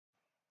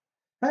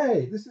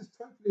Hey, this is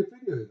totally a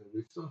video that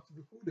we've started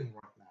recording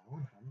right now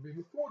and haven't been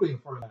recording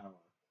for an hour.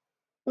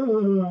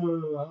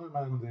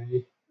 I'm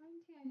Andy. I'm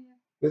Tania.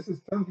 This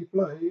is Tandy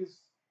Plays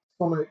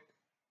Sonic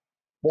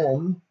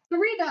 1. The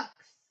Redux!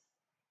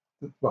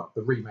 Well,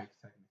 the remake,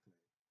 technically.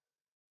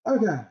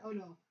 Okay. Oh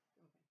no. Okay.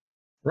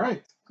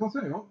 Right. I'll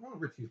tell you what, while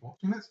Richie's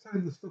watching, let's tell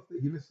him the stuff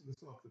that he missed at the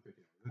start of the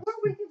video. Or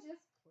we could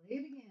just play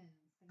it again.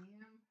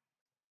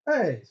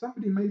 Hey,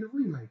 somebody made a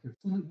remake of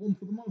Sonic 1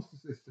 for the Master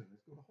System.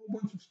 It's got a whole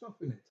bunch of stuff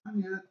in it.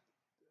 Tania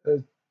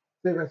has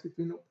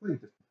theoretically not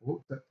played this before,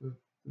 except for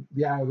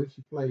the hour that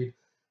she played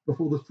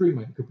before the stream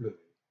went completely.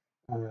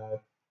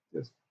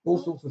 There's all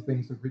sorts of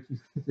things that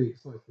Richie's really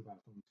excited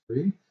about on the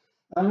screen.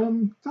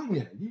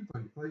 Tania, you've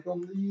only played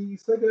on the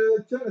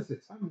Sega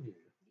Genesis, haven't you?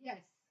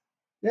 Yes.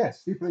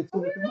 Yes, you played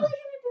Sonic. Are we really going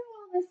to do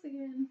all this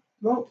again?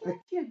 Well,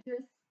 can't you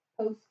just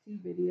post 2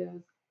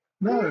 videos?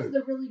 No. Here's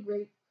the really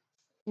great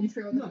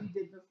intro that we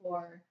did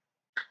before.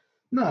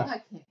 No.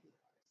 That can't be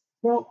ours.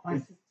 Well,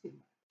 this is too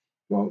much.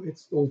 Well,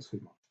 it's all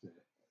too much, dear.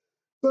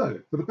 So,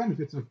 for the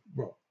benefit of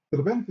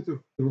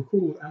the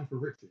record and for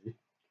Richie,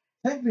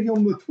 technically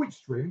on the Twitch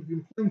stream, we've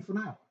been playing for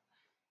an hour.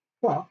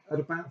 But at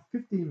about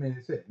 15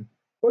 minutes in,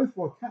 both of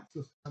our cats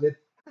have decided,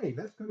 hey,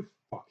 let's go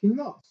fucking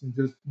nuts and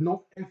just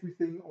knock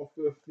everything off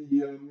of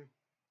the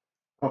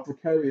our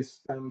precarious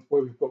stand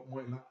where we've got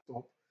my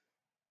laptop,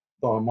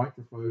 our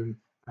microphone,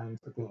 and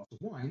a glass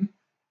of wine.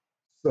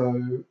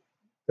 So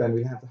then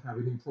we had to have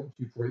an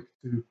impromptu break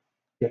to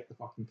get the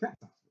fucking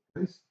cats out of the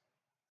place.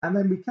 And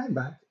then we came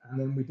back, and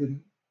then we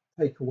didn't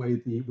take away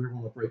the we're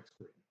on a break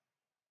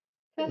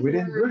screen. We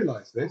didn't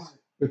realise this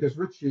because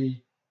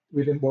Richie,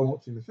 we didn't, while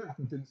watching the chat,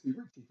 and didn't see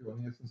Richie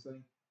joining us and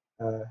saying,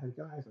 hey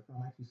guys, I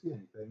can't actually see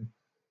anything.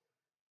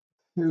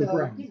 So,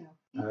 you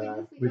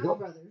know, we got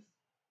brothers.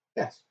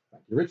 Yes,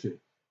 thank you, Richie.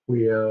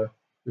 We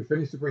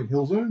finished the Green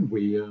Hill Zone,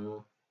 we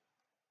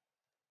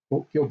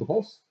killed the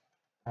boss,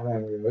 and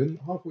then we were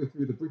halfway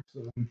through the Brick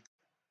Zone,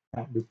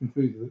 and we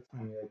concluded that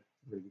Tania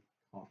really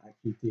can't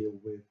actually deal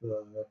with,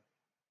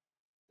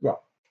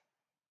 well,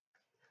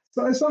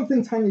 so there's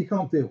something Tanya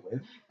can't deal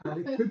with,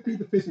 and it could be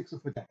the physics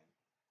of the game.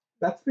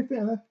 That's, to be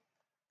fair,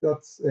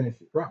 that's an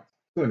issue. Right.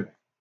 So anyway,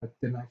 I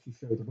didn't actually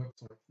show the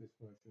website for this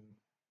version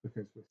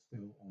because we're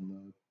still on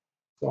the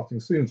starting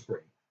soon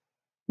screen.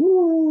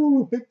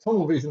 Woo! Big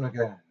tunnel vision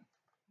again.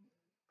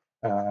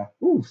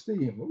 Ooh,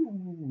 Steam.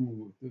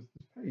 Ooh, there's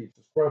this page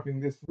describing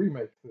this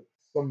remake that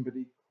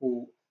somebody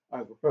called,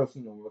 either a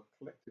person or a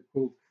collective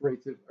called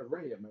Creative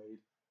Araya made.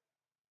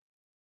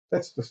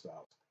 Let's just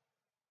start.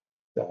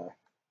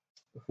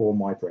 Before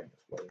my brain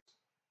explodes.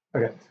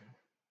 Okay.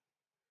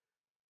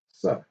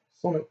 So,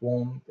 Sonic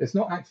 1, it's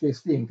not actually a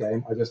Steam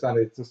game, I just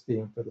added it to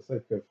Steam for the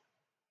sake of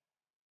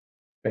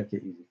making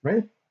it easy for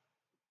me.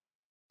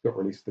 Got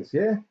released this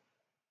year.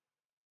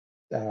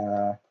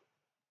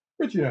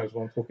 Richie knows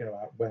what I'm talking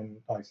about when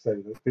I say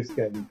that this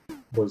game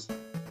was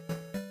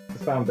the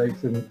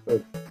foundation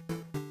of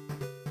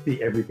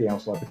the everything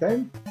else I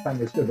became.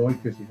 Tanya's still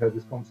annoyed because she heard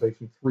this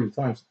conversation 3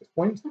 times at this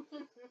point.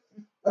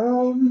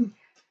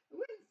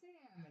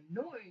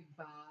 Annoyed,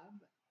 Bob.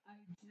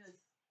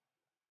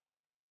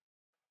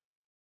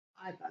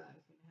 I thought I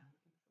was going to have a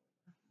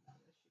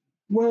controller.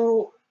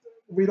 Well,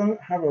 we don't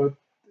have a,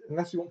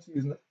 unless you want to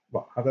use an,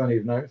 well, I don't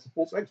even know, it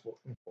supports Xbox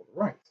controller,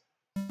 right?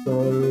 So,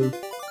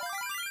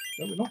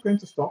 no, we're not going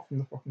to start from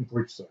the fucking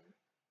bridge zone.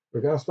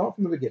 We're going to start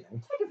from the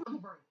beginning. Take it from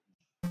the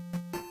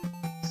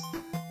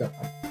bridge.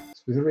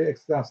 Specifically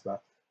express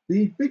that.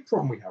 The big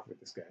problem we have with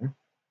this game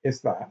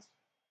is that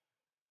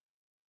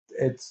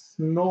it's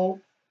not,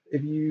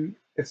 if you,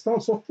 it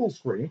starts off full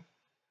screen,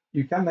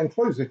 you can then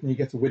close it and you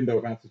get a window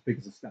about as big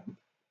as a stamp.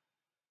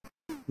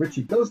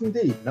 Richie does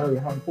indeed know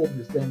how important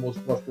this game was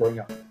for us growing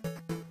up.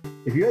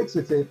 If you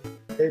exit it,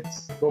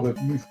 it's got a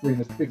view screen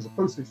as big as a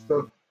postage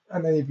stamp,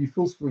 and then if you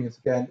full screen it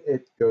again,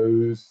 it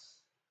goes,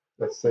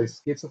 let's say,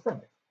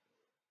 schizophrenic.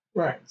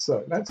 Right,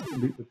 so let's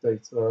delete the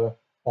data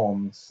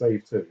on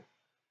save 2.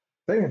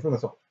 Taking it from the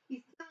top.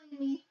 He's killing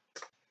me.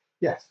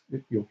 Yes,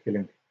 you're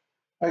killing me.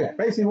 Okay,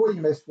 basically what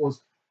you missed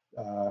was,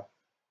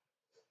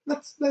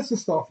 let's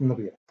just start from the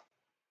beginning.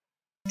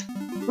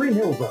 Green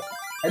Hill Zone.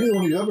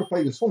 Anyone who's ever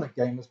played a Sonic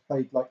game has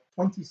played like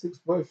 26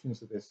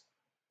 versions of this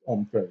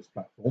on various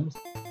platforms.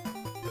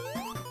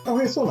 Oh,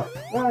 here's Sonic.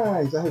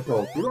 Ah, he's a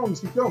hedgehog. He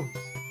runs, he jumps,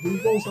 he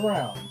rolls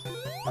around.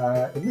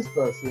 In this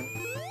version,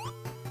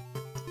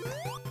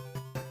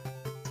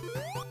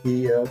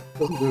 he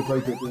doesn't do a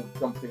very good job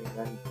jumping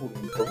and falling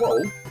into a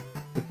roll,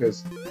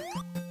 because,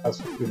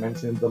 as we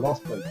mentioned the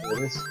last playthrough of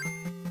this,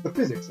 the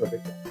physics are a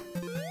bit wrong.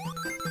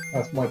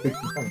 That's my big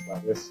complaint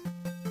about this.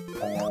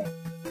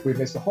 We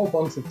missed a whole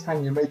bunch of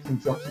Tania making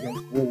jumps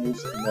against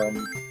walls and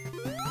then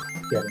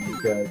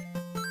getting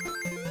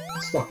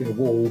stuck in a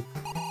wall,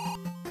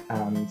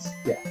 and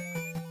yeah.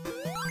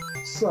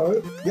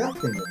 So, the other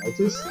thing you'll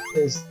notice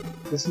is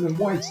this is in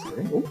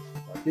widescreen. Oh,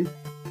 lucky.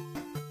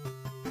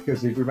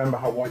 Because if you remember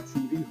how wide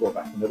TVs were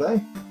back in the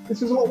day,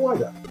 this is a lot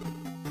wider.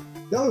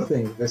 The other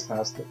thing that this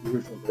has that the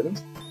original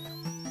didn't,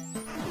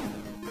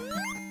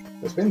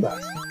 the spin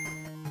dash.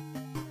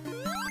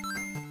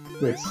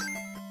 which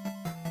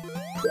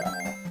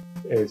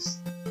is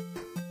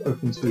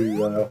open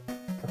to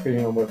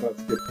opinion on whether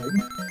that's a good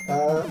thing.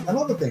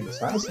 Another thing this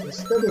has,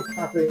 instead of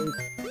having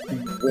the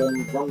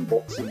one run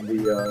box in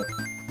the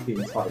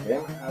entire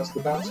game, it has the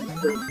bouncy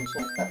spring from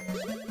Sonic Chaos.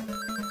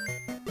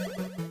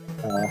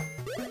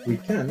 We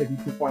can, if you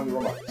can find the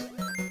remote.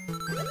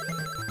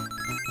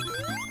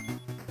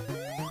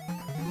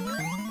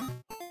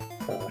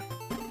 Or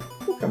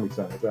can we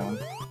turn it down?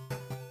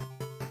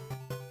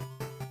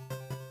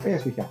 Oh,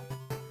 yes, we can.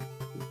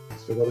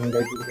 Still got to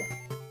engage with the game.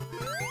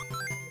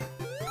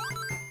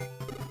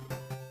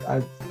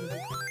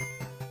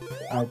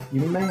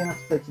 You may have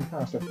to take some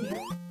power stuff.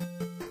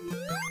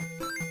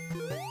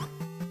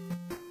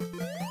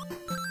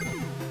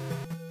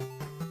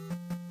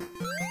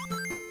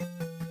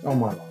 Oh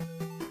my life.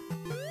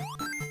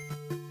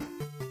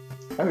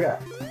 Okay,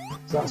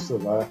 so that's still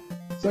there.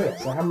 So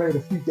yes, I have made a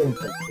few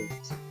gameplay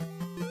tweaks.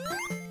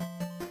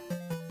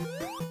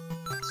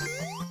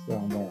 So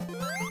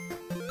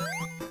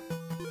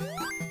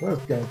where's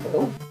gameplay?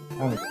 Oh,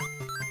 hang on.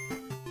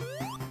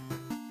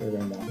 We're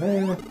going down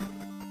here.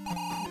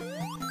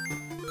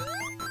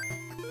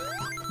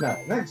 Now,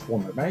 next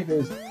one I made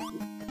is,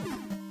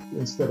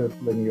 instead of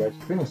letting you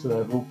actually finish the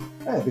level,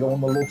 they go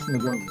on the Lost in the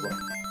Jungle zone.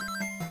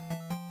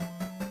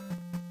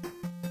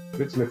 A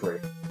bit slippery.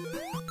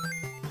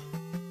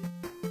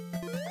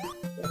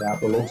 About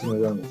the Lost in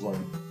the Jungle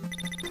zone.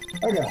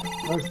 Okay,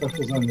 no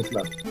special zone this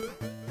level.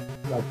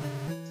 Like,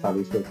 tell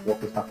you what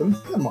has happened,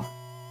 never mind.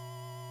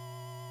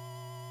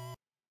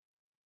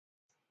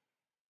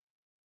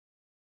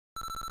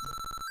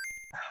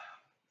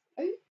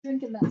 Are you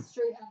drinking that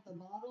straight out the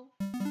bottle?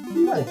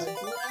 Yes.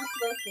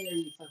 Last there,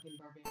 you fucking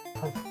barbarian.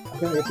 I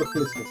think it's a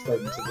political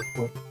statement at this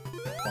point.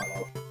 My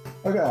love.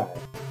 Okay.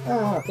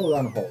 Pull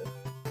down the hole.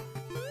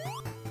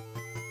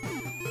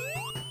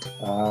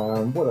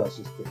 What else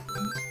is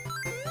different?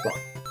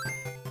 Right.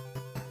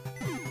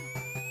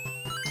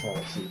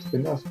 Let's see, it's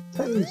been nice.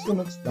 Technically,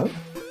 Sonic's no.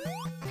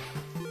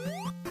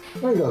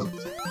 No, it doesn't.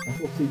 I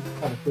thought he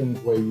had a thing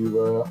where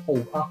you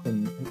hold up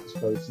and hit the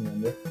space and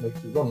then it makes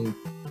you run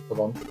a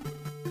bunch.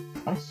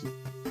 I see.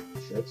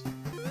 Shit.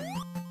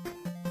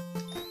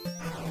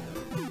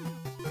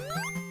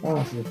 So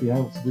we'll be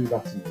able to do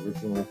that in the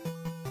original.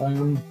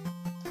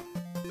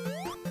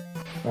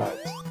 Right.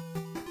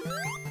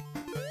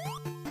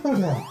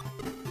 Okay.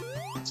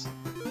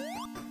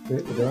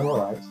 We're doing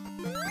alright.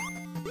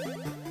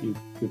 You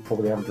could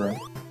probably have a drink.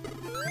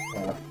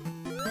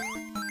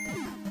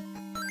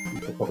 You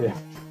could probably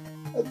have...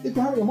 if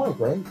you're having a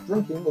migraine,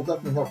 drinking will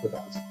definitely help with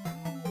that.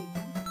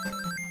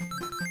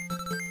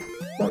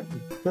 But you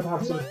could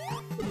have some...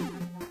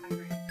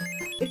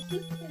 It's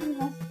just getting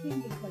less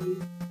candy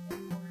plays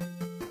and more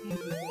candy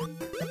plays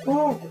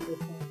Oh, at this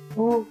point.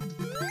 oh,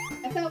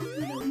 I thought we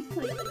would at least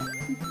play like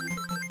 2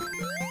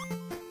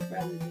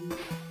 rather than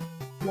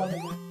one of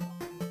us.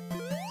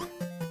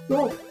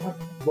 well,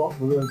 what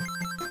the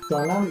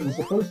dynamic was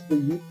supposed to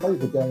be, you play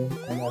the game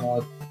and then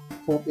I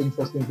thought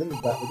interesting things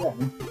about the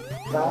game.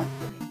 That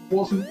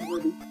wasn't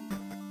really...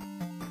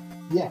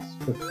 Yes,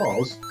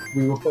 because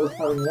we were both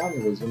having an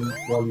aneurysm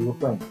while you were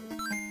playing it.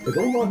 It's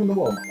all right in the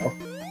world, my love.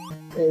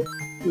 It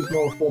was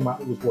not a format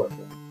that was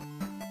working.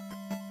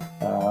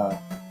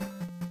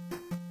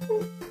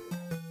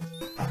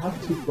 I had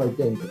 2 play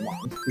games in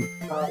mind. We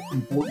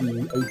actually bought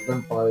you Age of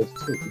Empires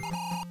 2.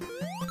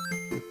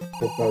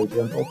 For Age of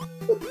Empires.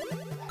 But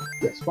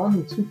yes,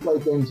 finding 2 play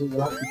games that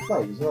you'll actually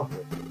play is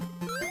nothing.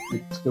 You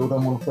still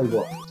don't want to play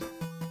what?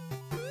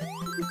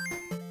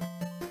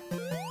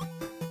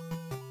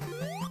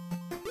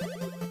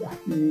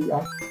 You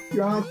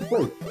actually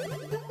played it. Is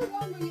that the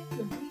one where you have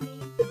to rename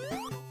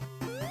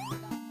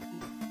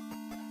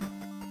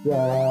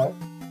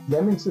the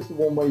Lemmings is the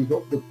one where you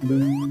got the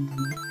blue,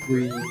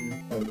 green,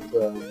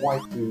 and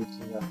white dudes,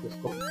 and you have to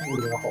stop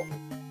falling in a hole.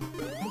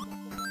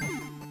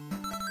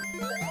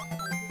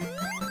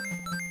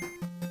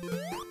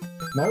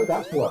 No,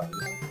 that's worse.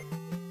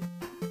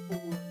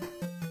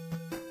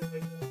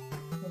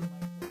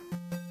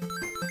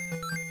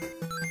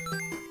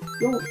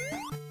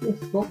 Don't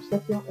stop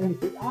setting up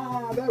anything.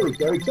 Ah, there we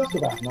go. Just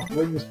about enough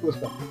rings for a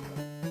start.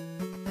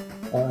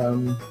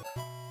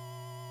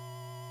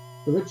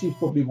 Richie's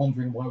probably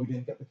wondering why we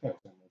didn't get the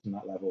Chaos Emeralds in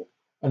that level.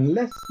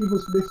 Unless he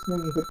was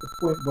listening at the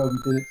point where we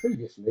did it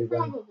previously.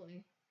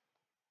 Probably.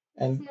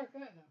 And Smart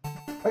guy,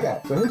 though.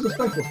 okay, so here's a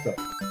special step.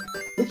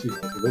 Richie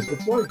knows what this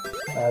looks like.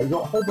 You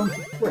got a whole bunch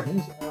of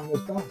springs, and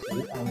there's bouncy,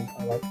 and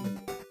I like them.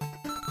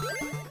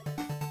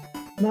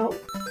 Now,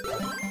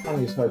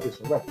 Tanya's heard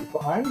this already, but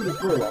I only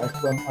just realised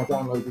when I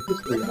downloaded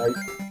this remake,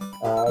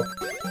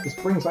 the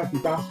springs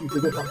actually bounce you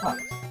to different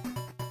heights.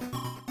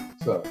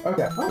 So,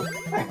 okay, oh,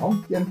 hang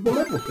on, the end of the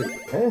level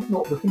here,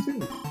 not the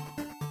continuation.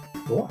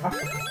 So what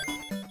happens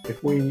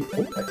if we,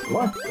 extra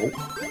life,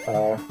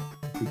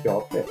 if we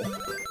go up here,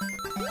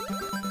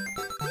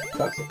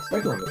 that's it,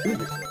 bigger in the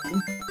previous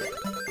version.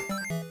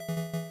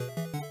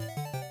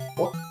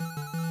 What?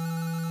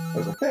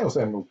 There's a Chaos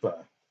Emerald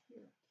there.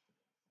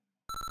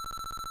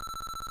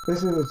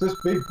 This is this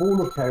big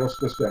ball of chaos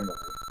just generally.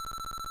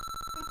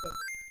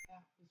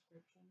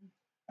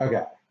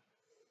 Okay.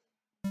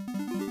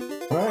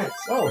 Right.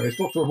 Oh, and it's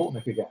Dr.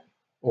 Robotnik again.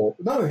 Or,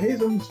 no,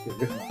 here's a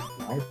mysterious man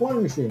flying a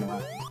flying machine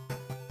around.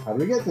 How do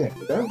we get to him?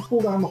 We don't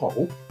fall down the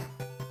hole.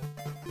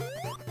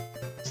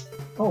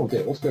 Oh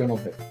dear, what's going on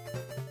here?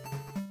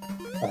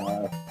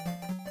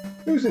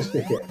 Who's this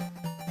dickhead?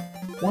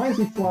 Why is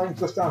he flying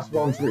just out of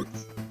arm's reach?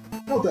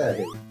 How dare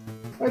he?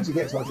 Where did he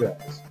get such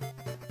airs?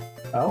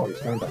 Oh, he's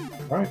coming back,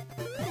 right?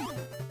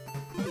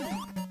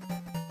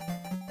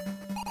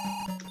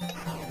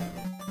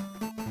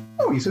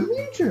 Oh, he's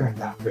immune during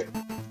that bit.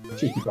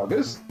 Cheeky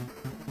buggers.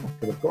 I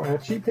could have gotten a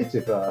cheap hit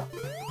if, never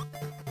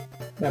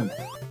mind.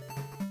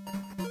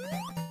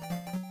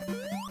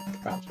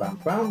 Bounce,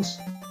 bounce, bounce.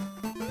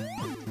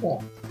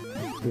 1,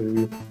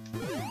 2.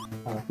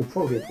 I could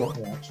probably have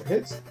gotten an extra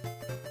hit,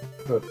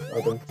 but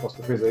I don't trust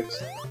the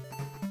physics.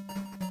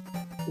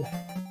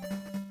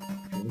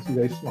 Can you see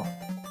they smile?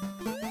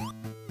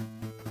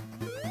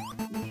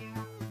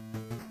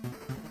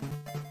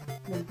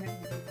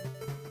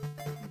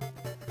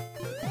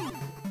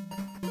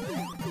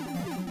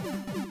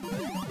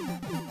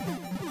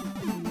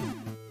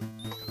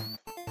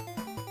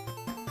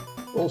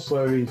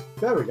 Also,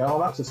 there we go,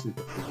 that's a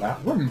super cool that.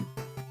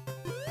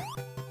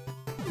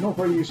 Not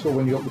very useful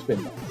when you got the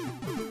spin back.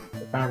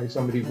 Apparently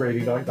somebody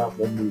really liked that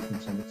one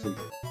movement on the TV.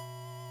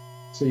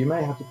 So you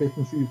may have to pick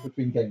and choose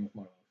between Game of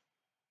My Life.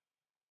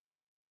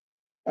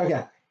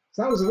 Okay,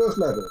 so that was the first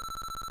level.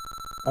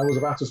 That was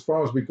about as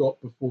far as we got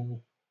before,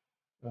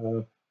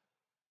 and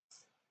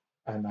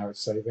now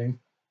it's saving.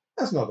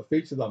 That's another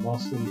feature that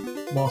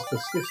Master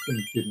System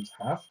didn't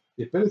have,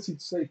 the ability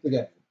to save the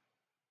game.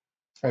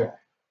 Okay.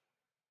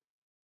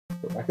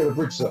 But back at the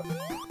bridge, sir.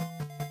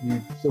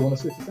 You still want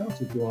to sit it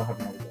out, or do you want to have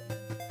another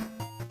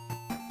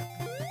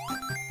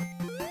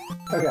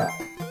go? Okay.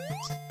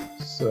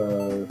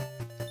 So...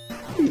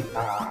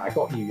 I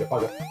got you, you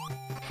bugger.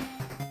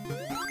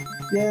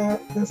 Yeah,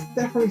 there's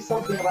definitely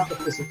something about the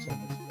physics on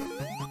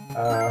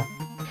this,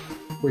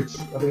 which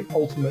I think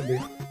ultimately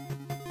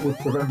would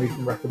prevent me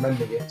from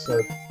recommending it.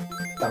 So,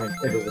 I mean,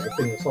 if it was a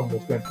thing that someone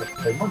was going to have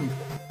to pay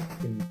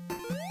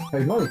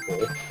money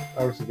for,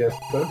 I would suggest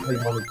don't pay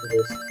money for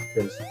this,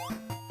 because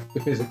the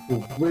physics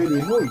will really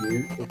annoy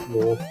you if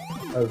you're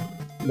a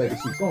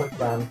Legacy Sonic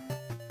fan,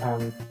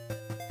 and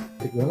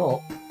if you're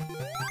not,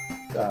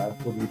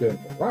 what are you doing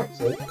here? Right,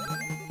 so,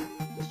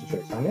 just to show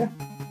you Tania.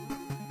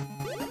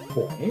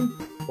 Point.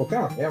 Well,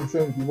 currently I'm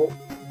showing you what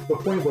the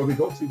point where we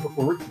got to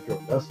before Richie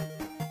joined us.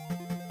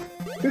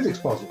 Physics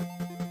puzzle.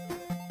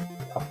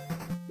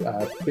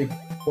 Big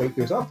weight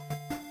goes up,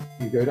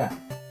 you go down.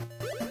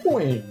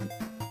 Point.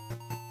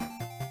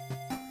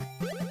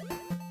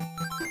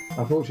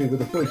 Unfortunately, with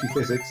the floaty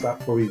physics, that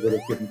probably would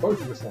have given both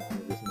of us down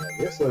in this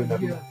area, so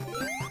never mind.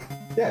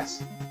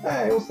 Yes.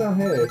 Hey, what's down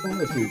here? It's on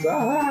those dudes.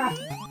 Ah!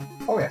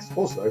 Oh yes,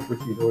 also,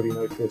 Richie's already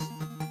noticed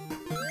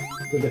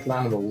the little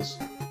animals.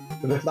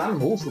 The little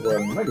animals that were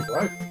on the Mega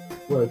Drive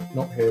were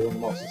not here on the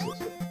Master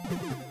System.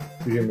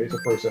 Presumably it's a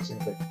processing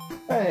thing.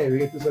 Hey, we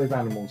get to save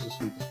animals as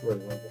we destroy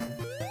the robot.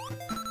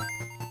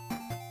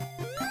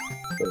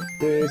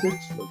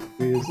 Physics, no.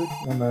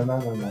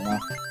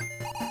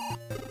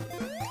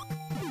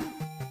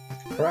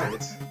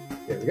 Right,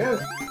 here we go.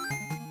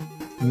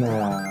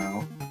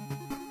 Now,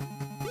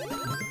 I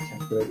have to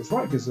calculate this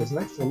right because there's an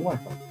extra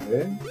life up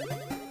here.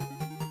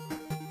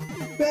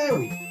 There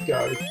we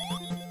go.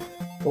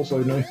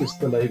 Also notice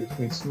the delay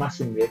between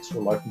smashing the extra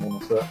life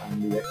monitor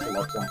and the extra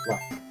life sound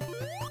flag.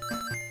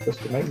 Just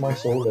to make my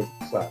soul live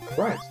sad.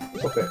 Right,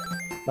 what's up here?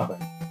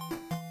 Nothing.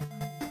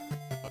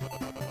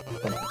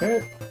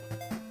 Okay.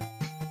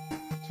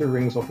 2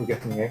 rings off of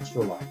getting the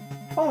extra life.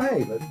 Oh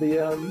hey, but the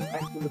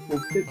extra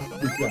little bit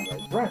is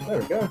generated. Right, there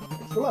we go.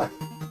 Extra life.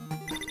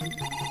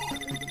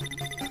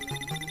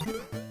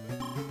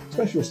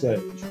 Special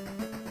stage.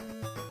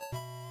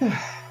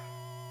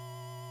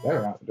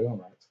 They're out for doing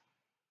right.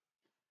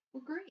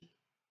 Well, great.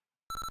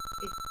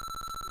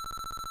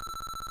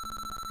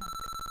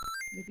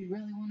 If you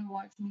really want to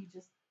watch me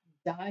just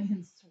die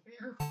and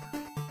swear,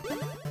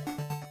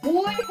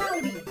 boy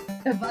howdy,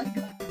 have I got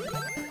you.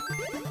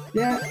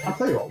 Yeah, I'll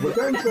tell you what, we're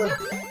going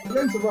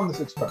to run this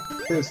experiment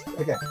because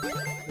again,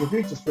 the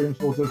future streams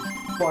will just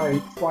try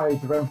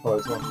Age of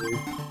Empires on you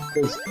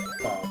because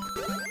talk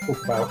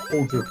about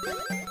Age of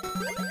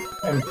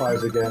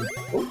Empires again.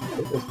 Oh,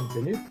 let's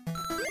continue.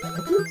 I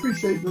do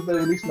appreciate that they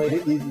at least made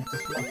it easy to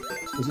smash it,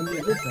 because in the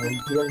original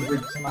you could only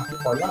really smash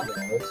it by landing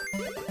on it,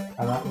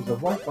 and that was a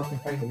right fucking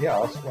pain in the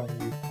ass when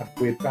you had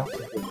weird bouncing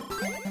with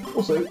it.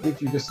 Also,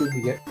 did you just see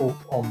me get caught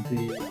on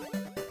the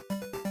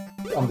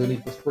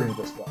underneath the spring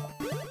just there?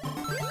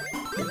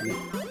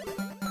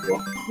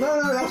 No,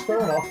 that's fair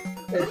enough.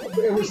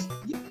 It was...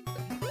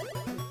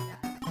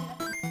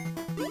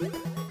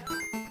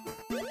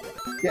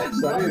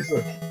 Yes, that is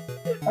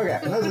okay,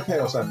 and there's a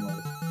Chaos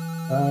Emerald.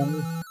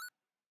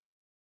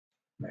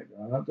 Maybe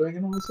I'm not doing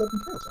it on the 7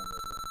 Chaos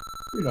Emerald.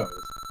 Who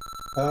knows?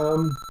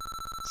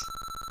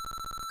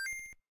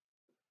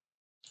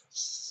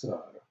 So,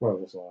 where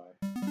was I?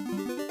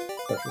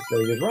 Special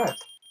stages, right.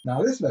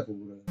 Now this level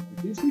will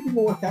see if you can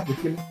work out the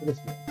gimmick for this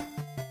one.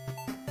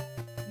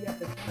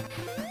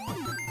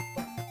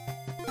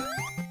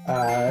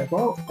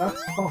 Well,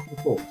 that's half of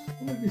the course.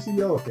 What did you see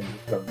the other thing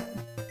that's going on?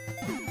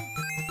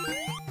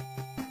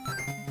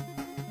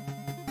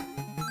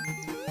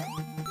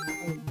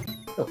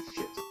 Oh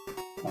shit.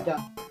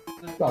 Duh.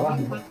 Well, that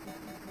You one. have to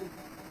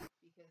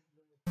because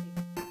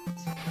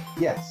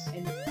the Yes.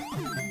 and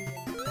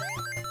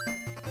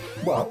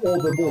Well, or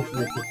the water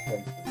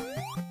participation.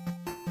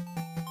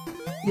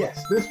 Yes,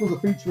 this was a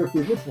feature of the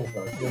original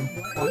version.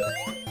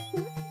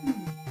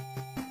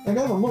 And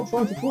again, I'm not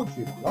trying to torture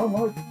you. I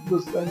was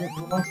saying it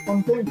was a nice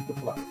fun game you could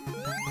play.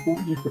 Or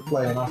you could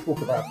play, and I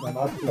talk about it, and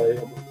I play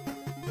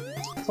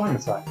Time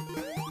Attack.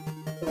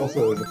 Also,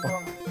 there's a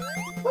fun.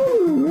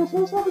 Oh, I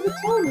was having a good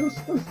time. It was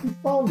supposed to be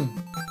fun.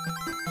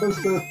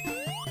 Supposed to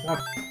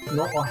have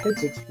not our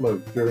heads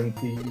explode during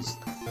these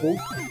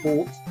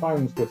short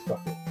times we're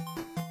stuck in.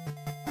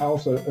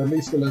 Also, at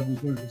least the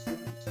levels moving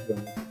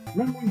slowly.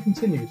 Remember when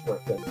continues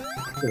right then?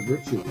 Says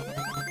Richie.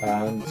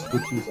 And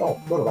Richie's, oh,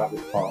 forgot about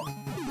this part.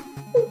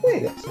 Oh,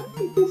 wait,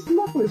 this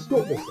level has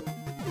got this thing.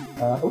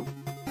 Oh.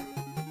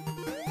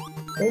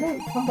 They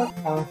don't come back,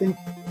 and I think, I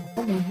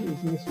can't remember if it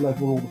was in this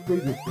level or the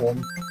previous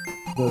one,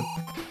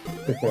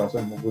 the Chaos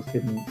Emerald was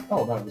hidden.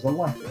 Oh no, it was a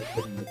light that was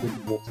hidden in the big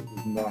water that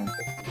was 9 to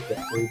get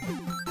through.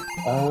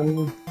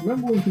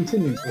 Remember when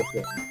continues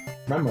looking?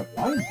 Remember,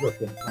 lines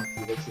looking,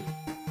 actually, Richie.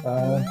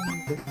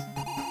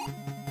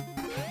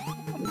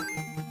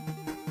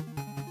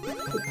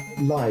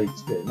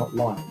 Lives bit, not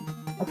lime.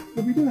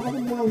 But we do have a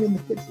lime in the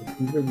kitchen if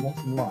we really want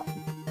some lime.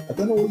 I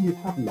don't know what you'd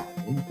have lime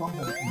in, you can't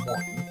have it in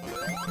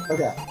wine.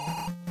 Okay.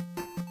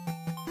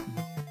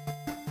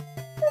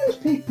 There's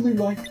people who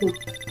like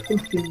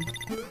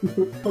who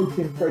put Coke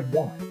in red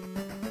wine.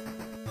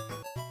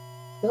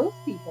 those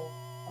people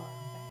are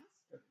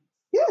bastards.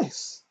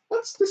 Yes,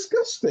 that's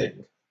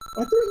disgusting.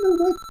 I don't know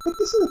why, but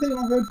this is the thing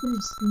I've heard from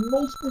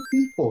multiple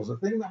people. It's a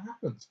thing that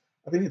happens.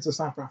 I think it's a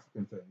South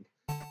African thing.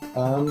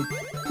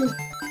 Just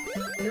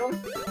You know,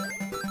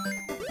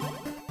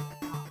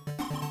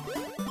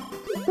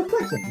 it's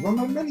perplexing, because I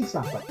know many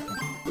South Africans,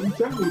 and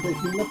generally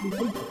they've been lovely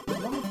people, but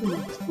none of them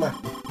explain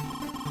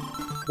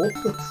what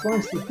the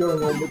Christ is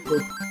going on with the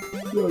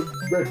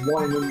red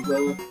wine and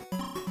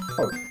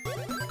Coke.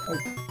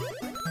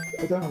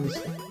 I don't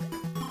understand.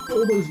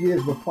 All those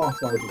years of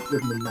apartheid have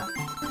driven them mad.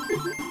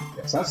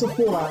 Yes, that's a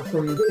fallout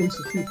from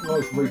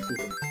institutionalised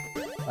racism.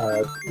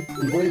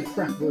 Weird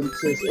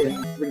preferences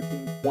in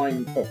drinking wine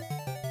and Coke.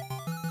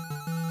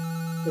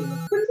 But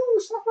it's all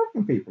South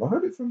African people. I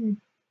heard it from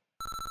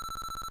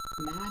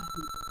mad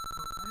people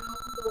around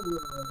the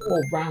world.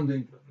 all round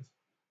England.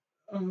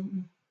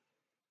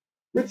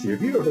 Richie,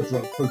 have you ever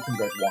drunk Coke and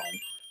red wine?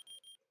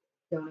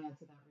 Don't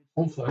answer that, Richie.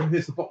 Also,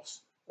 here's the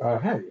boss.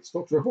 Hey, it's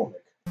Dr.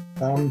 Evonik.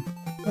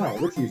 Now,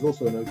 Richie's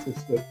also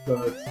noticed that the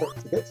trick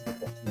to get to the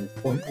boss from this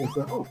point is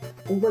that, oh,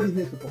 already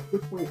here's the boss.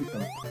 Which way is he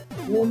coming?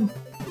 1,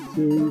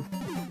 2,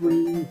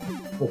 3,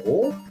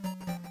 4.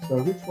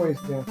 So which way is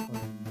he going to come?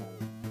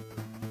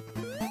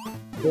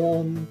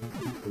 1,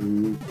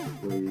 2,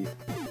 3,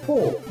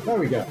 4. There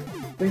we go. I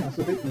think that's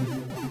a bit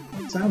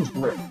easier. Sounds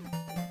great.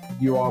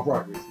 You are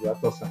right, Richie.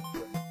 That does sound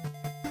great.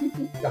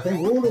 I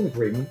think we're all in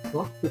agreement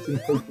not putting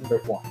Coke in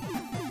red wine.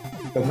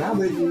 But now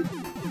that you...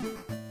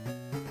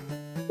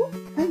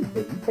 Hey,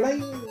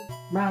 blame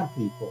mad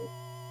people.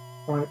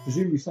 Right,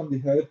 presumably somebody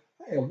heard,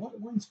 hey, a white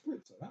wine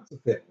spritzer, that's a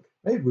thing.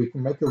 Maybe we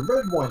can make a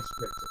red wine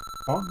spritzer.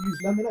 Can't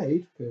use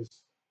lemonade,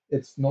 because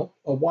it's not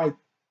a white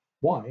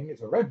wine,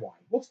 it's a red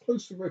wine. What's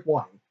close to red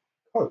wine?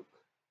 Coke.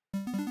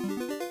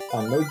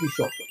 And nobody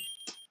shot them.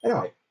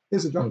 Anyway,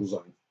 here's a jungle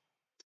zone.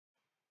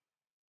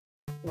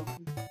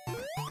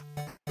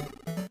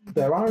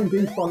 There are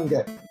indeed fun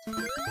games,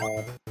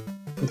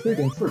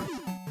 including fruit.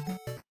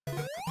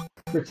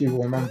 Richie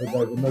will remember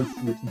there were no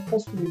fruit and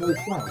possibly no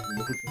flowers in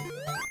the original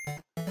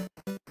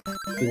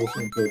game. He also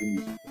enjoyed the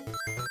music.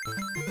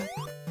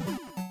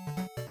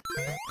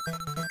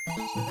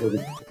 Just enjoy the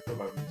music for a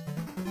moment.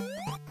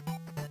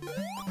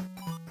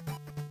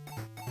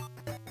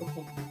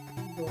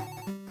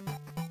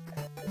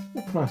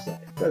 What can I say?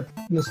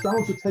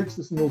 Nostalgia takes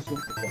us in all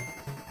sorts of ways.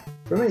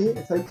 For me,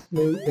 it takes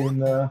me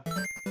in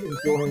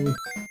enjoying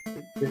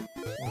trying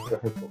not to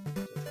get me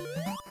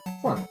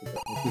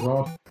too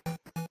hard.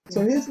 So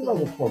here's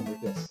another problem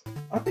with this.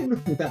 I've been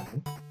looking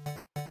down.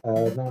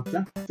 Now,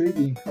 JD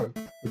and Coke,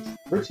 which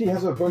Richie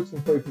has a vote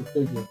in favour of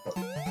JD and Coke.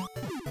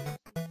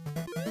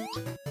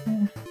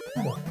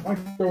 I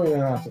go in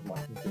and out of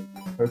liking JD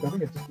and Coke. I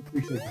think it's just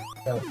appreciated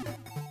a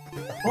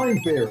fine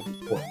beer at this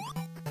point.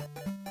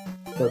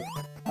 But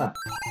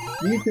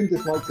you can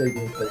dislike JD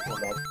and Coke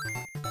like that.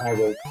 I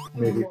will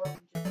maybe.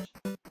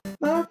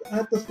 No,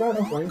 at the start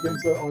of I'm going to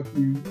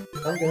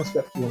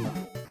step to you on that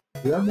one.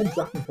 You don't want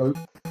Jack and Coke.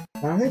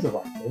 Now here's the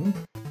right thing.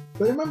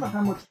 So remember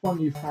how much fun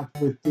you've had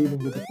with dealing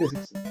with the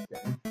physics in this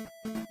game?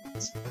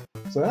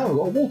 So now we've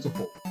got a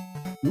waterfall.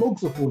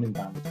 Logs are falling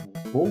down this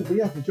waterfall. We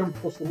have to jump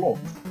across the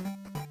logs.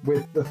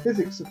 With the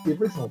physics of the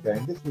original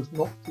game, this was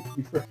not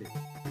particularly tricky.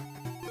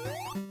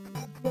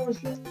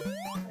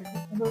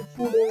 I'm not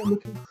sure they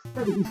look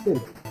incredibly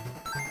silly.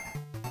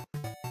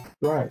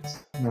 Right,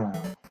 now.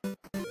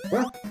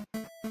 Well,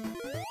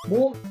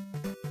 more.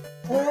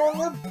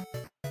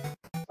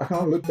 I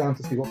can't look down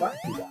to see what's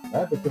actually down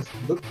there because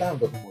look down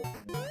doesn't work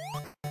anymore.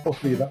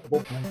 Possibly that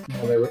was mentioned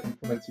while they were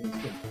implementing the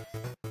thing.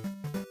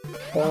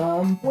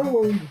 Where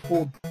were we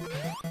before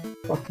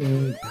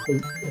fucking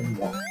Coke and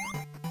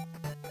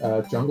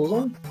what? Jungle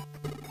Zone?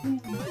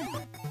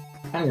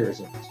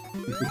 Aneurysms.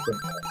 You should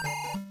think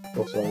that.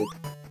 Also,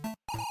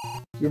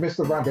 you missed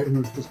the rabbit who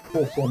was just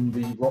caught on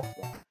the rock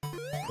there.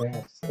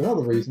 That's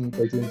another reason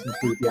they didn't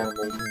include the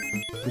animals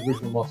in the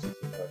original Master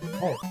System version.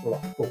 Hey, so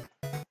that's cool.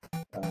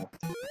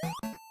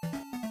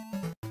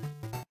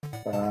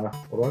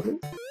 What do I do?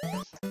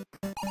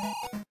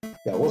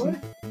 Yeah, it wasn't.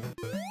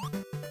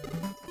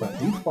 Right,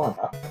 you find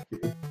that.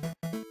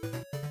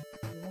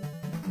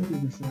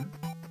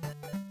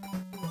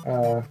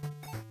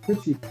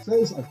 Thank you. Richie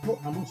says, I've got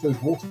how much those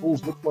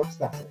waterfalls look like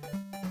static.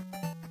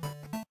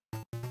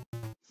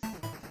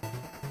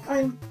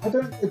 I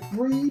don't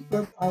agree,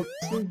 but I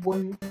see where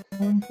you're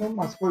coming from.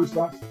 I suppose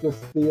that's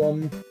just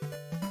the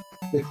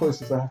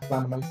closest I have to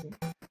animation.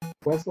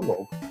 Where's the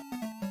log?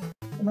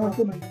 No, I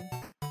couldn't.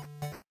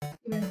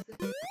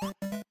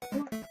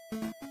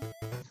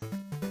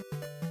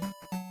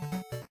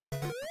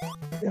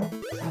 Yeah.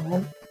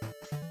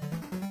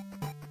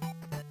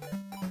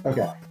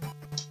 Okay.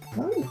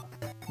 No.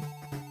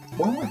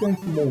 Why am I going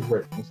for more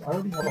rings? I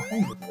already have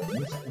 100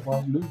 rings. If I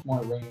lose my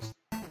rings,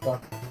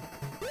 but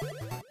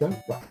don't.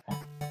 Right.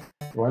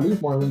 If I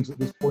lose my rings at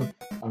this point,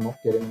 I'm not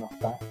getting enough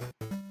back.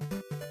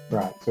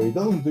 Right. So he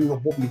doesn't do the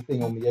wobbly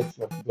thing on the edge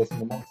like he does in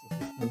the Master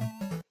System.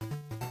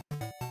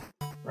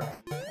 Right.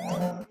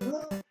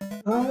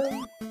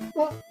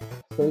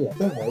 So yeah,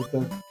 don't worry.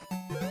 So,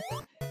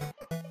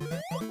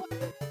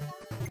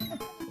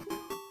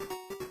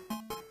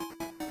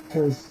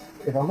 because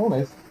if I'm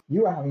honest,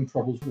 you are having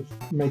troubles with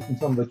making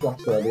some of the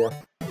jumps earlier.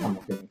 I'm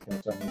not getting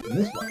count damage in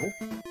this level.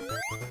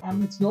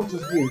 And it's not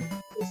just you.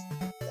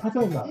 I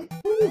don't know.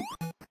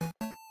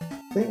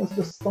 I think there's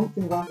just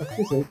something about the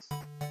physics.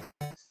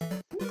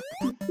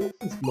 This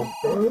is not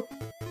good.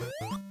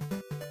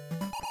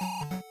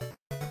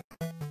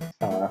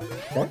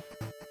 Okay.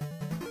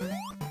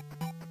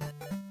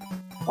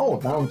 Oh,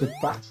 now I'm just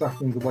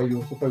backtracking the way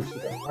you're supposed to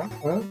go, right?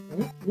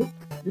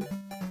 Yep.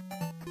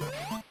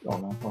 Oh,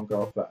 no, I can't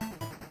go up there.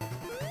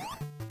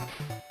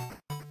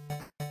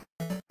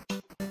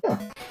 Yeah,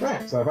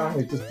 right, so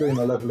apparently just doing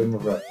the level in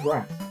reverse.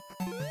 Right.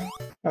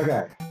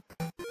 Okay.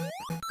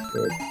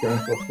 Good, going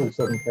for a full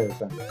 7k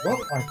assembly. Well,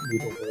 I can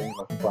read all the rings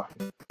I can find.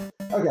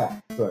 Okay,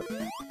 so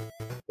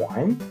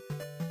wine.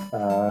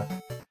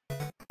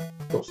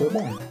 Also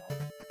wine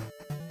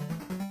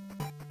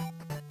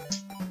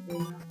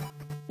now.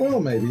 Well,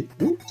 maybe.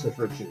 Oops, says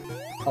Richie.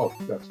 Oh,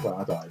 that's where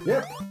I died.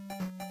 Yep.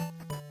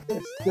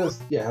 It's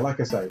just, yeah, like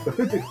I say, the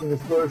physics in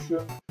this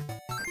version,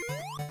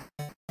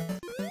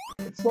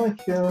 it's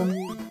like, I don't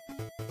know.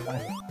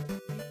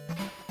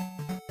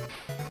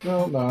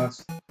 No,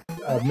 that's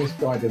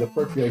misguided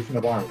appropriation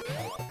of iron.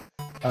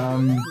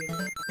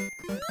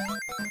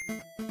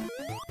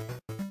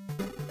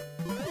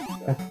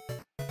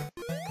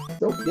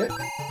 Oh, yeah.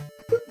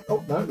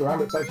 Oh, no, the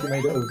rabbit's actually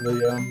made it over the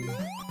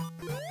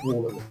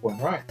wall at this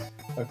point. Right.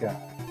 Okay.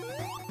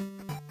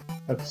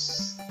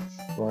 Let's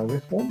try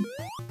this one.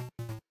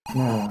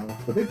 Now,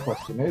 the big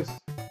question is,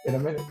 in a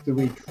minute, do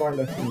we try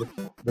letting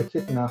the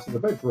kitten out of the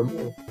bedroom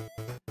or...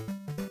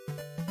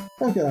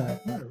 Okay,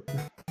 no.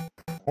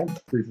 I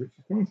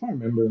can't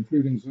remember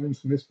including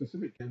zones from this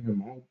specific game in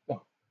my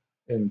old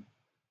in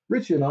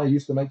Richie and I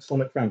used to make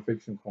Sonic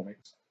fanfiction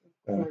comics.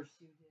 Of course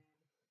you did.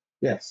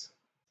 Yes.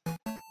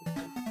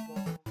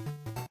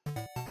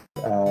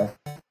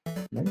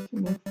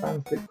 Making those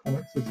fanfic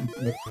comics isn't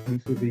an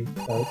exclusively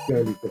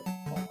girly thing.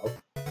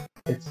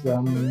 It's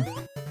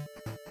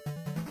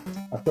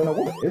I don't know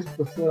what it is,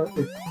 but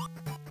it's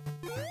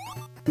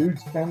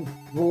dudes can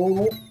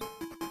draw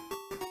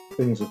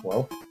things as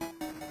well.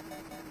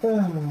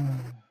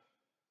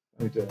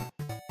 Oh dear.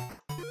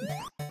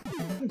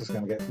 I'm just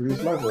going to get through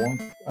this level.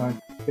 I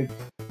think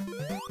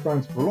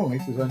trying to prolong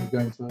it is only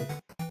going to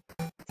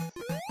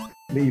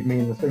leave me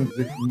in the same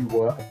position you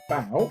were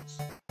about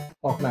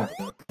half an hour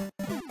ago.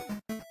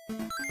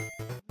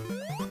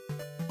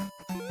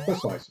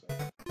 Precisely.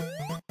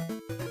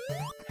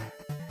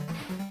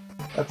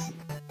 That's...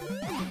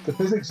 The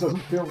physics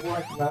doesn't feel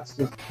right, and that's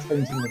just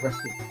changing the rest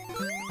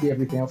of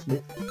everything else.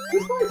 It's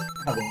nice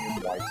having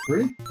it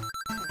widescreen,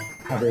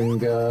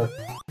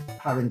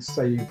 having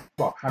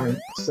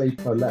save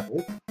per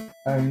level,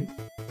 and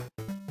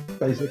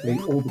basically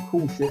all the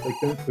cool shit they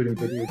don't put in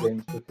video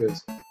games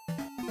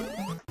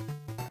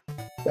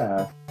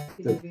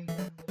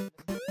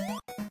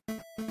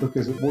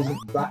because it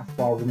wasn't that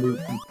far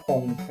removed from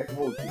Pong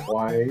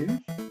technology-wise.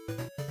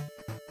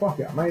 Fuck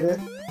it, I made it.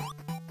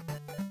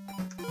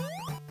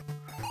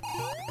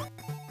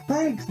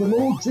 Thanks the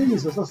Lord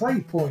Jesus, a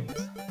save point.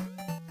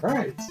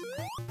 Right.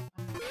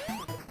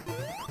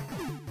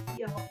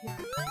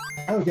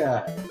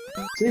 Okay.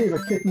 See the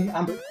kitten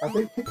and I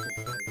think Pixel.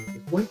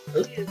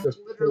 He is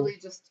literally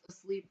just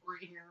asleep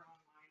right here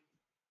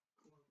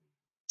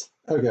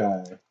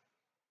Okay.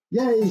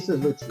 Yay, says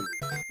Richie.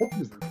 What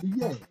is Richie?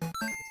 Yay.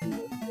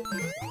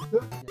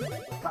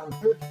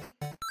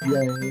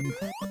 Yay.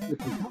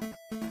 Little cats.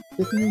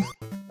 Kittens.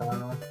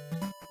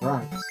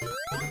 Right.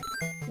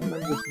 And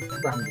then just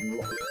random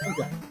lot.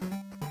 Okay.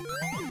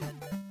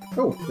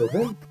 Oh, still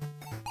him.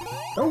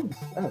 Oh,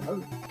 hello.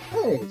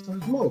 Hey, so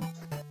it's logged.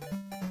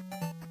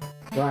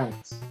 Right.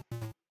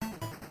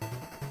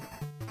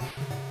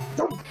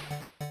 Jump.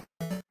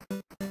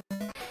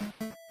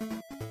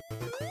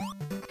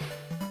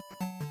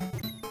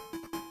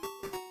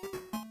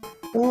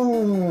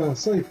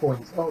 Save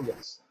points. Oh,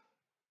 yes.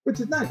 Which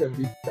is now going to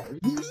be very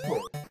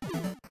useful.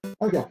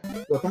 Okay,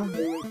 so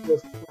apparently we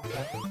just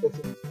flat out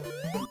getting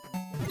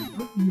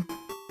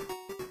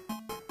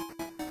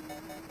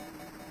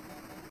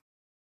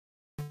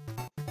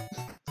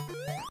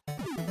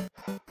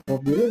well,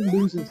 we didn't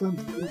lose in terms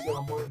of using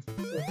our minds for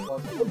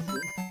centralized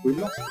emotion, we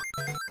lost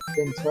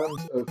in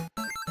terms of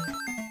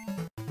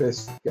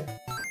this game.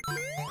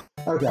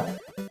 Okay,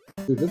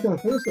 so we're just going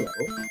to finish the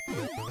level,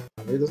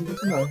 and he doesn't get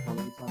to know how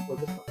many times I've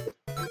just started.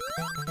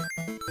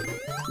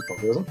 He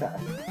probably doesn't care.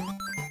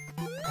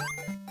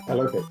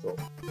 Hello, Pixel.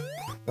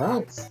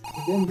 Right,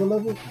 the end of the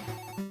level.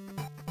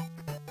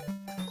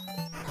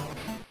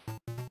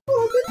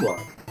 Oh, that did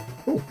work.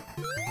 Cool.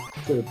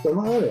 Should have done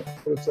that earlier.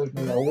 Would have saved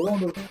me a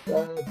lot of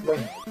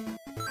brain.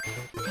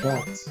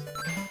 Right.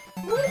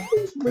 Why do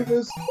these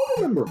rivers, I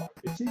remember right,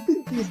 do you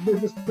think these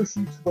rivers push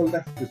you to the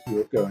left as you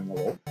were going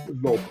along?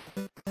 Log.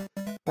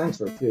 Thanks,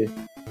 Richie.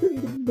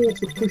 Didn't the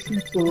water push you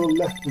to the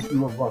left as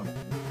you were running?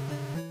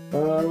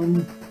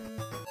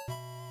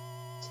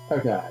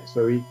 Okay,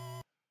 so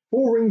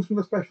 4 rings from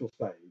the special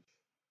stage.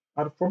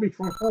 I'd have probably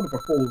tried harder for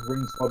 4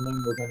 rings if I'd known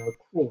we were going to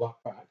crawl that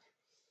back.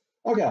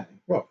 Okay,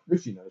 well,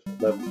 Richie knows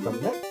what level's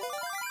coming next.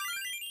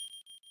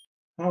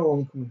 How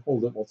long can we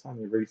hold it while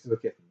Tania releases the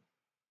kitten?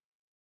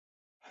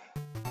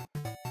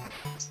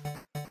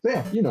 So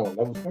yeah, you know what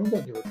level's coming,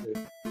 don't you, Richie?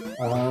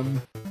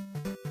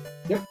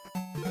 Yep.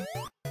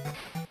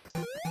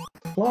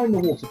 Climb the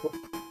waterfall.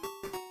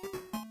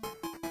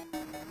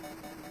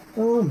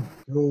 Oh my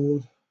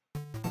god.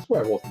 I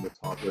swear it wasn't the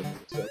hard in the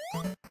 6.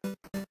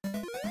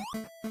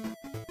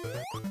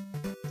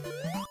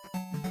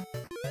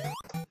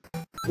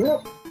 Yep.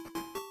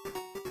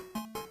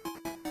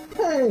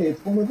 Hey,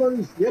 it's one of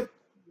those. Yep.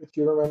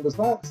 Richie remembers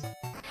that.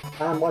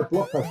 And my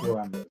blood pressure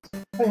remembers.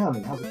 Hey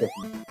honey, how's it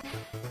going?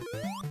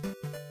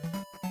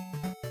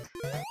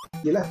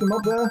 You left him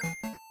up there?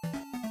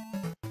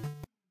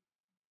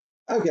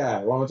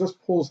 Okay, well I'll just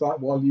pause that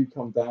while you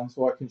come down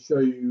so I can show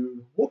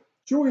you what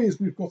joys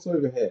we've got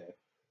over here.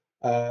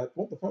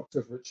 What the fuck,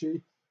 says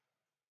Richie?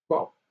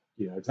 Well,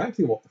 you know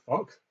exactly what the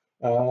fuck.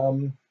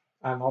 And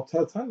I'll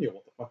tell Tania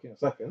what the fuck in a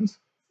second.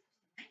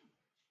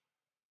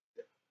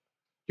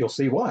 You'll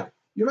see why.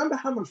 You remember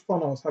how much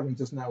fun I was having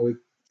just now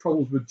with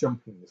trolls with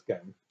jumping in this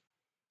game?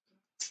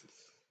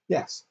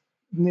 Yes.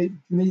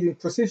 Needing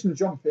precision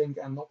jumping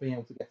and not being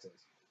able to get it.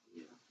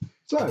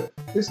 So,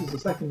 this is the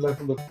second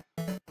level of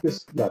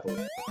this level.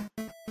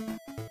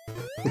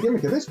 The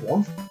gimmick of this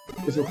one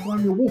is you'll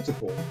climb your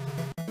waterfall.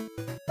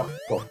 Oh,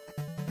 God.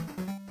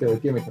 The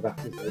gimmick of that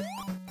is this.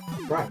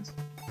 Right.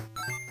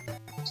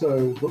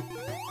 So,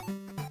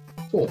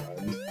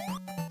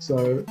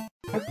 So,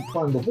 as you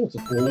climb the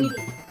waterfall,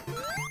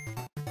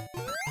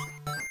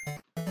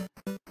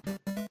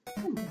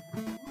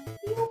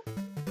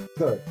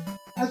 so,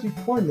 as you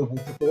climb the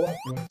waterfall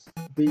upwards,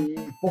 the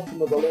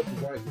bottom of the level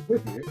rises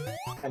with you,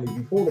 and if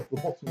you fall off the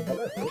bottom of the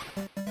level,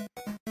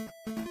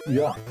 you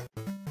die.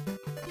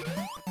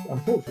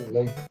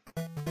 Unfortunately,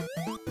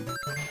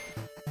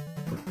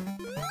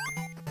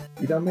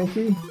 you done,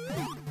 matey?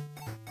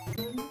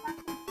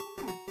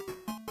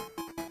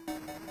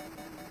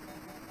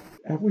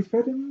 Have we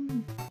fed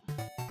him?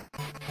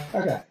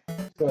 Okay,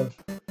 so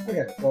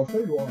I'll show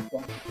you what I've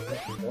done.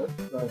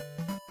 So,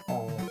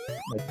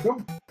 make a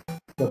jump.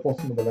 The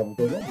bottom of the level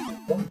goes on,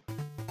 jump,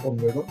 bottom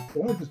goes up. So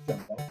I just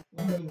jump up,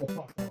 and then the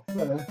platform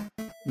there,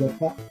 the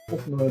bottom of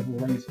the level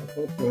raise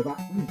above where that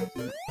brings us,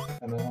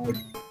 and then I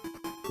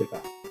did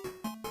that.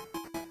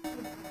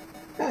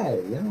 Hey,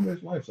 you know,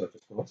 there's life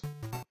surface cards.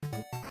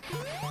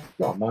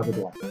 God, now the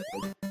life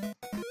surface.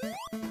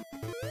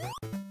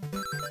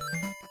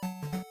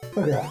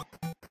 Okay.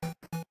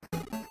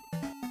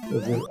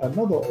 There's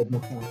another odd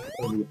mechanic that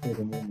only appears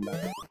on one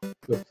level,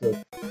 just to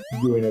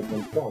ruin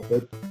everyone's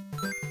childhood.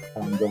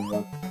 And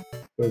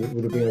but it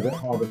would have been a bit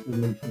harder to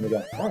lose from the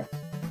game. Right.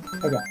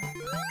 Okay.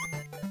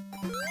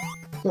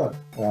 So,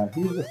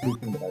 he was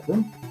asleep in the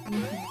bedroom.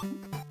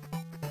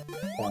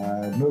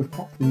 No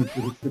top food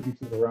were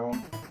distributed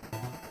around.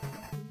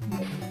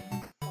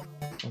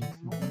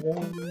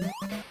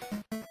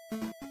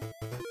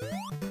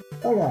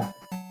 Okay.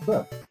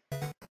 So.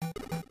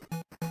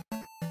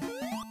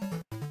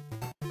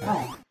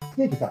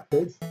 Sneak attack,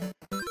 please.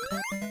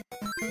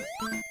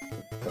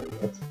 Very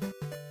good.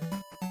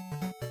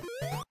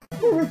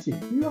 Hey Richie,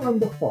 do you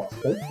remember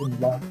Farscape from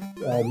like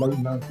late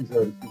 90s,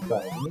 early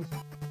 2000s?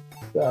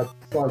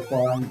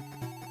 Sci-fi,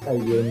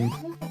 aliens.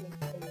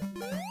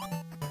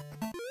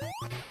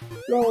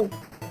 Go!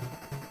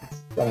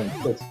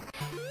 It's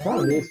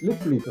apparently it's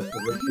literally just a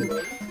Richie.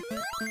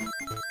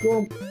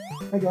 Well,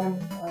 again,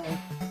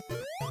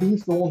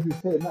 he's the one who's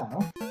here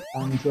now,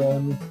 and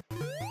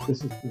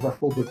this is the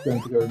record that's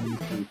going to go on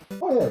YouTube.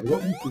 Oh yeah, we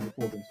got YouTube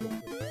recording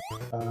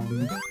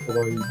sorted.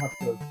 Although you have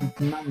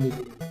to manually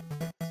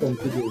send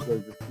videos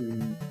over to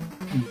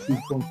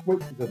YouTube from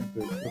Twitch, it doesn't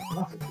do it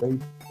automatically,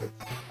 which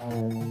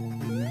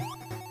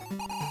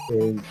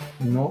is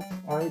not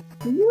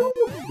ideal.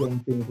 Again,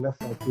 things less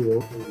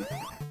ideal is the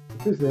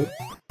physics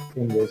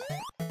in this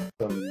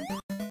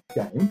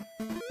game.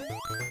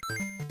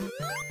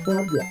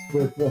 But yes,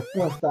 with the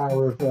first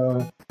hour of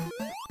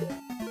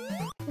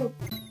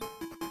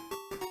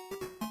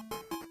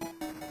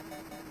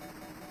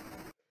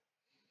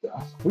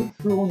I squeak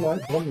through on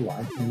like one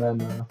life, and then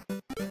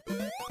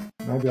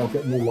maybe I'll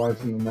get more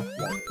lives in the next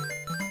level.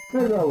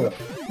 Maybe I will.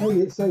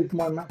 Maybe it saves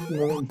my maximum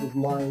range of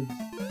lives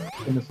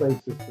in the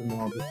save system, and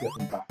I'll just get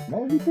them back. And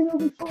everything will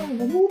be fine,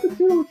 and all the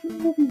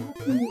children will be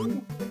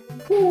happy.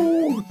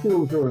 All the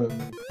children.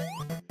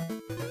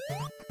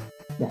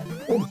 Yeah,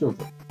 all the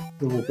children.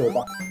 So we'll go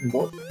back and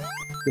watch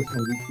this on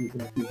YouTube in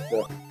the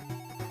future.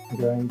 I'm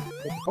going,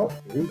 what the fuck,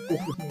 dude?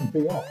 This isn't in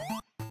VR.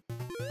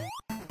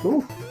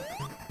 Oof.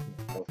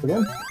 Health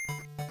again.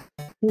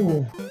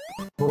 Ooh.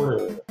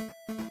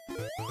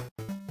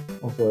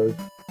 Also,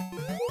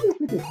 if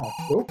we did have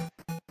stuff,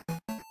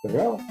 there we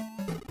are.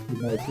 You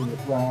may have seen it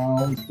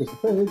round,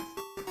 disappeared.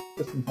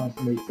 Just in time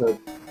for me to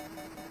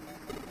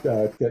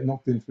get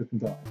knocked into it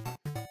and die.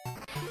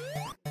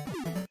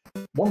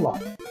 One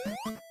life.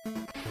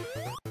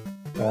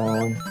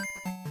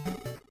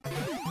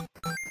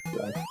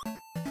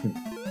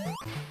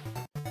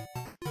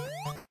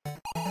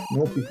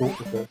 Naughty thought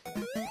the first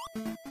one.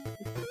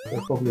 They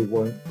probably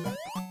won't.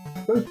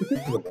 Those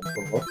particular ones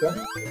will work then.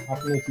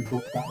 Have naughty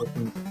thoughts that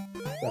happens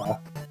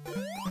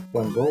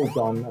when we're all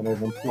done and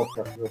everyone's blood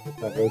pressure is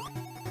recovered.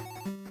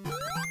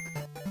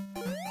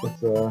 But,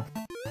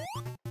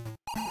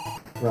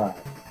 right.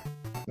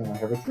 Now I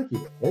have a tricky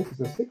bit here, because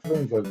there's 6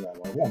 rings over there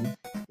I want,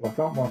 but I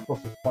can't run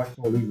across the spikes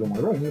or lose all my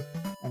rings,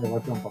 and if I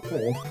jump up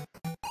here,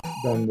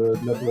 then the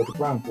level of the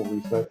ground will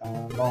reset,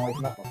 and I'll make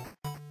that one.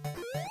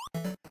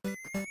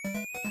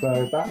 So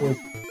that was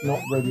not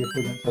really a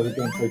prudent for the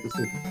gameplay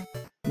decision.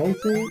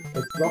 Matey,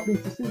 it's lovely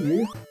to see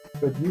you,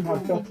 but you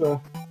had better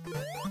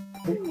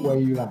pick where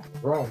you land.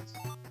 Right.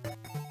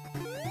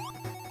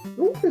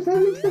 Oh, there's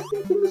very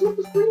interesting things on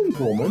the screen,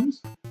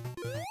 Tormans.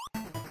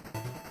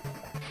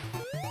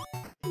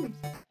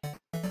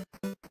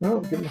 Oh,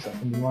 give me a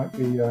second, you might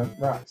be,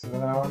 right, so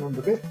now I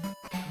remember a bit.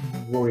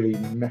 Royally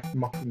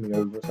mucking me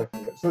over a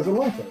second ago. So there's a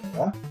light over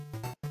there,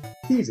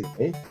 teasing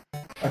me.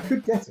 I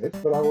could get it,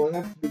 but I will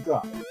inevitably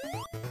die.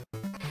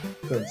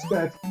 So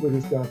instead, we're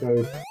just going to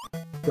go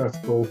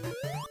vertical.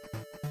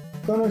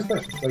 So no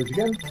special stage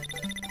again.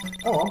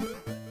 Oh well.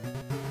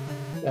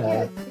 You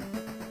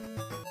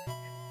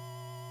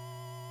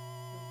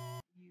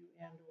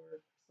and or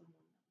someone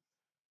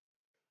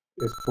else.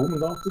 Is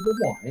Tormund after the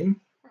wine?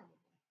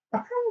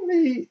 Probably.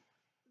 Apparently,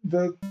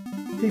 the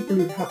people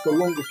who had the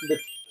longest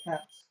lived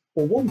cats,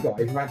 or one guy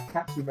who had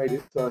cats who made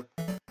it to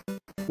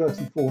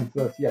 34 and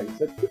 38,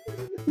 said, "Give me a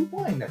little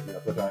wine every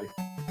other day."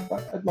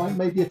 Like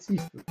maybe a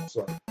teaspoon or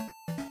so.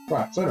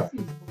 Right, so anyway,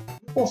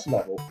 boss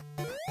level.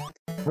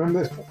 Remember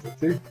this boss,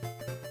 Richie?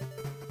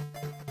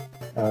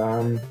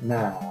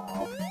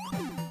 Now.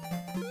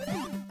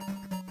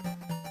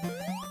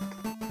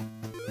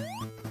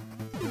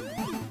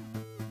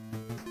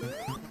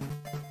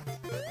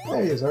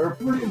 Hey, is there a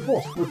brilliant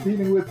boss for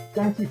dealing with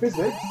janky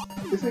physics?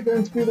 Is it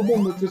going to be the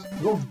one that just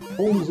drops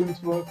balls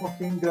into a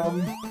fucking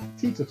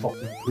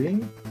teeter-totter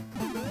machine?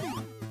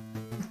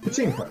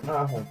 Pachinko? No,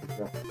 I won't think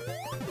so.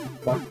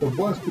 Like the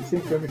worst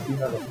pachinko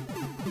machine ever.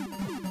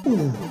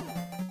 Ooh.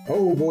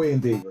 Oh boy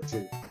indeed,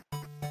 Richie.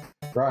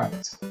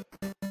 Right.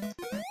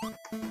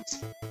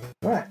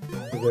 Right.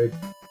 With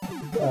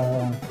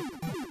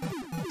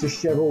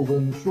dishevelled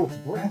and short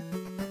of breath,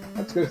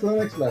 let's go to the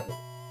next level,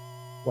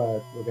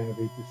 where we're going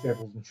to be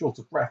dishevelled and short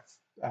of breath,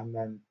 and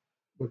then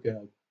we're going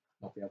to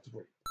not be able to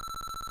breathe.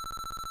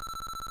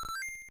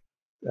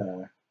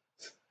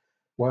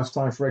 Worst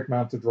time for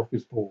Eggman to drop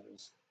his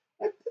balls.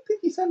 I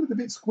think he sounded a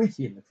bit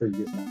squeaky in the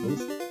previous one, at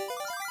least.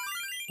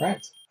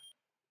 Right.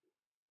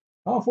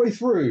 Halfway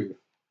through.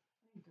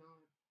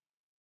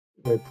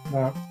 With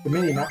now the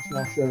mini map's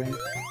now showing.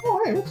 Oh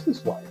hey, what's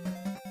this way?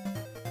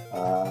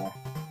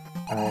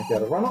 And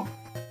get a run up.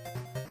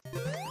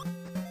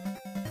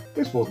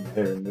 This wasn't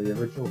here in the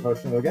original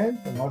version of the game,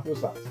 but neither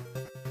was that.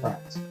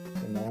 Right. So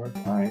now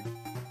right,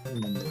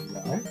 and then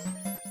right.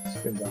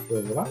 Spin back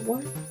over that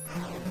way.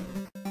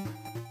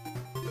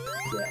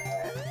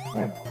 Yeah, I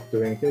know what I'm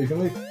doing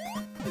occasionally.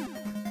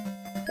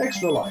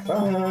 Extra life,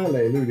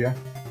 hallelujah.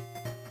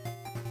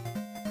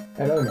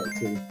 Hello,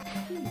 matey.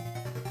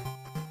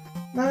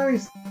 Now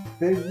is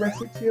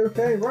theoretically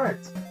okay,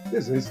 right?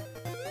 This is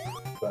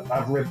the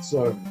labyrinth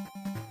zone.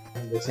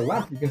 And it's a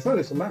you can tell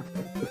it's a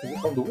labyrinth because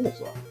it's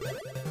underwater.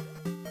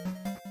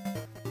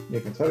 You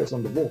can tell it's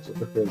underwater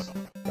because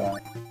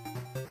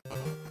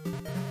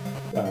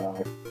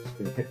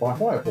being hit by a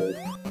fireball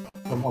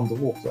from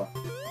underwater.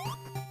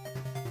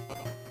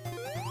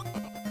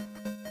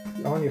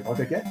 Only if I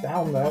could get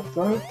down there,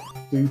 don't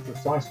do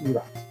precisely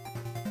that.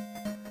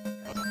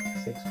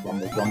 6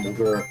 grumble grumble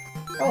grr.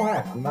 Oh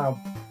hey, I'm now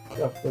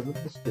there's a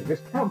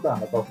mysterious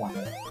countdown above my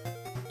head.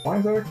 Why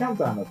is there a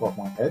countdown above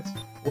my head?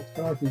 What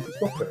can I do to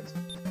stop it?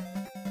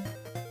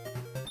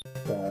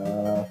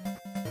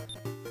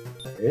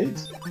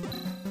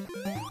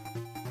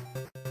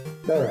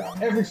 There we are.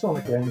 Every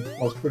Sonic game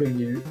was putting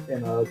you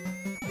in a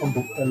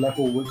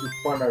level which is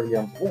primarily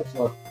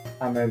underwater,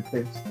 and then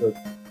thinks that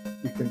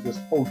you can just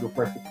hold your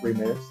breath for 3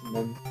 minutes and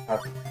then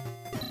have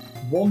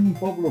one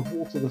bubble of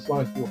water the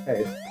size of your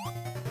head,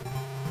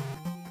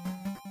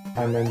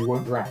 and then you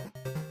won't drown.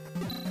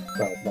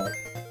 So, like,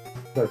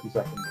 30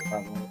 seconds or how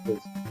long it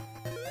is.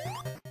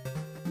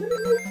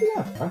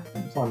 Yeah, I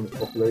didn't time this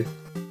properly.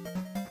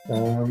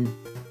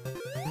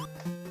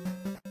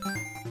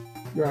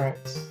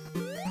 Right.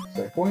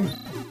 Save point.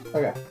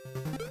 Okay.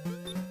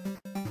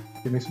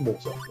 Give me some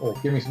water. Or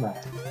give me some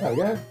air. There we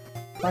go.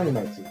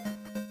 Animated.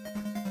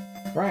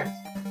 Right.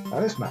 Now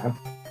this man,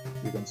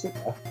 you're going to sit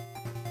there.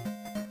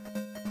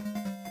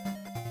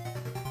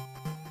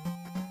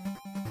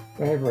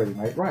 Whenever ready,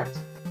 mate. Right.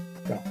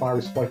 Going to fire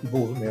his spiky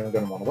balls at me and I'm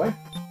going to run away.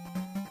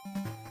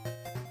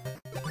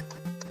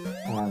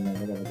 And then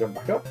we're going to jump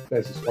back up.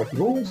 There's the spiky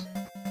balls.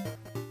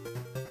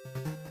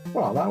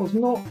 Well, that was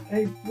not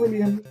a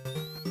brilliant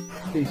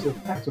piece of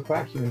active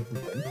action from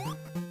him.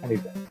 And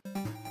he's dead.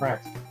 Right.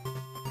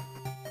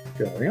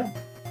 Going up.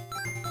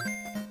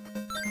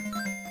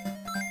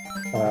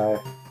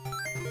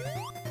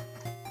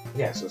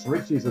 Yes, as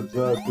Richie's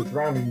observed, the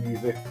drowning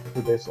music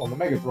for this on the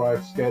Mega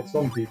Drive scared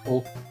some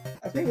people.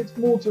 I think it's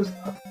more just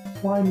a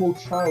primal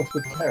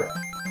childhood terror.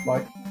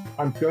 Like,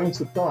 I'm going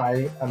to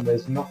die and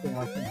there's nothing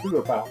I can do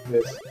about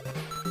this.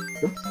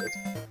 Oops,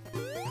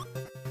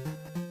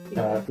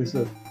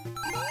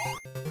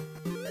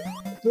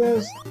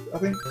 there's, I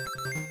think,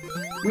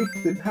 we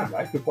didn't have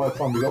that, because by the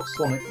time we got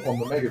Sonic on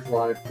the Mega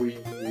Drive, we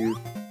knew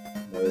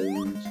no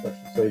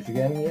special stage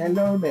again.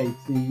 Hello,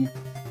 matey.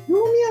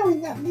 You're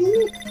meowing at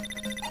me?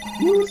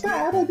 You're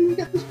sad I didn't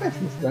get the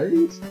special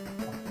stage?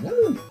 Oh,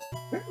 no,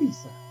 very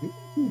sad,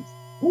 isn't it?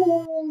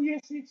 Oh,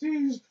 yes it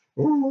is.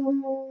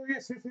 Oh,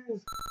 yes it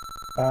is.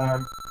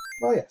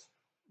 Well, yes.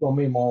 Well,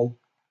 meanwhile,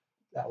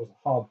 that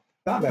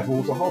level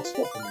was a hard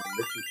stop for me and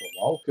Richie for a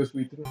while, because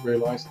we didn't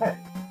realise, hey,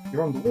 if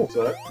you're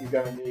underwater, you're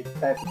going to need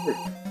air to breathe.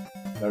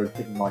 No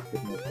hidden light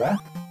hidden over there.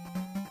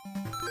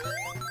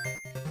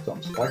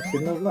 Some spikes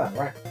hidden over there,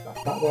 right?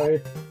 That's that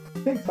way. I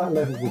think that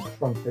level was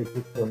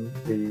truncated from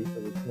the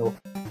original.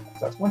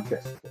 That's my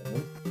chest for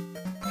me.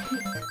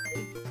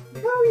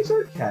 No, he's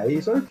okay,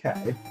 he's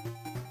okay.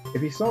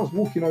 If he starts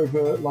walking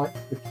over, like,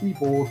 the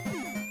keyboard,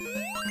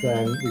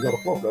 then we got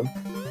a problem.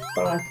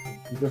 But I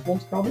think he just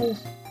wants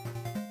cuddles.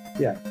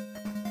 Yeah.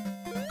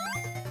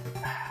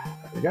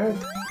 There we go.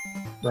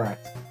 Right.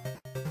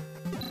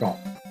 Gone.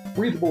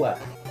 Breathable air.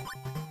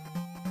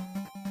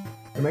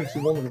 It makes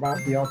you wonder about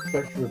the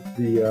architecture of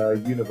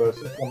the universe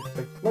that one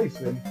takes place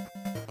in,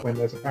 when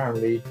there's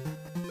apparently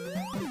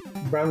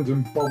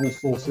random bubble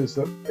sources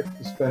that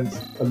dispense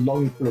a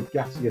lungful of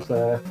gaseous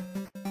air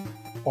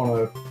on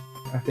a,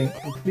 I think,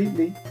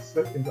 completely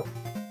set in the...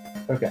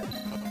 Okay.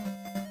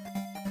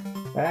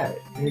 Hey,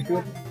 you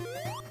good?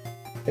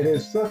 It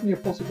is certainly a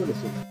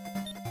possibility.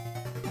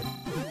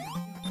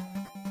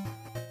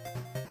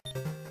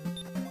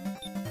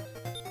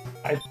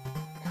 I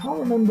can't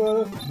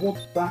remember what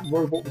that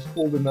robot was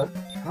called in that.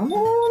 Come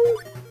on!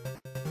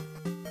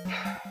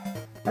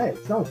 Hey,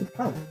 it's Childhood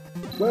Panic.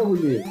 Where were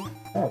you?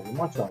 Hey, in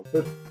my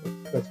childhood.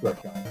 That's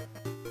great, guys.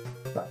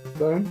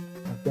 So, I'm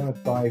going to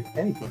dive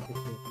anything hits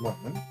me at the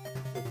moment.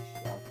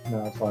 Which,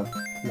 now as I've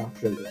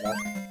lampshaded that.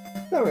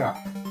 There we are.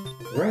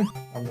 Right?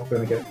 I'm not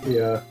going to get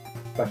the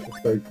special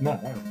stage now.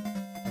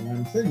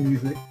 And the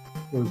music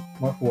was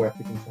much more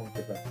epic in Sonic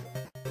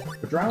Adventure.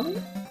 For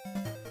drowning?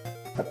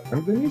 I don't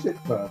remember the music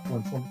for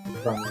when Sonic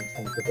was drowning in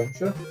Sonic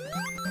Adventure.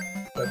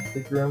 I don't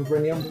think you remember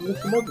any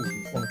underwater levels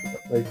in Sonic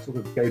Adventure. They sort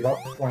of gave up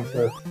trying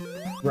to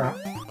drown.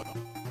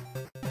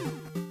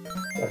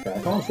 Okay,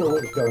 I can't show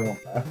what was going on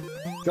there.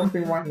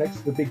 Jumping right next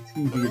to the big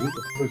TV that was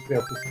supposed to be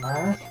able to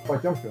smash by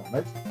jumping on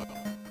it.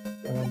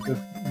 And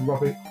just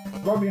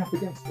rubbing up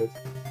against it.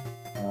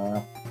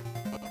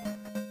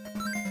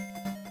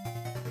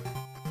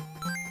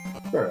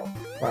 Very well.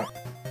 Right,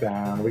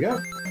 down we go.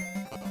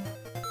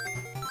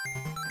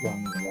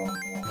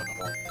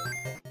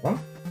 Run.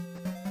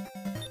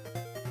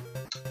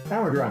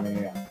 Now we're drowning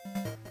again.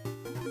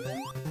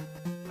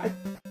 I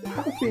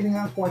have a feeling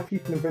that's why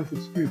people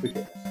invented scuba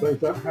gear, so they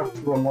don't have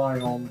to rely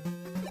on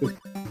just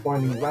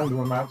finding random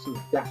amounts of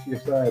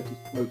gaseous air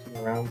just floating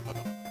around.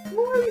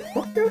 Right,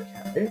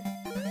 okay.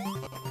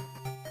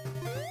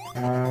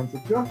 And the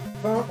jump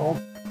out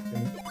on.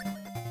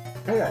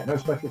 Okay, no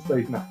special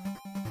stage now.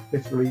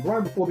 Literally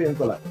right before the end of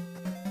the level.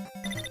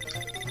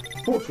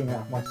 Fortunately, I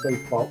have my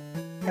save file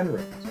 10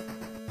 rings.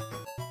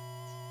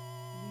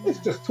 It's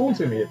just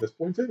taunting me at this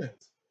point, isn't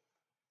it?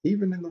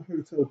 Even in the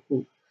hotel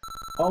pool.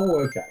 Oh,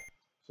 okay.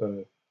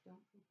 So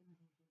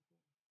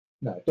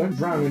no, don't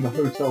drown in the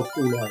hotel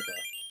pool either.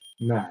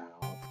 Now,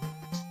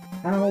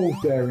 how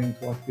daring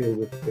do I feel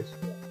with this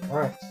one?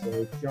 Right,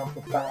 so jump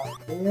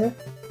about here.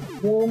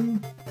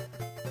 1,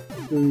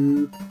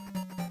 2,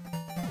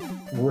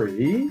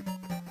 3.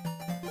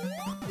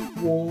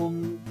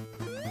 1,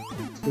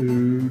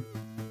 2,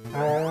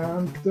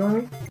 and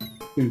don't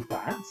do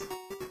that.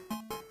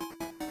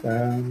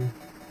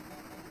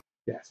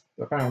 Yes,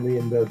 apparently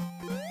in the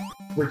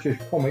British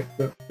comic,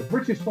 the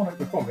British Sonic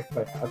the comic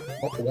they had,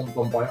 not the one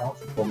done by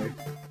Archie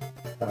Comics,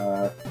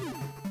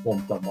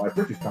 one done by a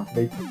British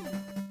company,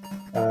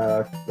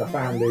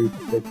 apparently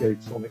they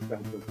gave Sonic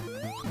them for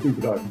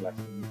scuba diving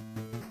lessons.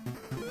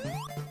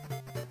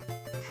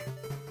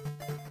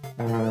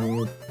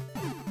 And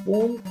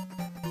 1,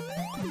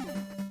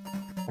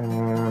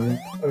 and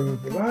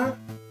over that,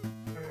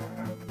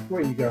 and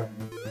where are you going?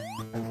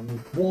 And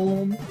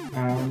 1,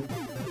 and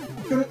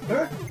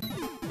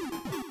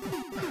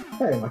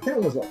hey, my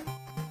camera's off.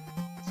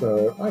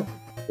 So I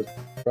just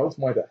fell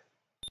to my death.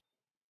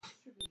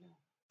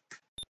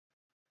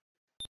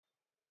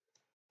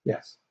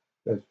 Yes,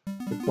 there's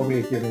probably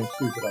a given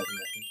scuba diving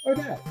lesson.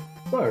 Okay,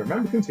 so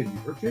remember, continue,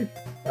 Richie.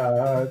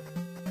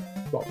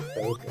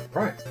 Okay,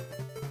 right.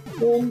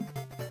 1,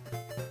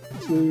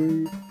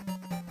 2,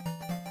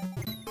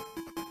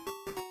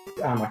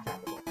 and my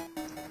camera's off.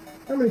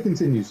 How many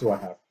continues do I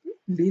have?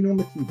 Lean on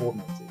the keyboard,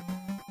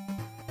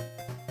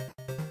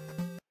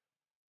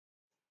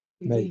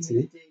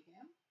 matey.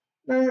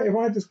 No, if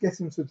I just get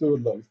him to do a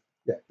loaf,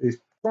 yeah, he's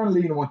trying to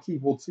lean on my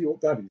keyboard, see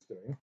what Daddy's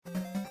doing.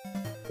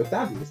 But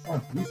Daddy is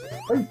trying to use a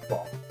space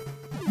bar.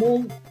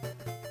 1,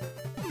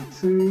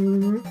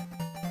 2,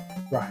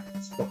 right,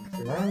 stop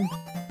messing around.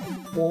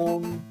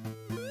 1,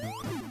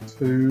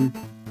 2.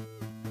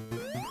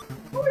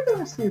 Why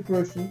don't I see a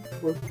version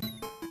where...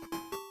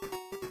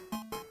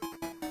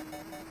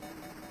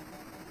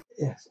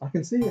 Yes, I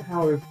can see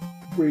how if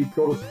we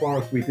got as far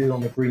as we did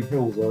on the Green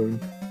Hill Zone,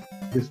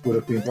 this would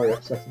have been very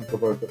upsetting for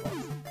both of us.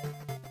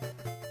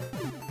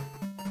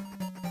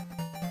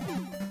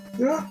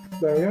 Yeah,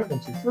 there we go. 1,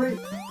 2, 3.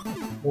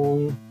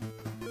 1,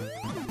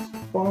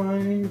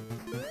 5.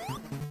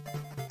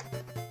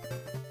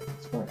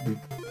 That's right.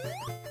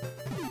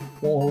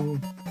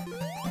 1,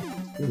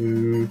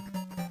 2,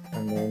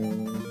 and then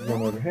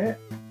run over here.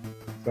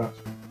 That's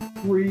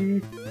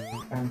 3,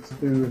 and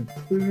 2 and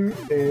 2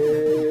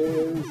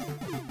 is...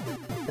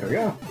 There we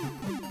go.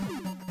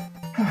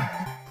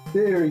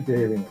 Deary,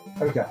 deary me.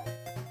 Okay.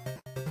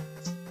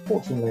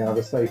 Fortunately, I have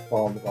a safe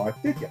file that I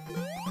did get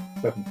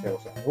 7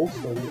 kills on.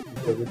 Also,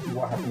 let's see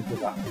what happens with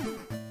that.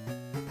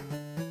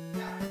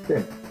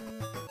 Then,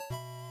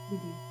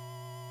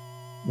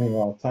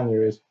 meanwhile,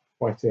 Tania is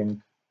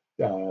fighting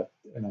in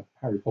a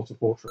Harry Potter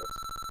fortress.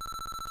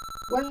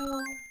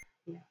 Well,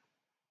 yeah.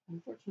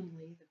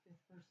 Unfortunately, the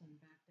 5th person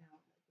backed out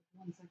with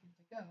 1 second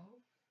to go.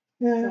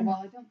 Yeah. So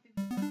while I don't think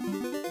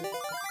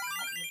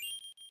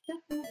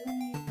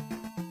definitely.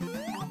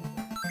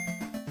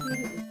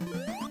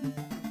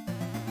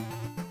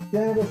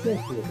 Yeah, there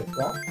seems to be a bit of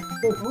that.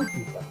 So for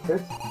Richie's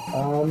benefit,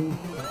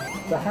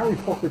 the Harry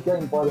Potter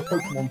game by the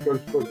Pokemon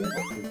Ghost Project was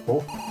pretty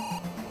cool,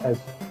 as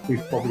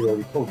we've probably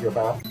already told you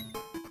about.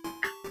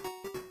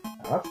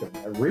 That's going to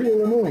be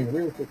real annoying,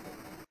 real quickly.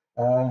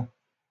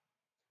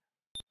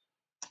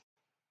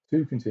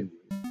 2 continues.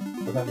 I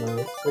don't know,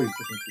 saves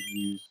the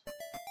continues.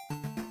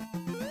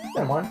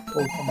 Never mind,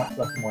 we'll come back to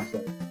that in my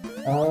save.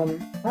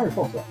 Harry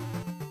Potter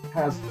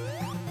has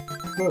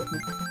certain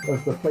of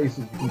the places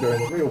you can go in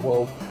the real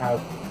world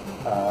have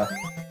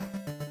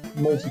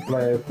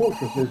multiplayer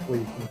fortresses where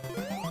you can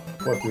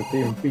work with a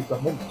team and beat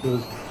up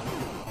monsters,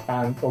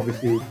 and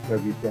obviously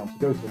nobody's be able to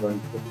go to those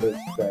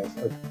because there's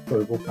a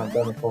global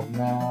pandemic on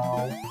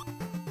now.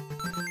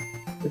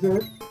 Is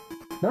it?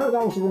 No,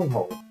 that was the wrong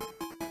hole.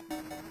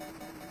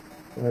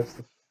 So that's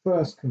the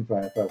first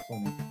conveyor belt I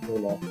need to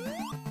pull off.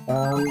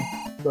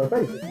 So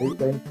basically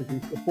they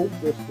introduced a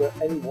fortress that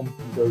anyone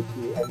can go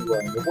to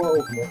anywhere in the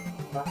world, and it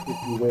matches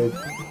you with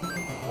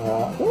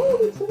oh,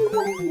 it's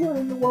anyone anywhere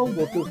in the world,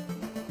 or just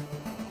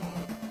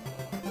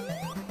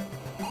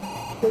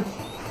which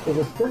is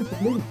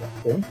ostensibly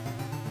interesting,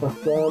 but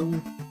there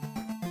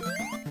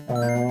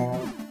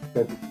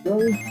we go.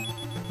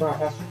 Right,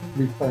 that's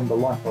replaying the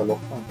life I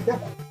lost trying to get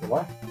that to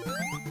life.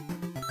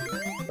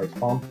 Very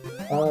fun.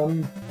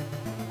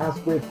 As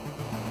with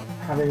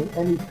having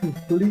any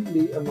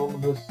completely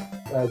anonymous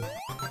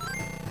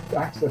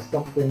access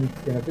something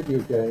in a video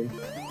game,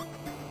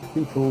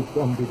 people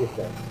don't be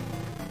dickheads.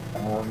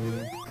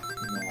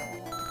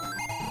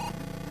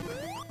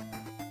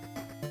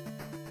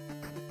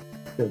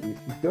 So if you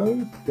go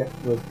get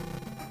the,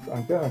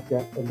 I'm gonna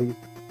get at least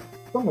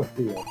some of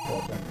the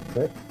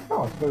say,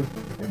 oh, I suppose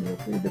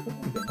it's 3 different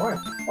things, right?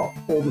 Oh,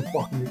 all the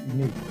stuff that you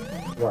need,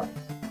 right?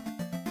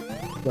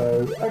 So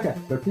okay,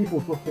 so people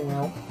dropping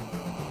out.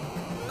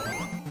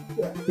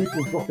 Yeah,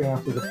 people dropping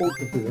out of the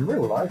fortresses in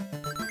real life,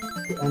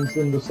 and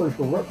in the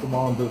social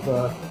reprimand of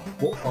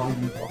what are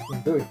you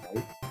fucking doing,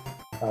 mate?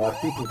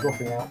 People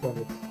dropping out when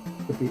it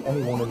could be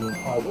anyone in the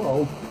entire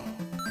world,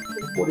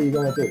 what are you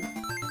going to do?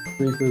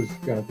 Reaper's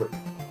going to breathe.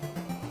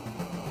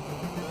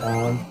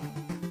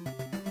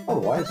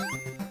 Otherwise,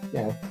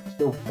 yeah,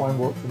 still find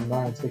work from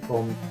Niantic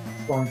on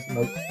trying to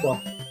make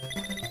stuff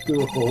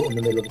doable in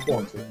the middle of the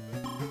quarantine.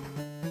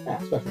 Yeah,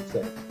 special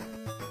stage.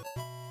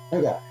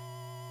 Okay,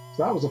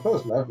 so that was the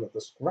first level of the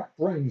Scrap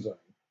Brain Zone.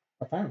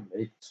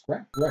 Apparently,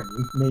 Scrap Brain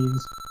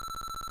means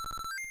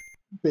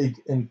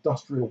big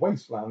industrial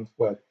wasteland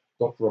where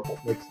Dr.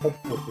 Robotnik's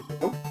headquarters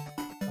were.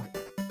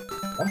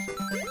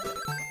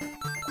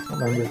 I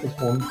remember if this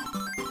one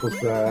was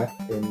there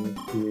in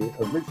the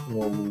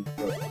original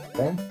version of the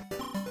game.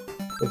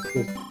 It's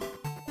just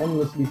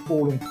endlessly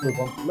falling through a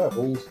bunch of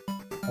levels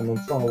and then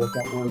trying to work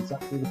out where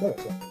exactly the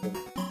better is.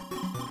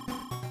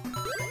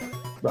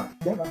 Right,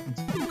 get that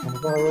into and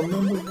if I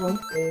remember right,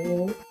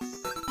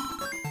 it's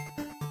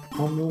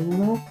on the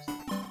left.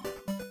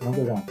 I'll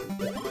go down to it.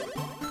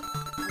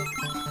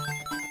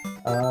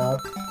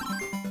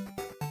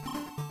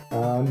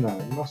 No,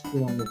 it must be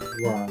on the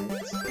right.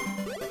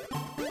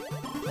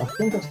 I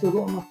think I've still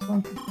got enough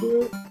time to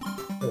do it.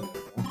 There we go.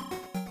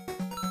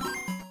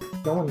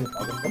 Go on, you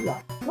other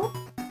laptop.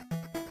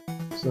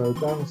 So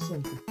down the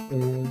centre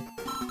here.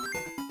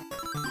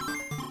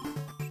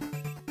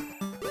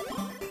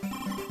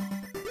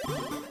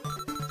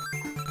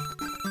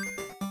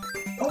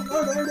 Oh no,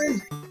 there it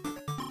is!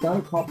 No, I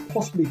can't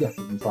possibly get it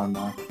in time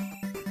now.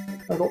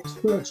 I got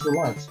 2 extra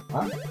lives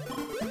from that.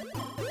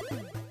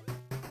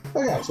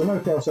 Okay, so no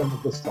Chaos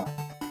Emerald this time.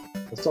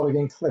 I started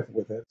getting clever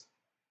with it.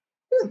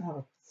 I didn't have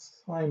a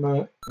timer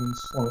in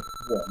Sonic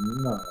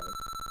 1, no.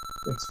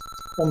 It's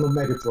on the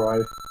Mega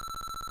Drive.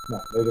 No,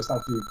 they just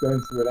have you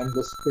going through an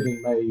endless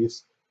spinning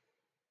maze.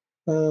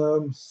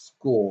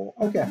 Score.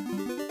 Okay.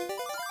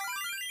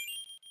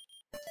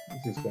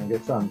 This is going to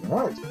get challenging.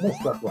 Alright, more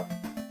Scrap Brain.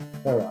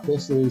 There we are.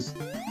 This is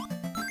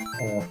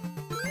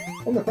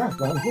in the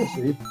background,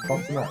 Richie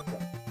comes to America.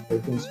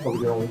 Everything's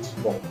probably going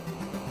small.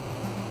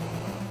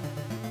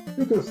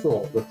 Who could have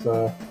thought that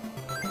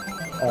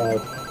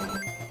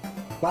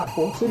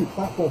platform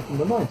from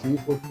the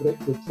 90s would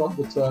predict that Trump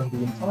would turn the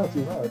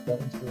entirety of America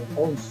into an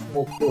orange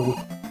smoke-filled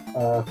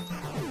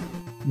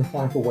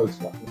mechanical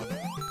wasteland.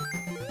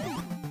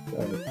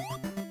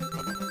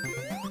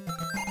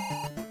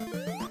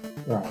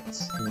 Right,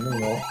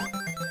 meanwhile,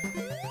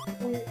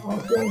 we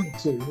are going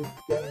to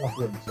get enough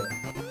room to.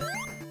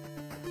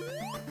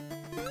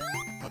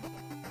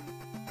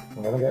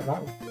 I'm going to get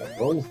that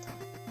roll.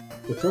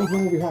 The children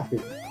will be happy.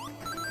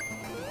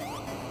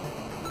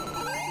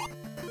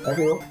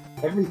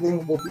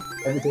 Everything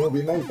will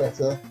be made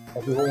better.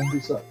 Everyone will be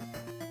safe.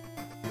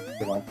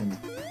 If I can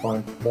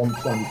find one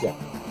shiny gem.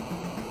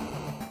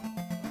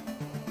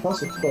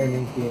 Thus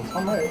explaining the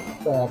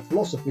entire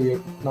philosophy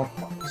of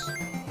magpies.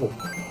 Or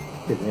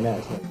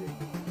billionaires, maybe.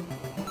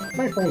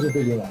 Magpies are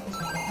billionaires.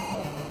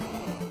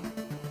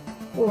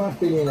 What about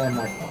billionaire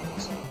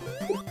magpies?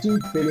 What do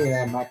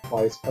billionaire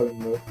magpies own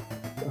that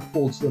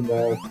affords them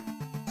their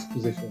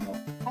position in life?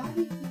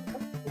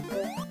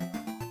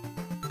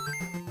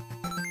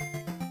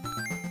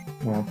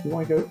 Now, do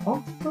I go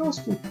up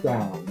first or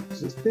down?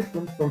 Because it's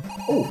different from...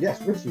 Oh,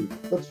 yes, Richie,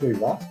 let's do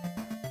that.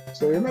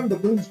 So remember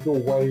Bloom's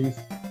doorways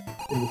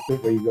in the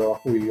bit where you go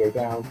up or you go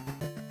down.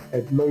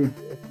 It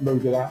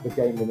loaded out the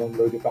game and then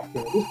loaded back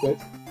in at this bit.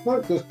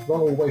 No, just run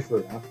all the way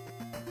through now.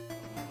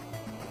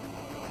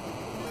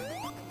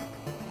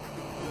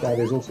 That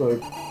is also...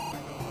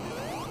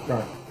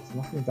 Right, there's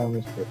nothing down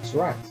this bit. So,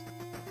 right,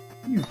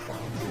 you find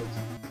it.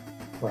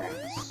 Right,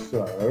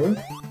 so...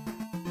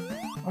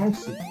 I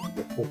see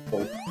the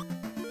football.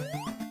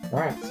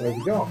 Right, so if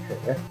you go up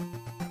here,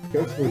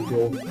 go through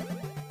your...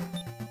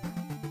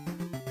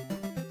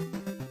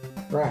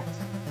 Right,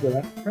 so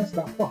then press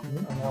that button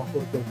and now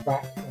sort of go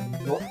back and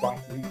not back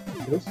to these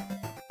pictures.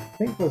 I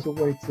think there's a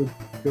way to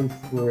go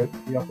through it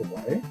the other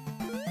way.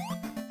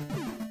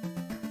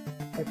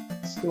 I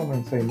still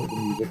maintain that the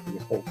music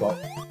just holds up.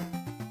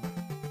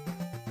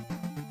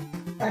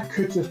 That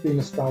could just be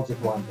nostalgic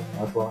random,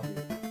 I grant you.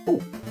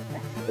 Oh,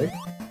 actually.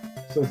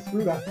 So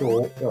through that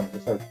door, oh,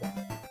 just open.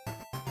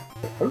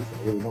 But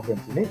hopefully we're not going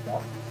to need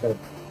that. So,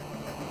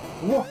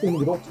 rocking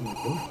with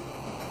optimism.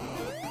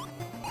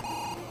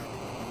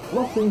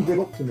 Rocking with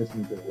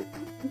optimism build.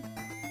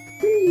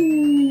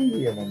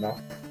 Whee! And then that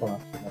one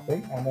up to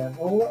nothing. And then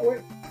all that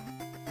way.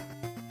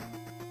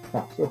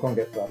 Now, still can't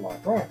get to that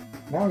line. Right,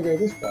 now we go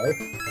this way.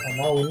 And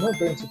now we're not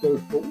going to go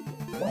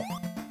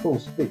full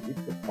speed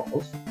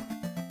because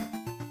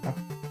that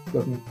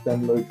doesn't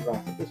then load you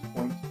out at this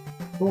point.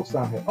 What's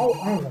down here? Oh,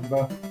 I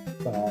remember.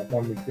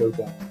 Then we go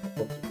down a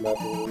bunch of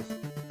levels,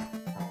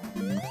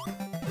 and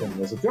then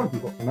there's a jump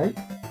you've got to make,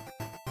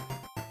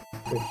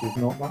 which is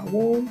not that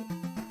one.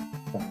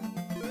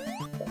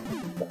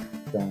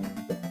 Down.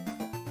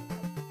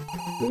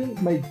 They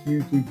didn't make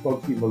you do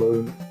Bugsy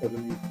Malone as a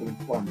musical in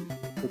Flanders,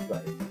 could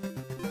they?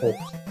 Or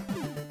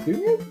do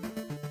you?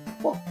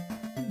 What?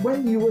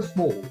 When you were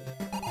small?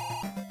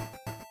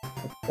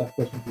 That's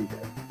question for you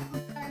guys.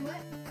 I'm sorry,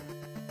 what?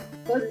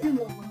 Bugsy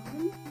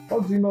Malone?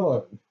 Bugsy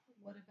Malone.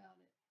 What about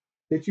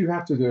it? Did you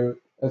have to do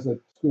as a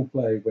school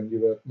play when you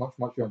were much,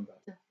 much younger?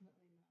 Definitely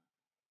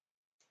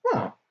not.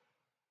 Ah,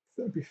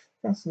 that'd be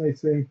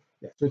fascinating.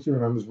 Yes, Richie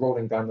remembers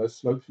rolling down those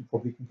slopes you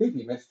probably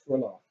completely missed for a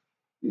laugh.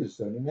 You're just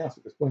zoning me out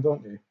at this point,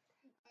 aren't you?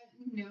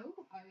 No,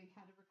 I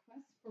had a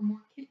request for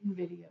more kitten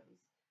videos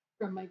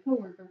from my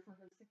coworker for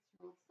her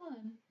 6-year-old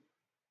son.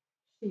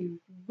 She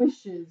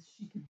wishes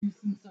she could do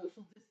some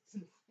social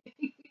distancing.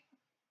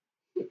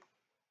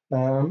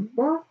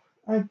 Well,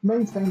 I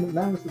maintain that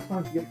now is the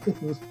time to get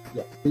kittens.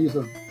 Yes, these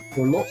were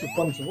lots of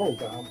fun to roll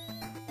down,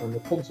 and the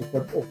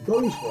consequence of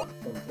those were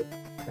fun to.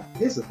 Now,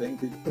 here's the thing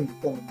that you couldn't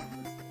have done in the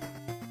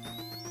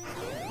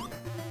original.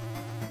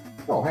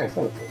 Oh, hey,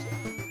 teleporter.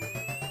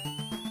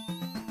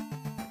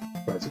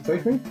 Where does it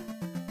take me? I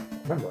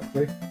can't remember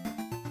actually.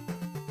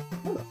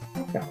 Where the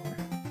fuck am I?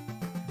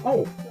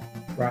 Oh,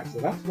 right, so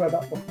that's where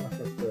that button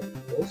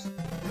was.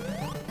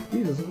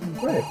 These are the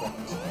conveyor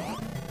belts.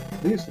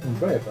 These are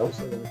conveyor belts,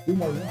 so they're going to do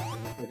my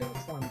math. They're going to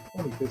try and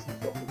funny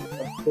business off of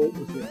what I thought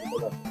was the end of the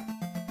level.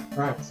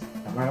 Right,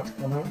 come out,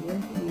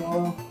 wherever you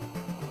are.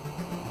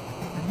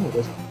 Oh,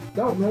 there's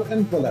no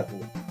end of the level.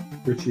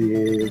 Richie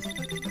is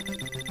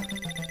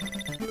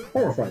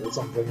horrified at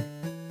something.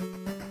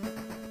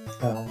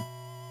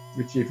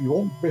 Richie, if you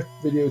want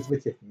videos of a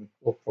kitten,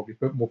 we'll probably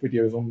put more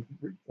videos on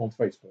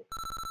Facebook,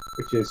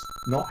 which is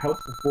not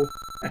helpful for.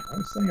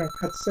 I'm saying I've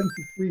had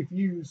 73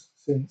 views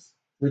since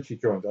Richie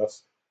joined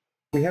us.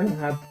 We haven't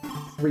had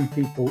 3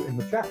 people in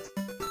the chat.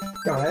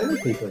 Not any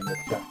people in the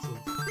chat since.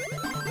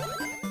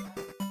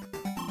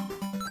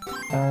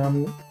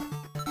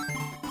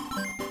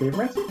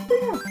 Theoretically,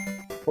 yeah.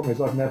 Problem is,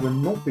 I've never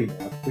not been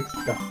in a Twitch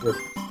chat for a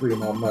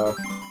stream on.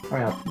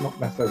 I've not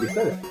necessarily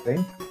said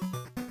anything.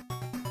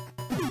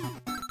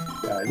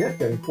 Yeah,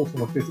 getting caught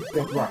on the physics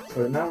game. Right,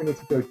 so now we need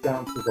to go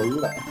down to the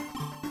left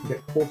and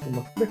get caught on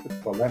the flipper to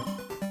the left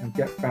and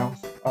get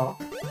bounced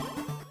up.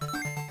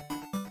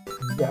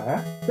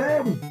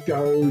 There we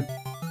go.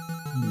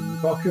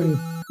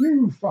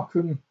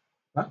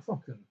 That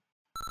fucking.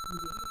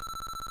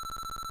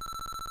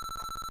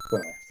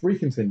 There, 3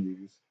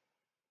 continues.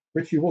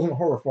 Richie wasn't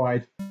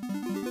horrified.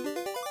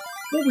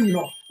 What were you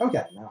not?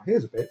 Okay, now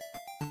here's a bit.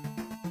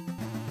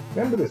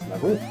 Remember this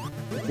level,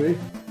 Richie?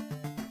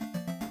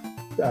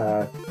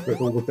 With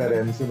all the dead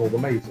ends and all the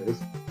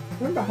mazes.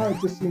 Remember how it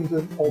just seemed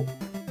an odd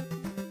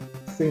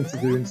thing to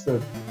do instead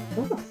of,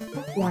 where the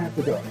fuck do I have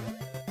to go?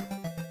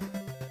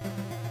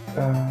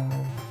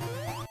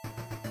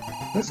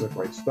 This is a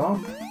great start.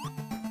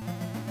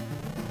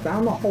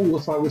 Down the hole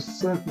that I was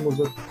certain was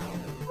a... I've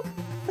been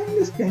playing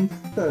this game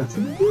for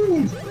 30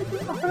 years!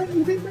 How haven't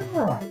you been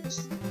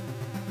memorised?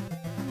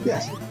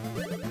 Yes.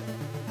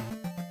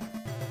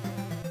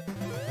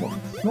 Well,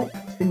 it's not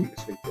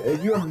continuously there.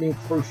 You haven't been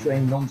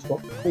crocheting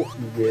non-stop for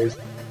 40 years.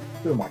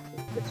 Who am I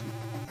kidding?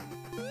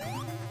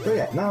 So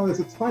yeah, now there's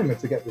a timer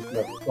to get this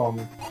level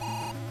done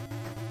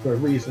for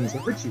reasons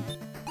that Richie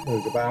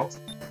knows about.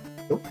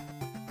 Oh,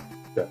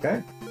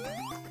 okay.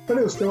 But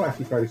it was still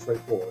actually fairly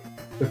straightforward.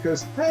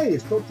 Because, hey,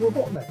 it's got to a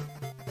bottleneck.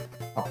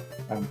 Oh,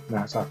 and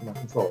now it's out of my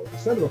control.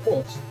 Instead of a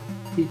boss,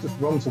 he just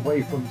runs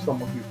away from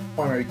someone whose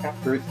primary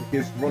capture is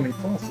his running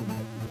faster than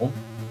everyone,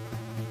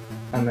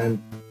 and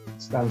then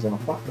stands on a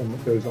platform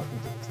that goes up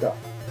into the sky.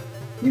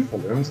 You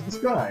follow him into the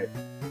sky.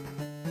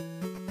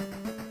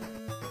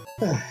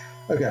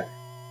 Okay.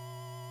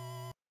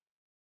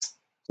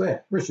 So yeah,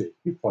 Richie,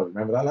 you probably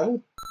remember that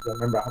level. You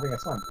remember having a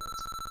time limit.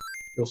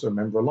 You also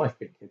remember a life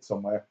being hid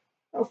somewhere.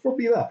 That was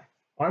probably there.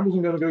 I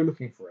wasn't going to go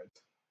looking for it.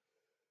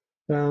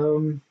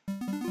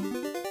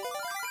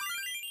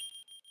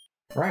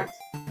 Right.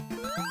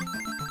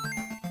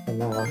 And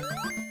now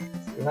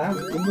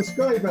in the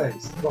sky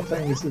base. I'm not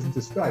saying this isn't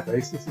a sky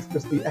base, this is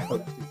just the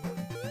epilepsy zone.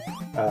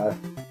 Yeah,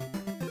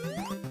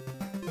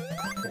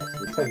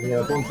 so it's taking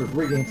a bunch of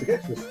rigging to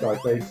get to a sky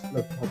base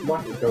that has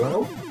lightning going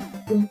on.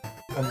 And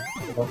a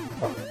bunch of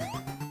tunnels.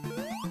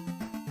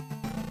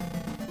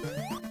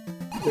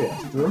 So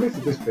yes, the remit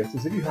of this bit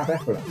is if you have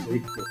epilepsy,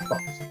 you're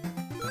fucked.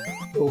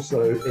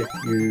 Also, if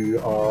you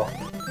are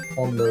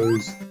on the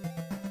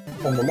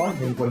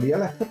lightning when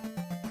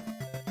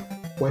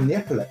the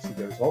epilepsy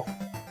goes off,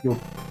 you're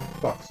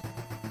fucked.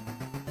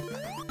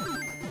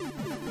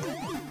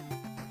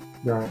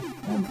 Right,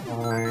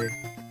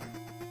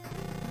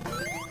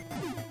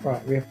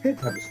 Right, we appear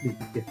to have a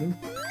sleepy kitten.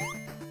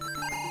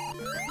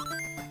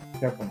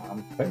 Careful now,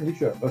 I'm technically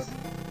shirtless.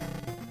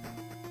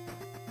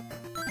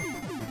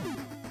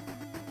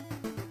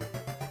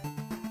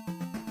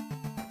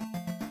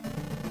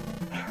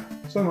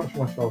 So much of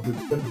my childhood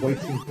spent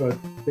waiting for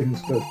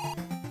things to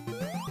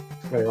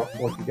clear up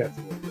so I could get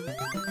to them.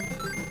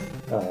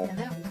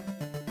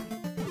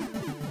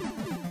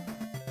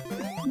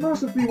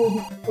 Mercifully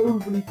wasn't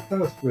overly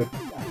cursed with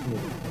acne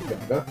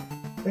younger.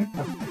 I think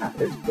I've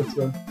had it, but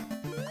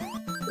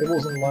it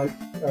wasn't like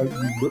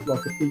you look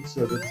like a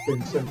pizza that's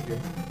been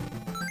sentient.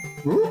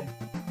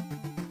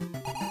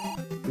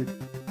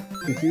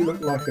 Did you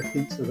look like a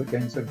pizza that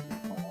gained sentient?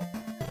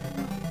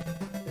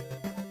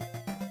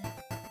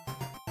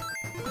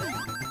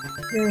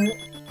 Yeah,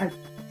 I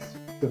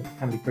couldn't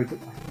handy credit.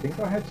 I think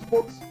I had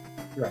spots.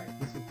 great.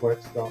 This is where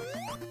it starts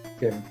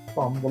getting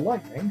fun. The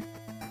lightning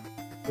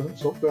doesn't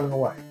stop going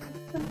away.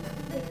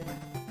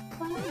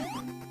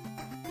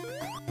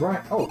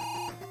 Right, oh.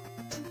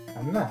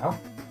 And now,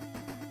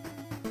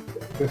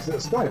 this is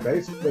a sky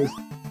base, there's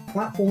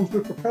platforms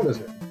with propellers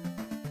in.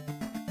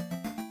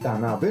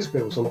 Damn, now this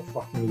bit was a lot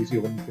fucking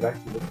easier when you could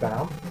actually look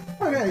down.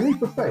 Okay,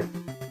 leap of faith.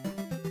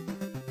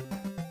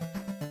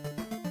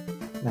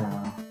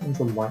 Now, when's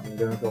the lightning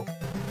going to go off?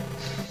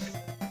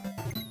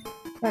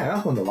 Yeah,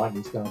 that's when the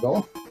lightning's going to go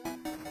off.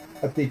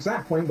 At the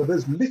exact point, but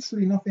there's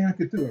literally nothing I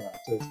could do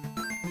about it.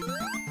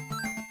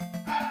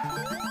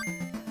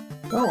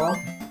 Oh well.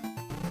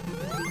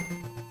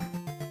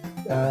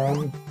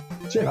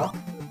 Chin up.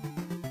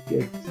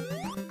 You've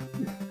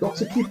got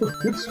to keep a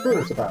good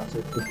spirit about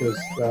it because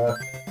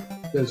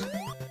there's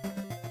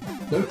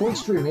no point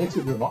streaming it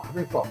if you're not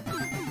having fun.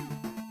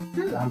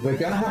 And we're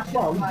going to have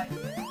fun.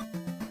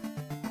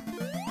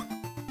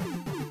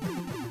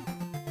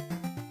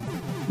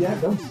 Yeah,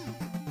 don't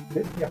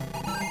hit your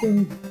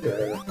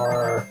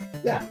finger.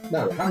 Yeah,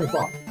 no, we're having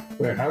fun.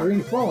 We're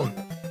having fun.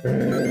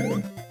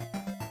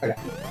 Okay.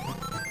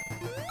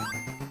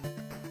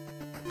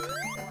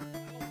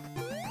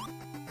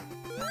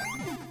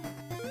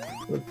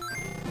 We're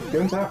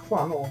going to have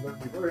fun, or I'm going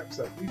to be very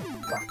upset. You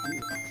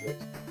shit.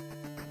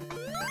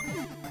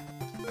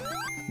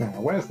 Now,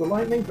 where's the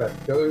lightning? There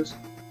it goes.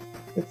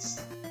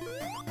 It's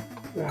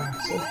so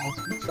hard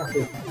to keep track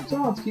of. So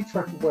hard to keep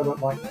track of where that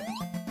lightning is.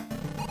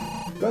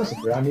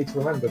 Basically, I need to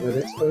remember that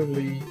its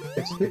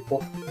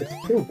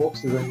kill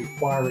box is only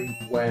firing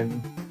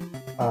when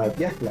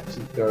the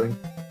epilepsy is going.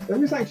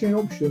 There is actually an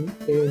option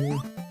in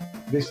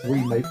this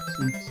remake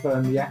to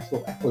turn the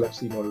actual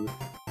epilepsy mode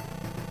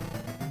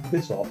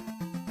this off.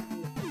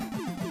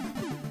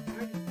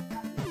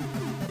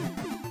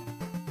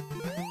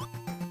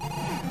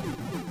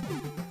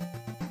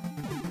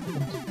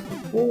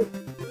 Oh.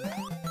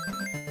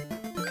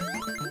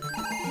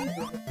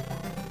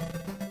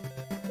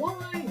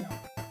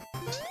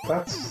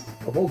 That's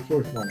a bold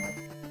choice, my man.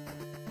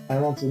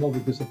 And that's another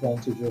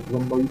disadvantage of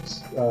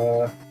remote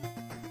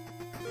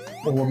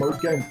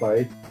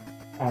gameplay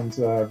and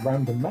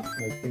random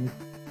matchmaking.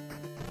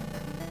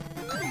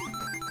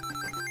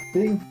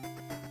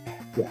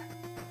 Yeah.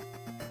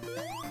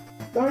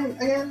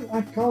 Again,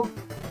 I can't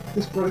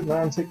discredit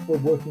Niantic for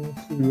working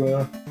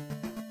to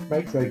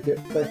make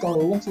they've done a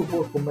lot of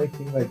work on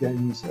making their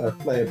games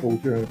playable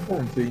during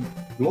quarantine.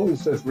 LOL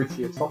says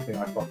Richie, it's something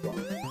I fucked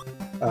on.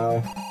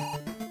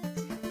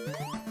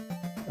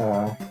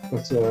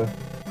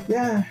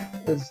 Yeah,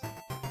 there's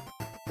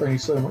only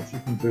so much you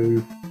can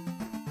do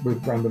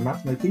with random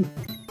matchmaking.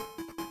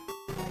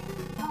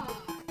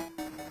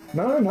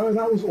 No,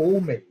 that was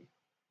all me.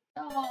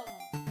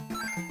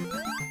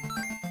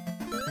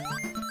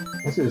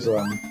 This is,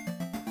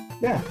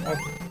 yeah, I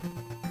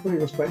fully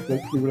respect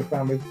that you would have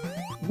found me.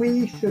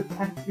 We should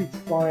actually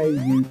try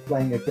you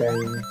playing a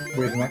game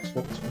with an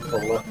Xbox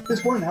controller.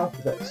 This won't help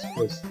with this,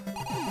 because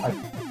I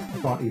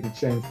can't even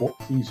change what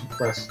keys you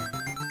press.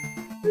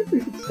 Maybe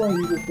we could try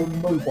you with the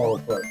mobile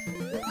version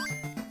of this.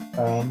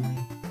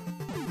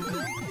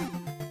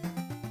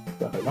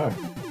 I don't know.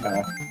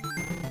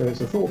 But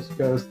it's a thought,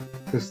 because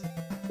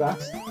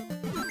that's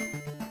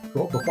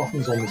got the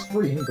buttons on the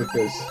screen,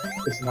 because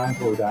it's an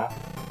Android app.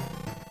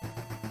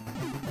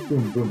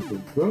 Boom, boom,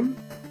 boom, boom.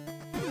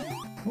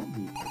 Oh,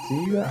 you can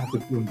see that has a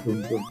boom,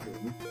 boom, boom,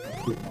 boom.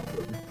 Boom,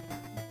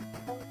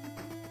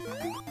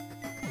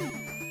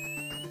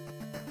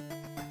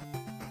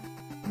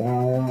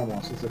 boom.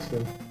 Master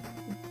System.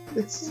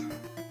 It's...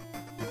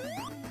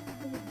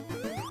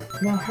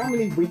 Now, how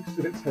many weeks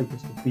did it take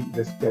us to beat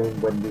this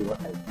game when we were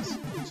 8?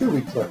 2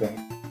 weeks, I think.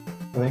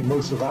 I think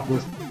most of that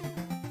was...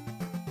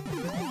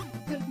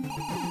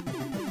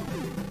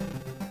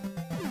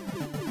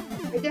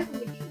 I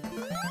definitely beat it.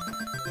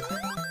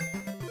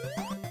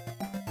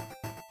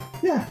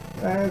 Yeah,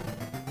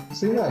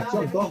 see that,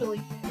 jumped off.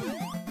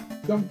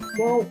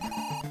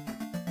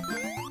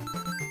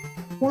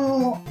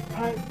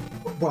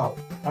 Well,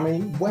 I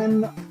mean,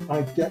 when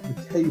I get the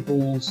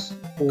cables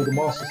for the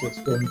Master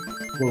System,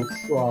 we'll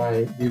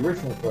try the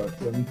original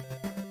version,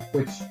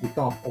 which we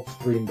can't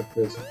off-screen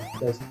because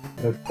there's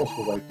no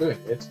possible way of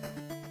doing it,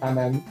 and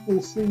then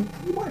we'll see.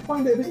 You might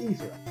find it a bit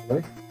easier,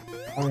 actually.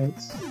 I mean,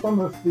 some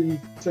of the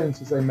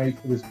changes they made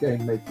for this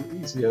game make it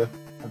easier,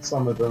 and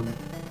some of them,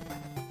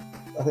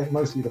 I think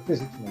mostly the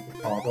physics make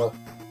it harder.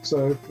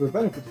 So, for the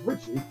benefit of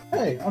Richie,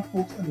 hey, I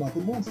bought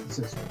another Master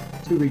System.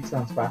 2 weeks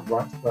sounds about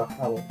right, but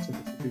how long it took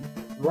us to beat it.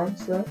 Right,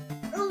 sir?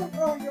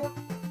 Oh, you're...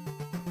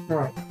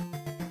 Right.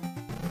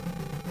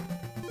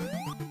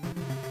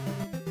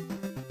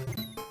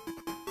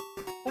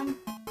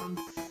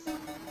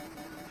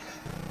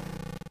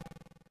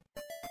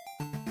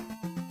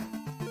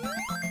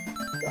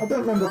 I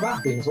don't remember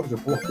that being such a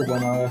blocker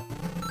when I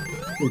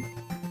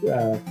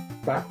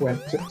back when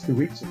 2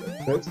 weeks ago.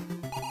 But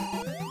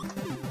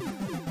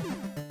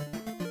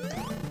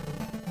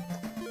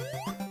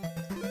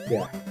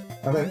yeah,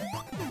 I think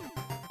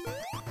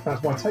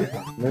that's my take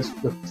on this.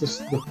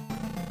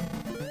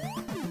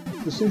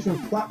 precision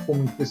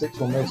platforming physics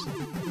on this,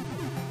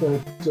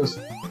 they're just...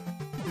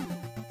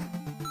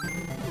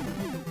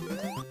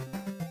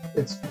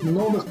 It's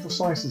not as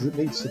precise as it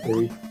needs to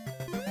be.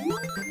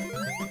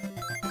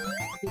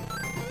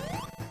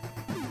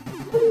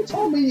 You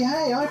told me,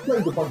 hey, I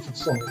played a bunch of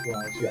Sonic when I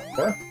was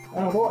younger,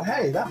 and I thought,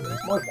 hey, that means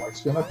my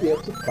wife's going to be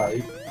able to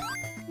play,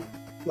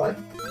 like,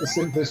 the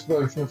simplest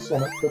version of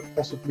Sonic that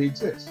possibly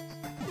exists.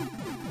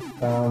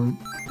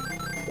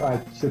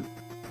 I should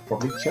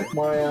probably check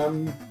my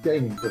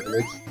gaming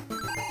privilege.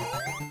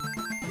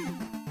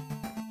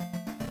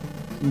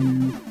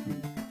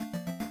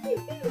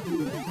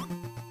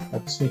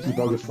 That sneaky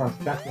bug is trying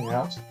to catch me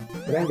out.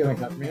 It ain't going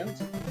to catch me out.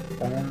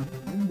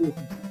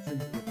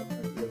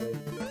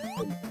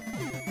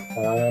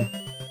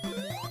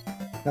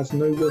 Has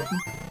no working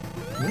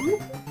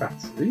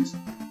batteries.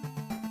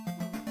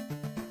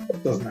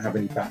 It doesn't have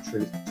any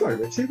batteries. Sorry,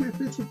 Richie,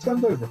 it's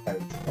returned over a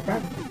page.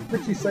 About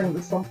Richie saying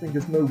that something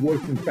has no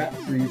working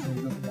batteries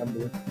and doesn't have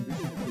the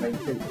condition for the main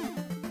cable.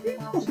 You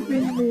possibly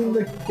mean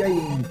the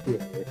game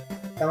here?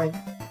 I mean,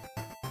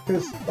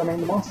 because the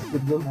Master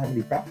System doesn't have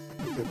any batteries,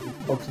 it just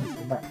plugs into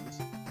the mains.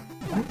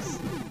 Nice.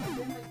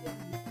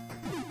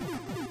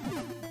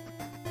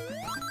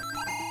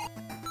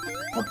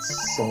 That's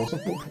somewhat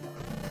unfortunate.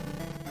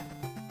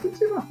 Let's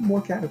see if I can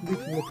work out if we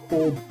can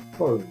record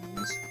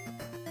phones.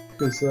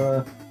 Because,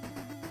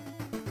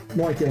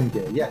 my game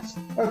gear, yes.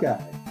 Okay.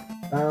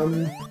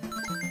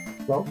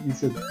 Well, you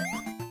should...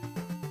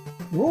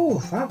 Oh,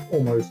 that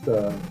almost,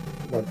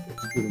 went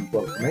extremely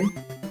well for me.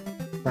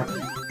 That's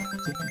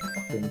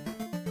fucking...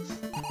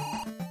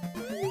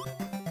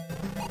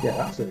 Yeah,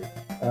 that's it.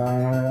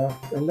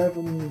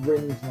 11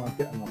 rings and I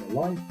get another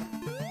life.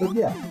 But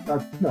yeah,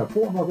 no,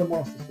 for another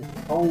Master System.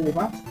 Oh,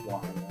 that's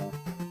why.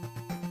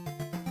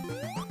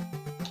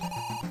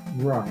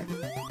 Right.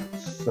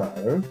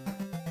 So,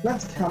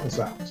 let's count this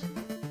out.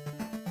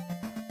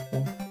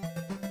 1,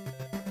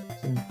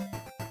 2,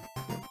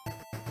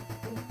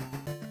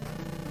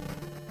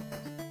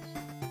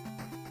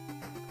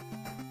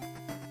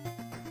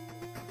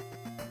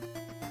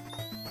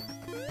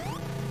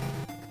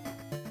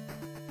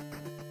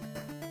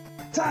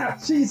 3.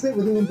 She's it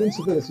with an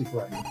invincibility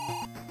frame.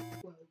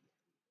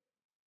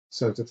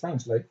 So to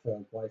translate for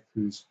a wife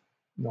who's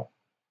not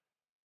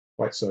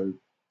quite so,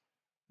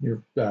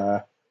 you're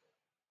I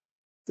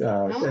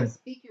want to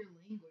speak your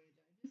language.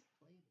 I just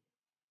played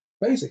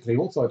it. Basically,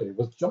 what I did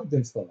was jumped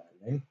into the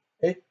lightning.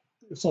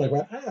 Sonic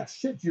went, ah,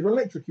 shit, you've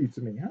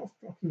electrocuted me. How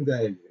fucking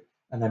dare you?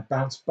 And then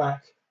bounced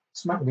back,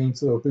 smacked me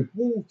into a big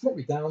wall, dropped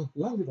me down,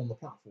 landed on the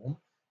platform.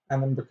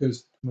 And then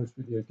because most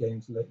video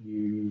games let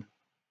you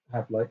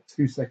have like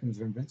 2 seconds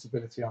of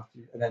invincibility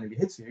after an enemy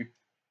hits you,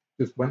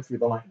 just went through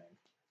the lightning.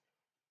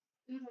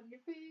 On your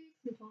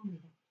face and told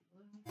me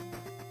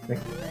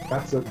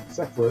That's a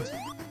separate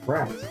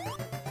right.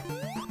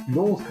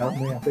 Lord help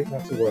me, I think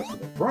that's the worst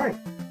of it. Right,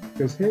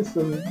 because here's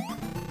some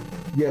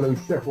yellow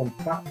chevron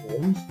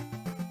platforms,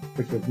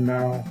 which have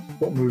now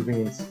stopped moving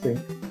in sync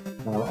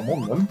now that I'm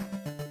on them.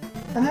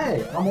 And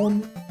hey, I'm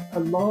on a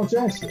large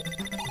airship.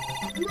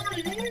 I'm on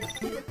an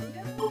airship,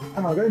 yo!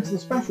 And I'm going to the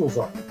special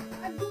zone.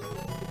 I'm going to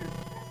your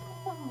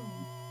special zone.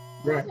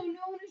 Right. Also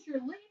known as your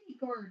lady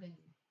garden.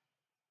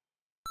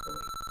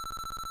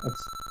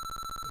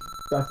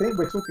 I think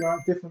we're talking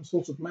about different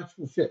sorts of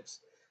magical ships.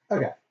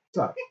 Okay,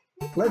 so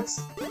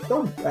let's.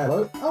 Oh,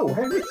 hello. Oh,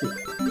 hey, Richie.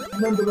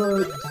 Remember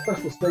the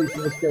special stage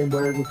in this game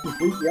where it was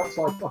completely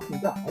upside fucking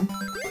down?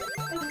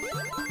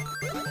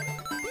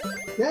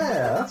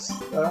 Yeah, that's.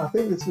 I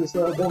think this is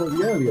one of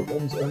the earlier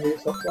ones, only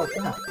it's upside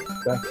down.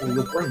 Therefore,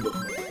 your brain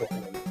doesn't work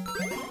properly.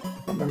 I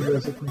can't remember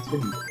there's a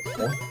continue to this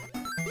one.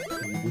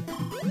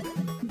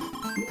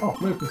 Oh,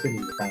 no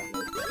continue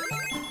apparently.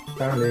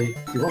 Apparently,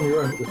 you're on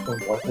your own at this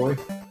point, white boy.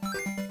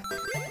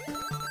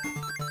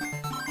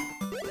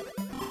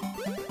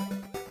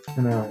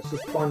 And now it's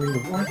just finding the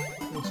right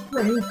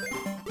screen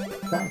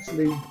to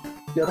actually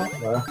get up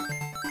there.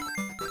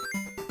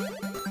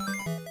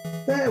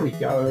 There we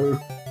go.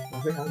 I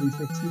think that leaves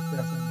me 2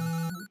 pairs.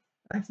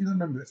 I actually don't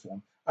remember this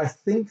one. I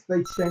think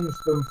they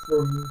changed them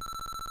from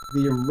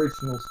the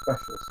original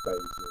special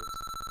stages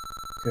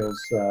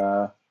because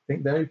I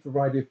think they only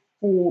provided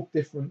 4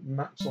 different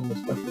maps on the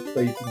special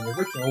stage in the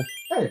original.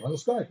 Hey, on the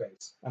sky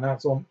base, and now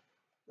it's on.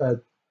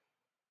 What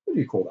do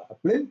you call that? A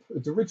blimp? A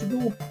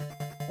dirigible?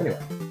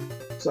 Anyway.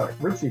 So,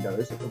 Richie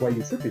knows that the way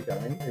you should be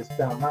going is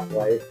down that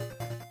way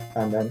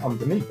and then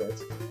underneath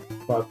it,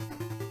 but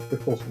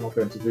of course we're not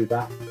going to do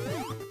that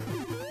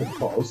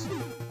because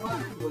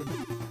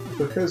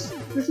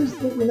this is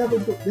what we never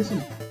got. This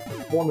is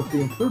one of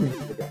the improvements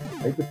of the game,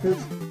 right?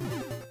 Because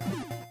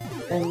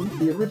in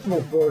the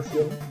original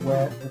version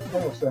where the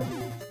chaos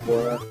enemies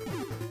were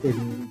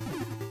hidden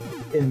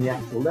in the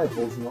actual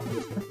levels and not in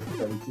the special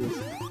stages,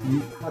 you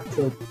had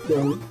to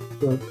go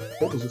the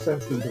what was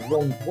essentially the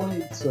wrong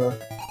way to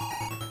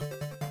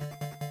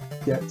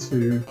get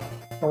to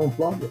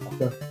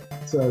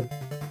to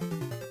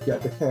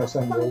get the Chaos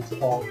Emeralds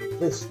on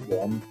this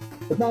one,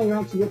 but now you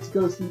actually get to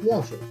go through the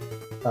airship.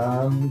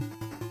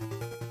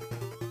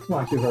 It's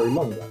not actually a very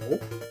long level.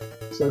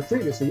 So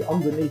previously,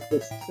 underneath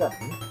this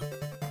chain,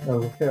 there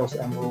was a Chaos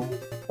Emerald.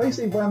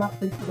 Basically, where that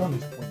big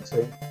gun's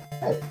pointing,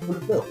 hey, full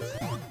of bills.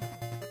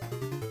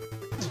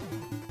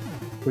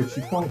 Which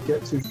you can't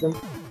get to from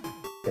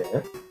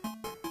here.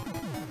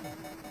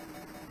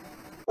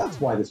 That's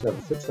why this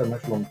level took so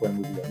much longer when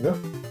we were younger.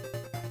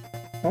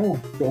 Oh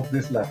god,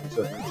 this level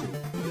so much.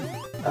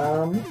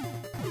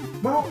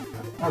 Well,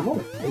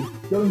 ironically,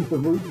 going the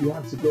route you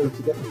had to go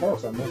to get the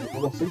Chaos Emerald was a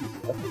lot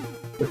easier,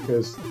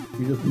 because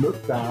you just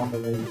look down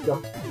and then you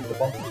jump into a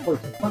bunch of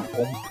floating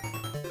platforms.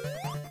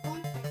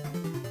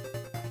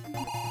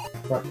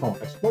 Right, come on,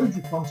 explode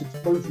you can't,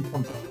 explode you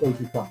can't, explode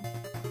you can't.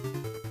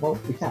 Well,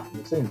 we can,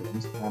 it's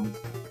England, and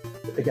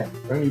again,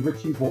 only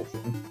Richie's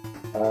watching.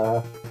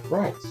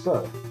 Right,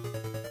 so,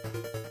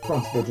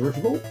 front of the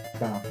dirigible,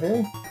 down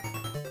here.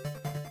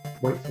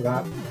 Wait for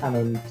that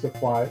cannon to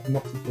fire,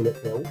 not to pull it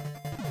hill.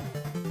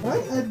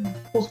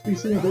 I'd possibly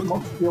seen a bit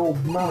much of the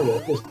old Mario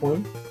at this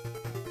point.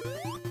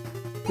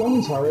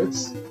 Gun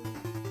turrets.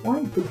 Why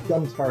don't you put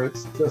gun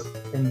turrets just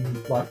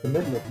in, like, the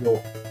middle of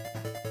your...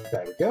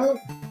 There we go.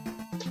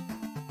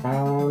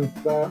 And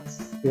that's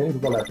the end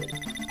of the level.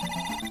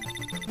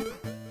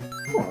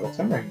 Oh, I got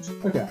 10 range.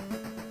 Okay.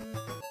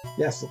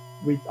 Yes,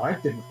 I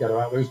didn't forget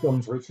about those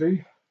guns,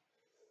 Richie.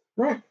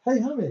 Right, hey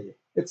honey,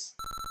 it's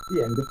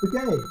the end of the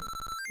game.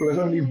 There's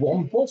only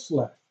one boss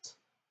left.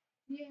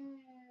 Yay!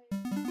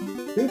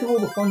 Think of all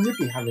the fun you'd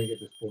be having at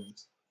this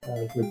point.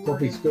 We'd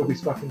probably still be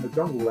stuck in the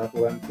jungle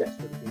level and yes,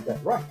 we'd have been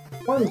dead. Right,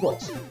 final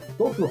boss.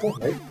 Dr.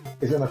 Robotnik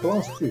is in a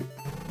glass tube.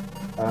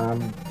 How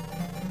do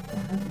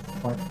you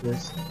fight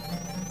this?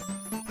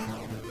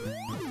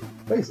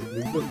 Basically,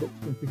 you've got to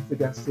compete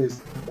against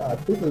his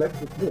big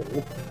electric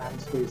wall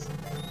and his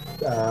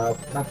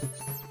magic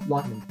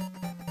lightning.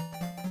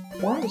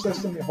 Why was there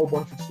suddenly a whole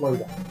bunch of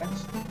slowdown?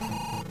 Thanks.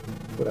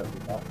 Whatever we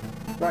got.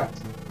 Right,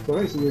 so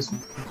basically this...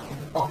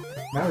 Oh,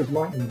 now his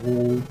lightning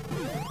wall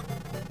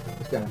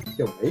is going to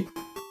kill me.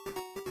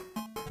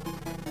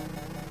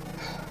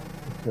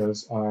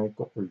 Because I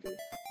got greedy.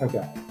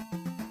 Okay.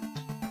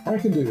 I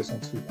can do this on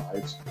 2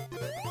 lives.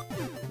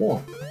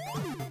 1,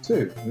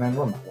 2, and then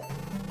run that way.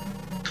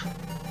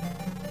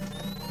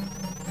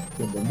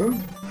 Boom, boom, boom.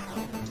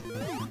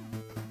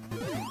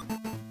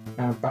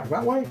 And back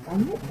that way.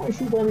 I'm not quite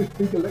sure where his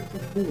big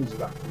electric balls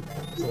are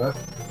actually. So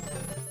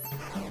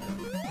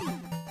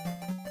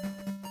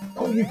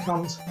oh, you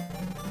cunt!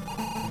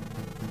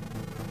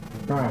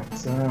 Right,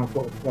 so now I've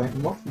got to play it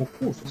much more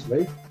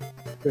cautiously,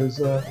 because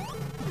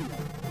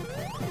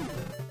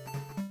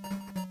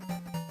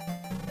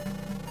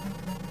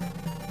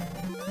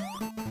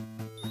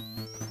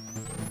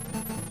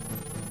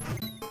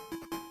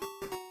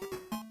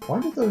why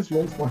did those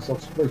launch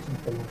myself straight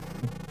into the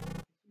lightning?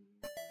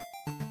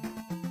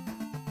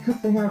 Good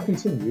thing I've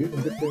continued,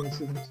 and good thing this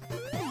isn't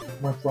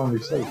my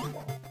primary save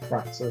bar.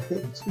 Right, so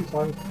hit him 2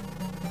 times.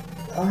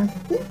 I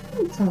think how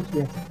many times we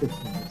have to fix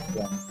him this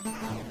gun?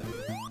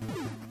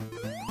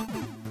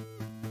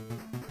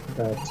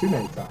 Too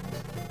many times.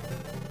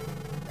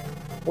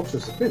 Watch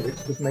this, the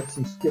physics just makes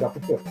him skid up a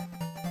hill.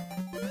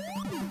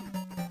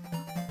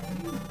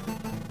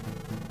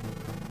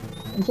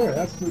 I'm sorry,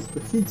 that's the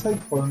key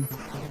take home.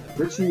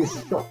 Richie is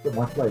shocked at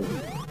my play.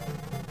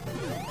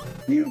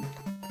 You...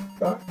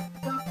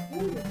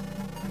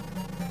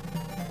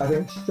 I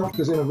think shocked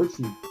is in a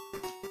Richie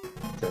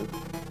joke.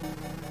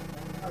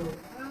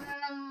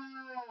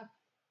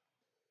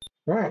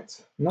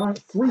 Right, now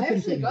 3 I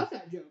actually got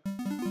that joke.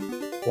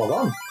 Well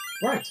done.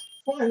 Right,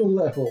 final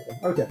level.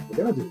 Okay, we're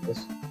going to do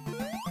this.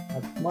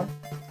 I might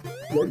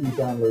let you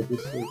download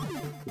this so you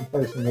can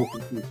play this on your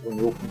computer on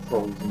your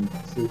controls and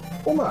see.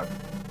 Oh no,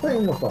 play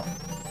on your phone.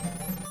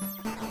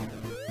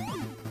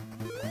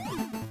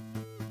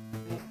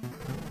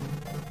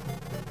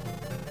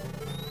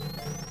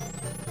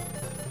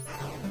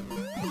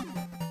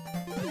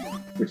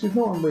 Which is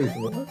not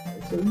unreasonable.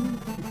 Okay, so you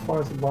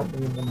fire some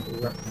lightning in one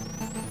direction.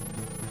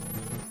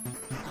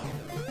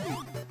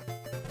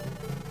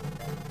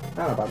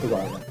 And about to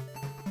die again.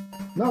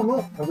 No, I'm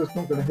not. I'm just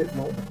not going to hit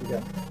Northrop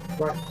again.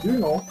 Right, do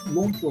not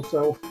launch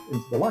yourself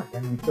into the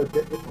lightning and so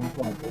get hit on the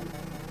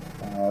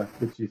flyball.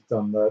 Which you've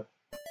done the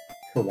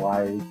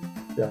kawaii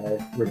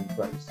grinning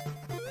face.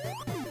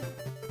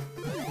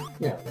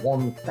 Yeah,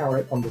 1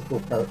 carrot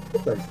underscore carrot.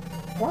 What those?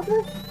 What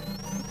are they?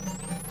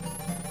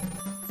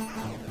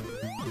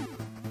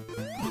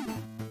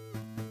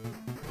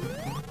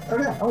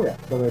 Okay, oh yeah,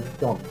 so they're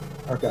gone.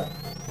 Okay.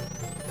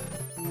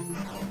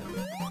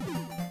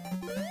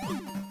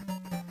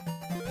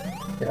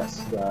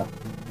 Yes,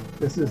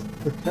 this is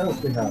the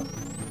chaos we have.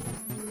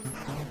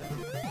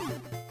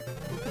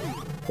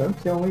 Don't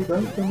kill me,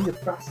 you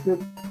bastard!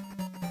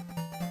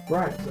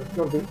 Right, so it's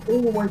got to be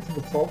all the way to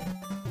the top.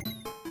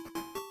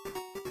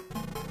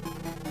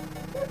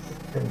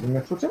 Changing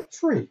the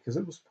trajectory, because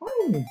it was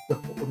fine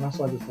before, unless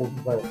I just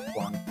wasn't there at the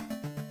time.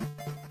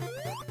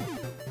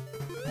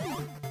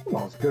 I'm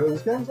not as good at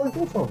this game as I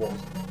thought I was.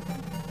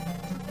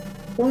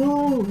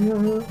 Oh,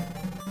 yeah.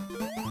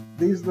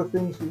 These are the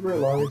things you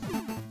realise.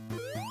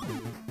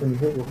 when you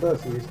hit your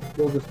 30s,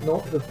 you're just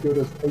not as good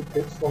as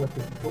 8-bit Sonic as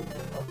you thought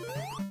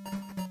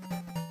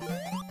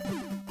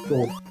you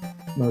were. God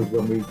knows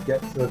when we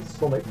get to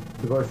Sonic,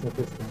 the version of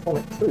this, the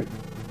Sonic 2,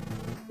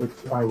 which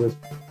I was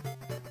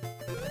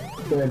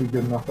fairly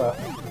good enough at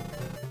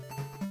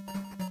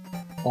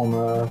on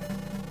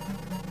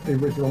the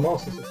original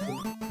Master System.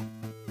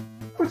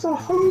 It's a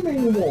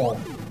homing one!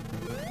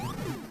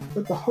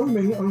 But the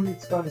homing only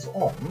turns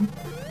on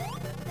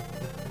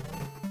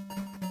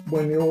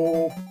when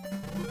you're...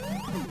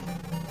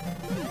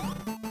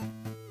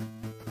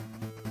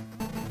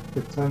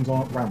 It turns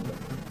on at random.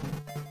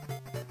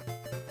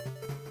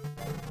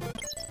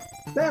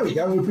 There we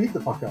go, we beat the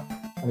fucker.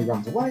 And he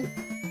runs away.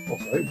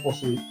 Also,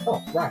 possibly...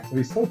 Oh, right, so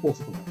he's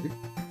teleported away.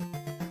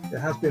 It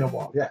has been a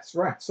while, yes,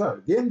 right.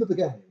 So, the end of the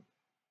game.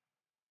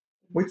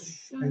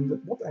 Which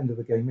end? What end of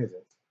the game is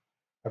it?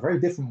 A very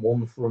different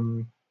one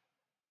from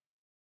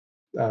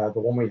the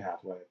one we had,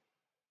 where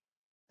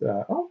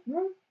oh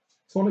no,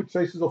 Sonic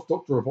chases off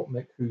Dr.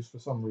 Robotnik, who's for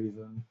some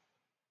reason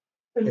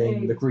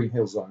in the Green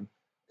Hill Zone.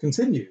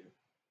 Continue.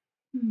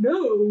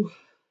 No.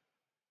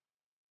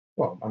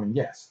 Well, I mean,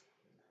 yes.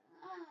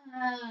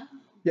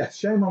 Yes,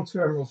 shame on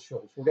Two Emerald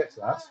Shores. We'll get to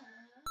that.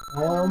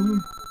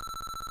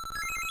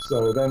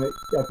 So then, at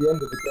the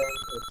end of the game,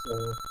 it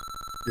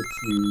gives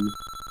you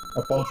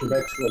a bunch of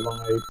extra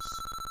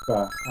lives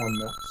for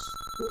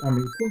how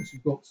many points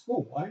you've got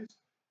score-wise,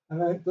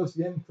 and then it does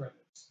the end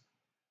credits,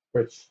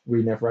 which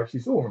we never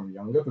actually saw when we were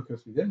younger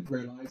because we didn't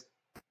realise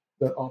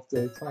that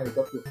after Tania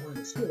got your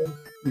final score,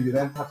 you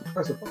then have to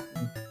press a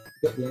button to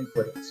get the end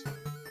credits.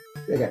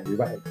 Again, we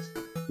were 8.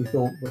 We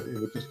thought that it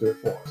would just do it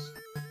for us.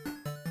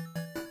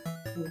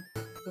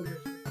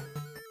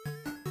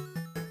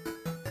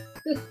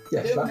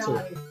 Yes, that's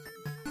it.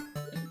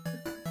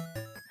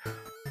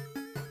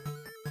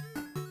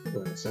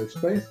 We're in a safe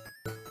space.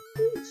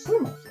 So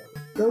much though.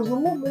 There was a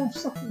lot more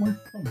stuff in my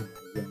phone when I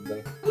was younger.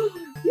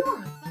 You were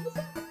on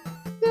Sunset?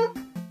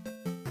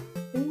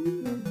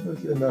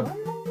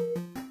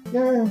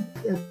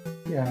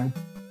 Yeah.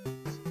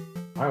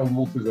 I own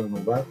Walters and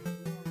all that.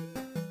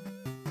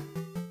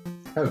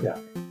 Okay.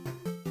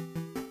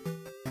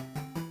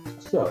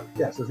 So,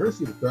 yes, there's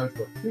Richie the Bird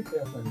for 2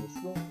 chaos enemies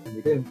short, and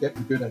we didn't get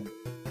the good ending.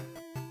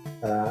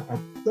 I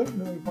don't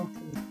know if I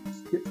can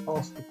skip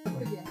past the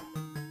point. Yeah.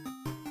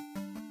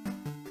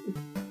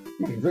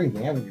 You've been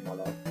drinking, haven't you, my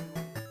love?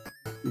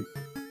 You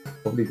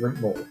probably drink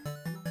more.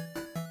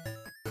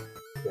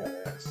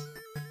 Yes.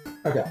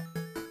 Okay.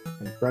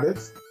 And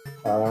credits.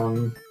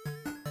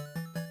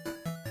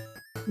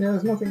 Yeah,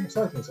 there's nothing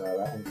exciting to say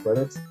about end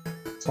credits.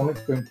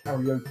 Sonic's doing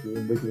karaoke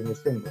and wiggling his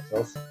finger at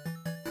us,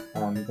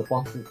 and a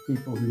bunch of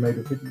people who made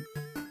a video.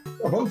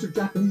 A bunch of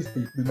Japanese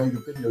people who made a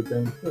video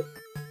game for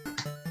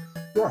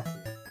Right.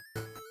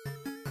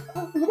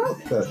 It was about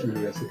 30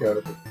 years ago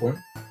at this point.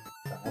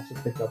 That's a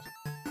pickup.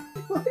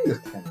 I think it's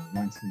kind of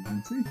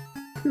 1990.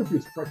 Feel free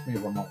to correct me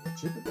if I'm wrong,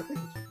 Richie, but I think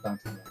it's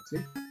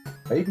 1990.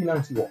 Maybe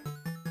 91.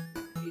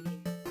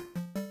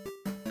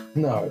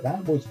 No,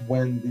 that was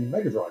when the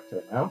Mega Drive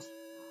came out.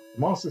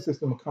 The Master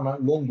System had come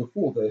out long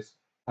before this,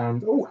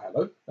 and oh,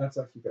 hello, that's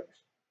actually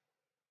finished.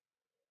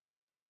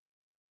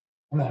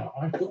 Now,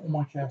 I've got all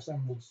my Chaos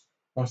Emeralds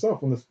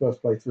myself on this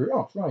first playthrough.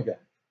 Oh, try again.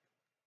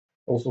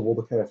 Also, all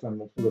the Chaos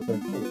Emeralds would have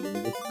been.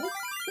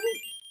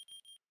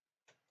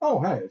 Oh,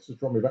 hey, it's just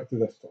brought me back to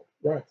the desktop.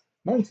 Right,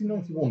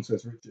 1991,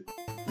 says Richie.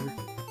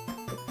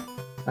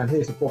 And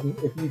here's the problem: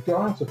 if you go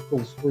out of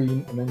full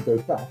screen and then go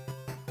back,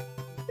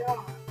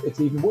 it's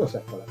even worse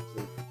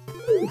epilepsy.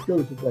 It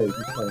goes away if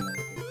you play on it.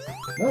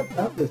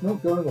 No, there's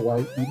not going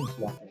away, even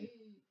slightly.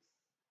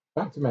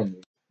 Back to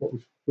menu. What we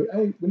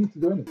need to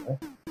do anyway.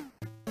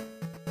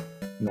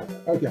 No.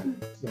 Okay,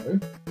 so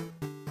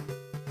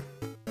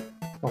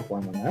can't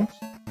find my mouse.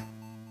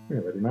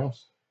 We're ready,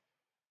 mouse.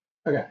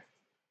 Okay,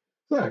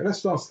 so let's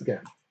start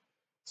again.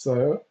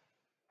 So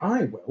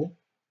I will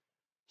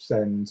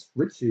send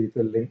Richie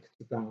the link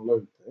to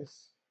download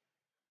this,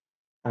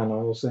 and I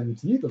will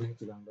send you the link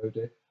to download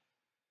it.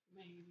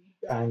 Maybe.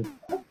 And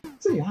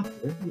so you have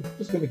to. I'm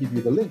just going to give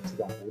you the link to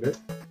download it.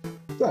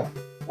 So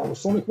that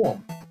was Sonic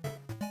 1.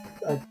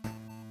 I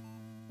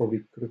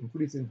probably could have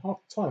completed in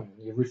half the time on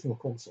the original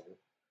console.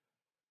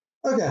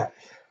 Okay,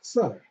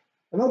 so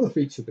another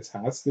feature this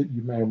has that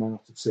you may or may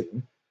not have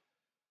seen.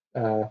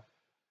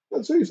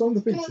 Let's show you some of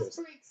the features. Just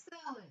break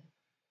salad.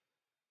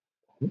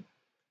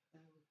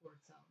 That was word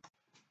salad.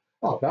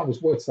 Oh, that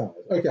was word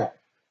salad. Okay,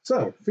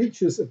 so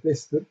features of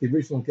this that the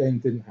original game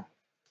didn't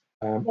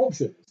have.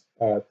 Options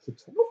to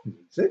turn off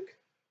music.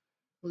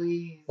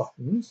 Please.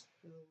 Buttons.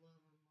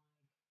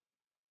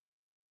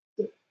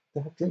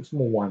 Drink some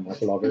more wine, my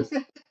beloved.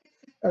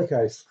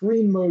 Okay,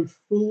 screen mode,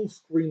 full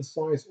screen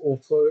size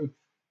auto.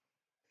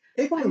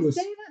 If I was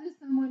say that as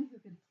someone who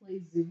could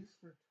play Zeus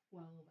for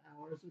 12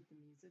 hours with the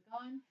music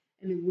on,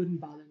 and it wouldn't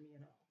bother me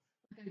at all.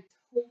 Like, I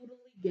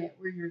totally get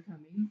where you're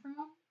coming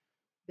from,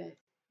 that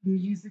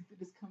music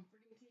that is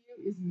comforting to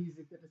you is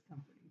music that is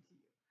comforting to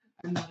you.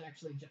 I'm not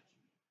actually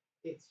judging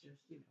you. It's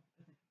just, a thing.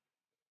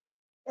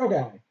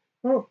 okay.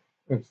 Well,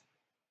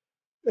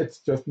 it's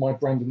just my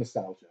brand of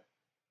nostalgia,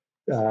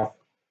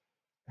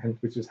 and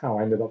which is how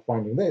I ended up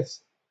finding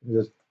this.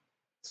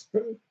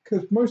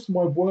 Because most of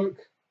my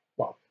work,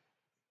 well,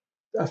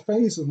 a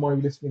phase of my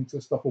listening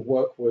to stuff at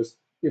work was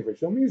the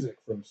original music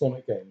from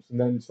Sonic games, and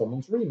then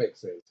someone's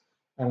remixes,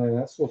 and then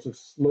that sort of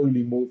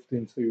slowly morphed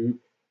into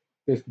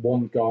this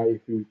one guy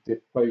who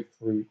did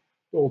playthrough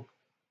or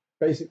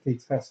basically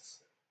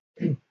tests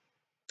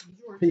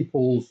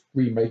people's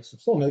remakes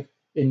of Sonic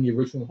in the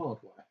original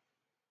hardware,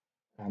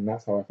 and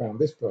that's how I found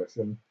this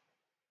version.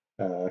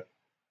 I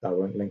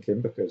won't link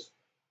him because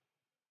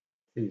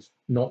he's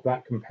not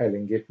that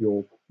compelling if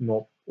you're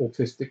not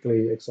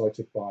autistically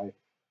excited by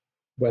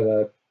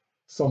whether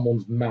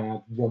someone's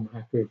mad ROM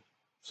hack of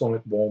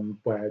Sonic 1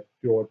 where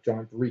you're a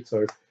giant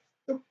burrito.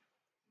 Oh,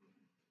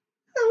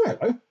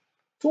 hello.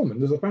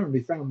 Tormund has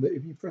apparently found that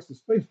if you press the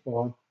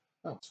spacebar,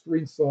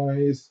 screen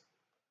size.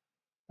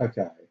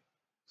 Okay,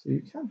 so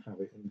you can have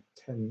it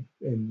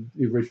in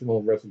the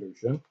original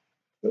resolution,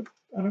 but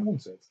I don't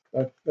want it.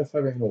 Let's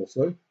have it in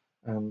also.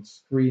 And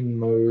screen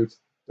mode,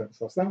 don't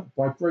trust that.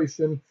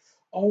 Vibration.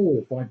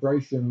 Oh,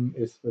 vibration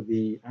is for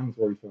the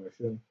Android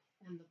version.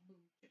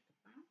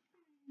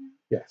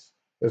 Yes.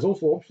 There's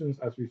also options,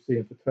 as we've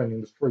seen, for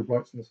turning the strobe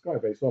lights in the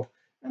skybase off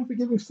and for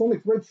giving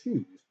Sonic red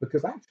shoes.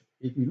 Because actually,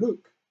 if you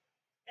look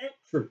at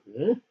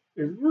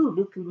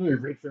the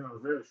original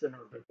version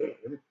of the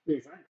game,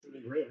 he's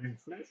actually wearing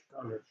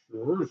flesh-colored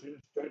shoes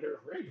instead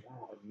of red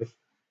ones.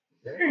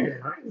 Yeah,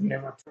 I've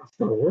never touched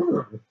a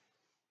woman.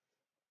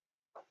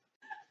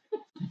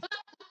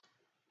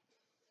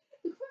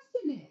 The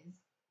question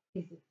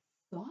is it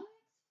Sonic's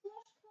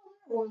flesh color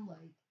or like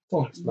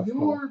Sonic's flesh your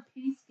color?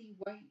 pasty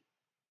white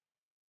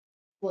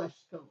flesh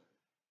color?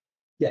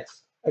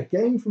 Yes. A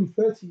game from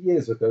 30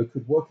 years ago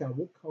could work out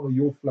what colour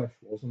your flesh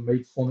was and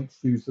made Sonic's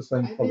shoes the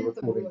same colour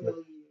accordingly.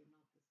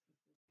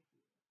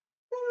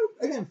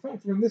 Again,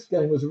 factor in this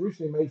game was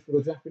originally made for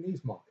the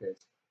Japanese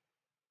market.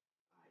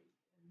 I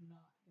am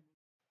not going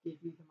to give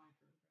you the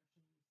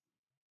microaggression.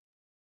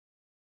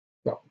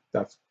 Well,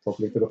 that's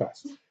probably for the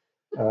best.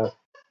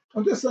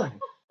 I'm just saying,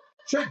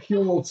 check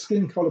your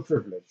skin colour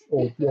privilege,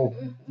 or your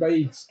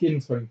vague skin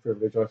tone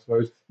privilege, I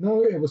suppose.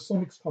 No, it was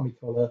Sonic's tummy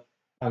colour,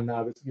 and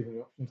now it's giving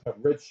you option to have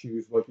red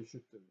shoes like it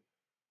should do.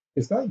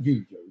 Is that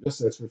you, Yoda?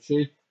 Says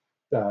Richie.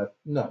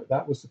 No,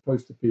 that was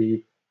supposed to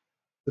be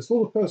the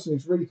sort of person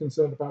who's really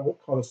concerned about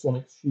what colour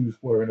Sonic's shoes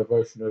were in a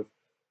version of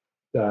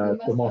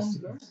the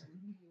Master.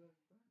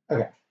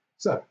 Okay,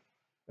 so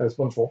there's a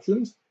bunch of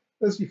options.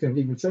 As you can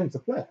even change the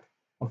player.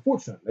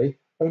 Unfortunately,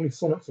 only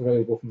Sonic's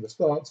available from the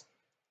start.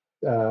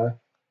 A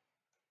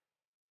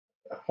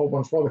whole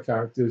bunch of other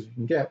characters you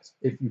can get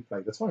if you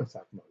play the time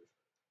attack mode,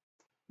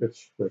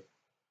 which we're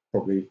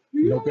probably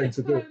not going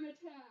to do.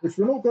 Which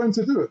we're not going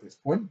to do at this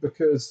point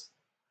because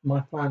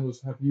my plan was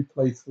to have you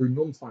play through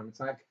non-time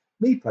attack,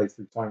 me play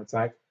through time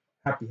attack,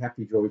 happy,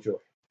 happy, joy, joy.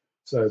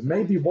 So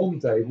maybe one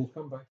day we'll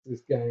come back to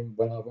this game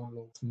when I've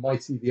unlocked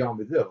Mighty the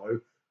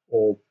Armadillo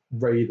or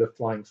Ray the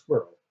Flying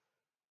Squirrel.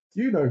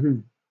 Do you know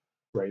who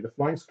Ray the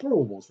Flying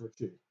Squirrel was,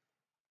 Richie?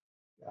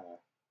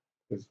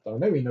 Because I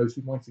know he knows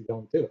who Mighty the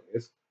Armadillo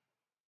is,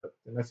 but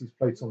unless he's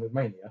played Sonic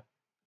Mania.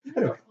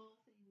 Anyway,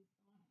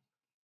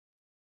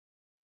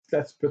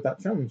 let's put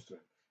that challenge to him.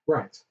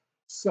 Right,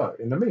 so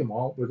in the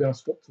meanwhile, we're going to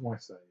swap to my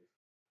save.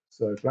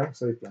 So blank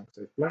save, blank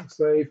save, blank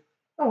save.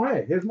 Oh,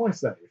 hey, here's my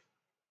save.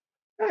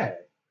 Hey,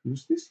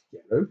 who's this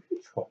yellow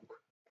hedgehog?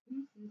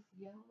 Who's this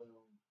yellow belly?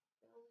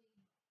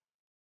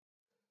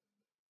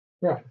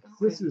 Right,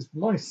 this is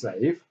my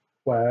save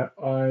where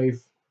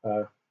I've...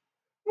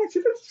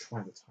 actually, let's try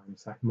the time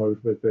attack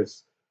mode with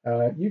this.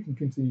 You can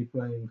continue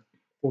playing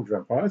Forge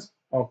Vampires.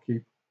 I'll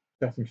keep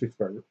chatting shit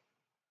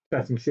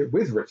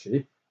with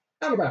Richie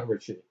and about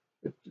Richie.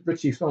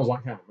 Richie smells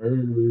like ham.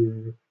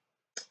 Ooh.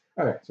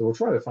 Okay, so we'll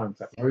try the time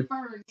attack mode.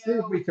 See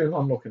if we can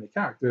unlock any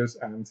characters,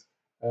 and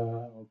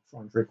I'll try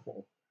and drink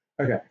more.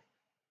 Okay.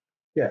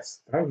 Yes,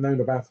 I haven't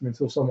known about them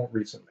until somewhat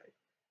recently.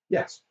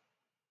 Yes,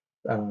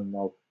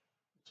 I'll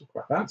talk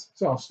about that.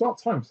 So I'll start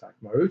time attack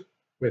mode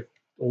with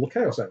all the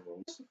Chaos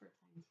Emeralds.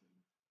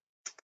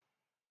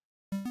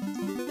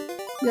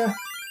 Yeah,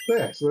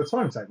 there. So the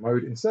time attack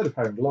mode, instead of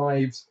having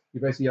lives,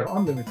 you basically have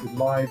unlimited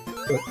lives,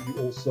 but you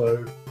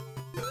also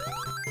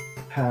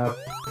have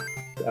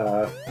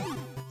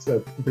to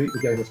complete the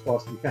game as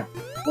fast as you can.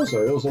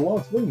 Also, there was a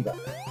large ring there.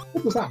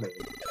 What does that mean?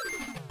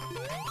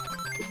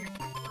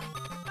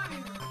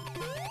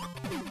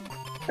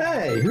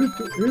 Hey,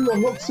 who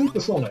unlocked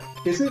Supersonic?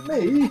 Is it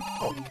me?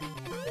 Oh.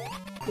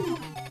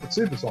 It's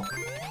Supersonic.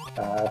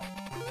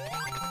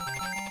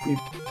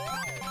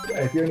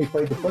 If you only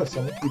played the first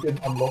Sonic, you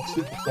didn't unlock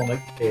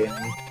Supersonic in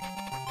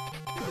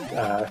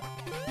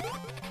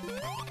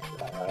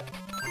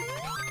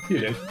you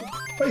did.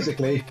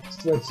 Basically,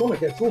 when Sonic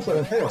gets also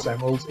in Chaos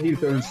Emeralds, he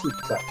goes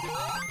Super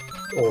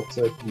Saiyan. Or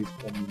to use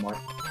one you might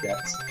get.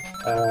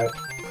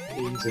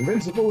 He's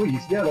invincible,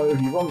 he's yellow,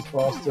 he runs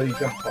faster, he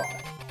jumps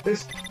higher.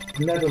 This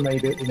never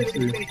made it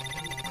into...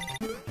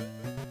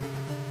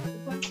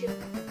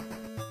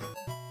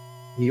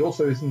 He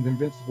also isn't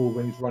invincible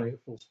when he's running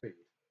at full speed.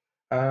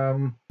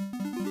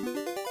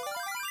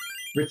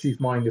 Richie's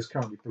mind is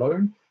currently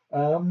blown.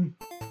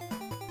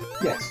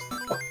 Yes,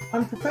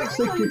 I'm perplexed.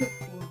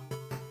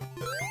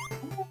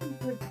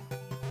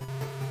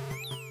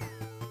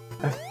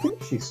 I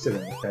think she's still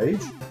in the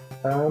cage.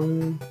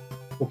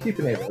 We'll keep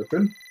an ear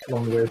open,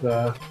 along with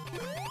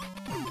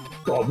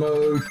God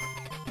mode.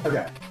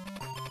 Okay.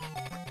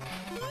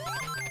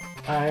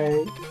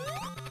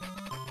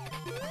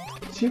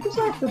 She was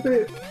out a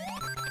bit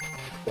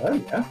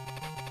earlier.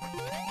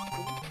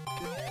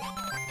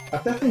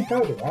 I've definitely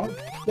heard her out.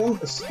 She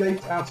hasn't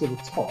escaped out of the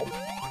top.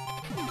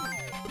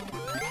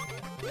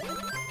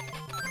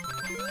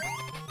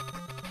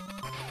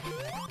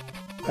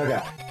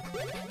 Okay.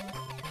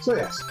 So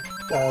yes,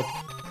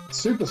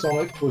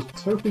 Supersonic was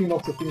totally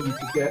not a thing you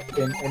could get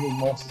in any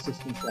Master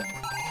System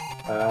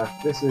Sonic.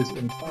 This is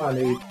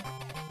entirely...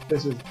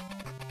 This is...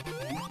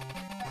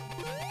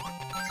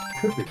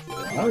 Could be,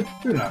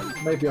 who knows?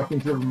 Maybe I've been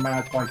driven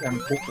mad by Game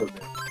Corporate.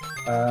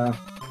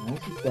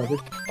 This is bloody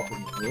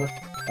popping anywhere.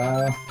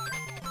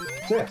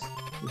 So yes,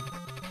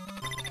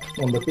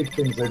 one of the big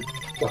things they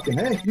stuck in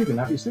here, you can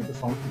have your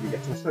Supersonic if you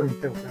get your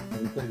 7 kills out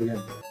and you play the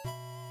game.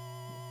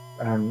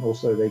 And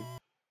also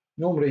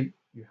normally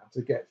you have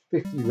to get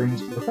 50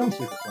 rings to become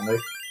Supersonic,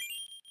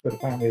 but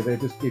apparently they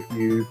just give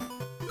you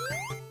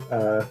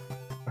a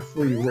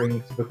free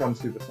ring to become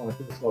Supersonic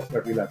at the start of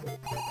every level.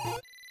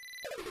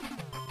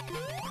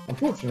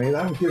 Unfortunately, they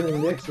haven't given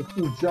him the extra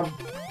cool jump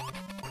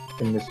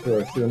in this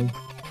version,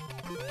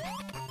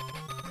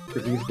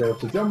 because he used to be able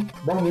to jump,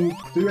 run,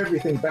 do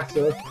everything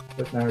better,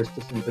 but now he's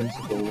just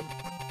invincible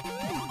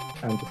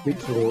and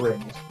depletes all the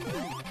rings.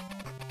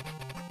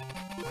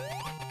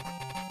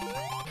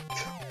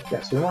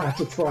 Yeah, so we might have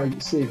to try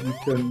see if you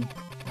can,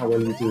 how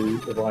well you do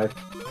if I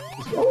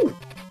just, oh!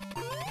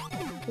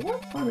 The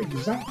right time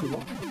exactly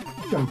right.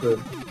 Jump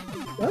in.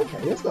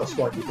 Okay, it's got a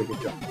slightly bigger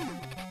jump.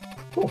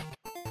 Cool.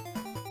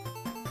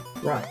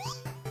 Right.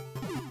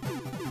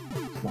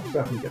 Smash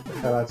that and get the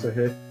hell out of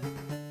here.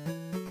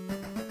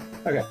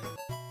 Okay.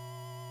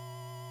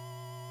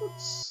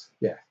 That's,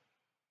 yeah.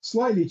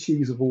 Slightly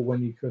cheesable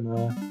when you can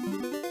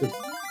just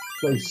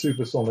play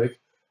Supersonic.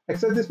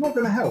 Except it's not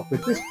going to help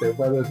with this bit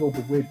where there's all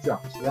the weird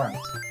jumps, right?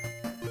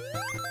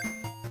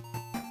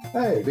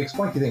 Hey, big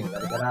spiky thing,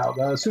 better get out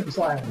there, Super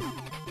Saiyan!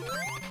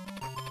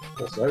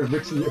 Also,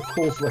 Richie of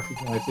course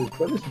recognises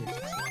where this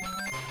music's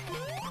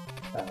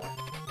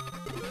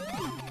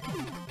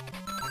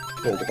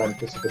all the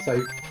benefits of the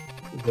tape,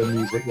 the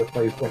music that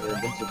plays when you're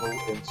invincible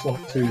in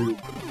Sonic 2,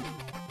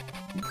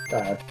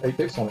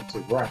 8-bit Sonic 2.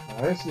 Right,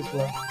 now this is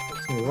where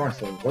it's going to be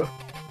right over.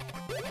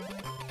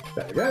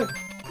 There we go.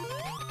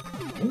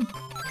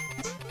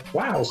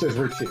 Wow, says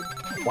Richie.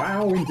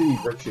 Wow, indeed,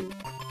 Richie.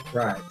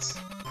 Right.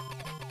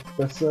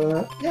 But,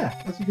 yeah,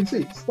 as you can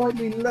see,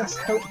 slightly less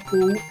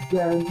helpful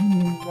than...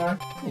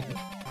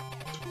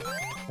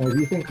 and if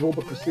you think of all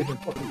the precision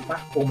fucking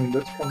platforming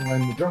that's coming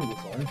in the jungle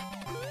zone...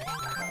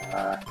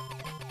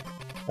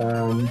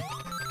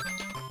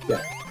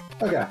 yeah.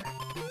 Okay.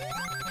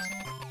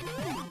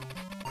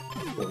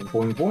 Boing,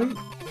 boing, boing.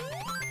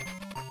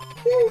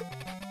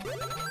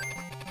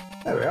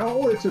 There we are.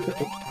 All it took...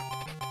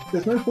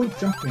 There's no point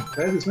jumping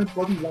there, there's no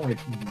bloody line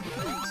from you.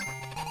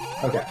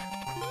 Okay.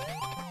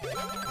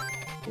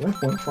 There's no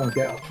point trying to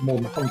get up more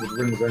than 100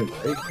 rings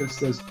anyway, because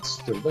there's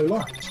still no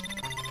light.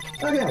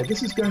 Okay,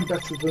 this is going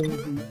better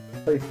than the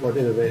playthrough I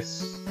did of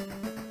this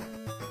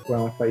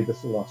when I played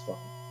this the last time.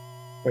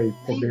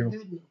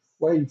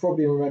 Where you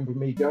probably remember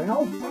me going,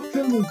 oh,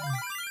 fucking...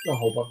 a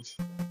whole bunch.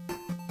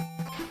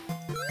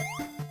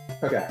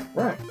 Okay,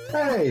 right.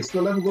 Hey, it's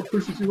the level that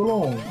pushes you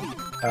along.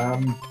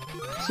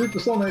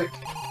 Supersonic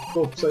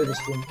will save us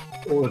from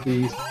all of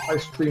these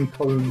ice cream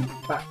cone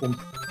platforms.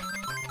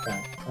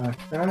 Well,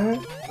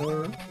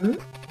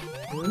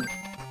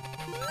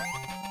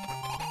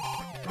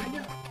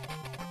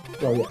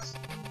 yes.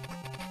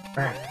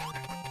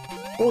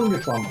 All in your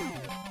time.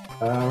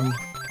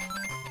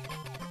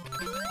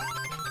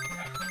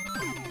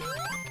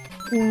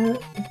 Yeah,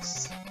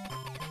 it's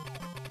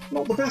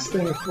not the best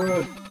thing for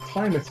a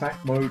time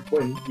attack mode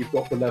when you've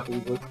got the level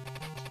that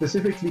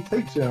specifically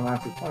takes you an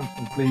amount of time to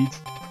complete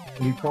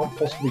and you can't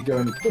possibly go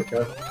any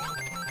quicker.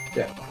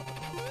 Yeah.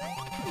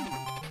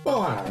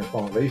 Well, I have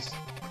fun at least.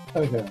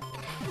 Okay.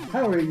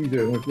 How are you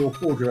doing with your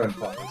Forge Your Own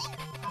Empires?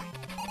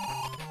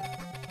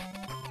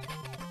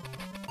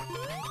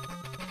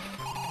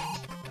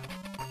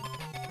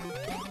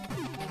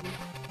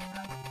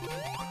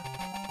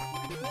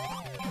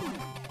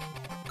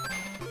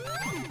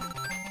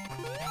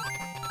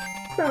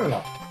 Fair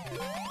enough.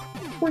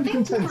 Point of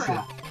contention.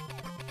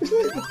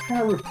 Isn't it the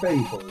Tower of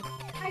Babel?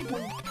 I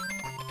don't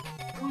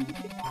want to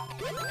be that.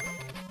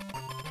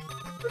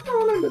 I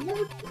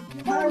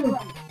can't remember.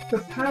 The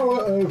power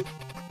of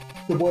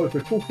the world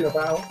we're talking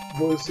about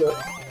was... oh,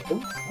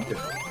 I didn't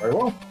know very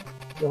well.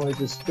 So I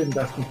just spin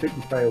dash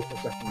completely failed for a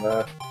second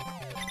there.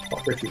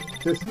 Not Richie,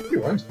 just you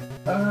won't.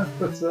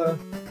 But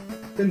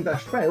spin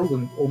dash failed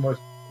and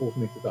almost caused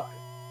me to die.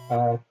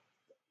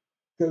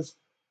 Because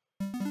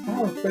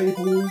Tower of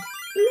Babel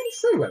is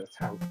say where the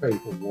Tower of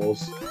Babel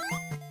was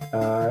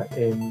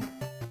in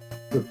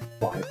the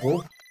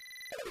Bible.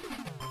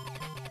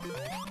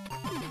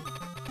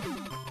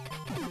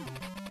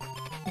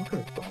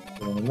 Okay, I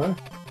don't know.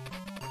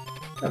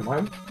 Never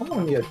mind. Come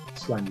on, you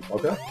slimy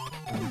bugger.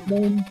 And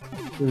 1,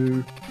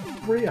 2,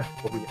 3. I could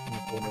probably get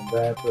one in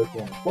there, but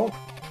 1 o'clock.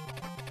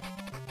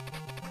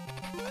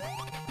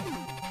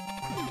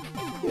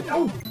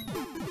 Oh!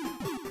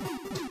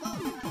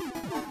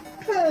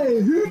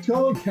 Hey, who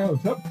can't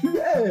count up to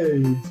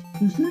 8?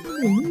 Is it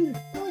me?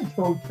 I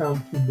can't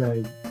count to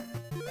 8.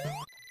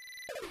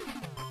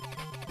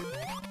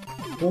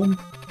 1,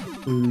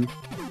 2,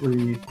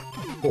 3,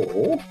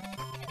 4.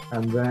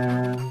 And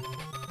then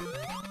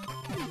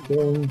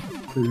 1,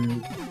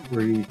 2,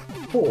 3,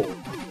 4.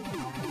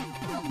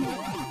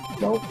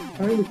 Well,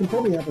 I mean, we can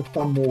probably have a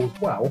thumb more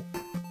as well,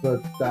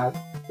 but that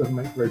doesn't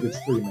make very good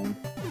streaming.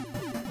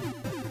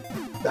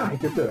 Yeah, I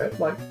could do it.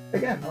 Like,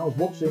 again, I was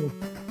watching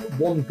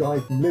one guy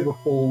from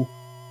Liverpool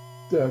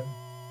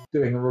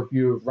doing a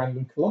review of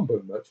random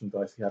Colombo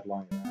merchandise he had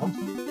lying around.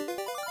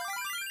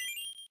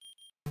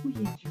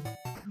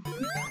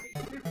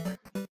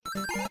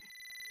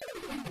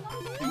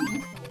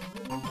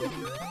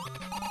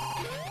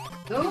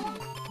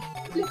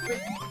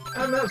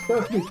 And that's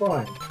perfectly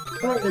fine.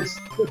 No, it's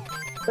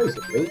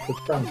basically to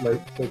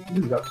translate to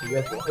move up to the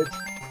other one.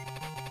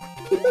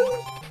 Did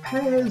those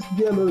pears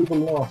yellow the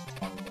last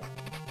time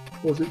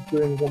around? Was it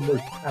doing one of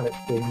those palette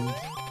things?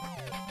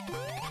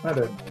 I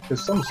don't know,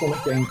 because some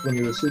Sonic games, when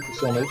you were Super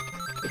Sonic,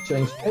 it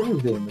changed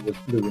everything that was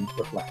blue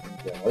into a black and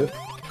yellow.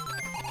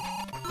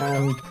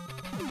 And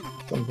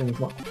some things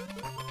not.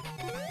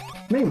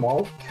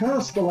 Meanwhile,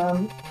 curse the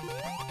land,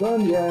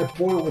 burn the air,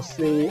 boil the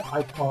sea,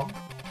 I can't.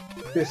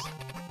 This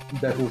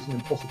level's an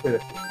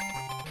impossibility.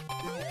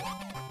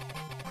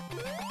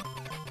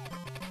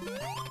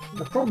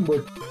 The problem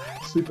with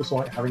Super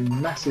Sonic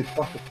having massive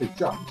butterfly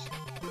jumps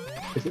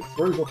is it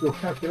throws off your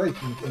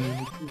calculations when you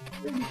do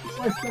really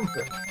precise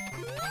jumping.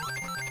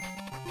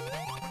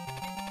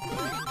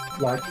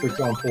 Like, for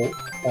example,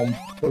 on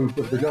both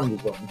of the jungle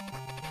zones.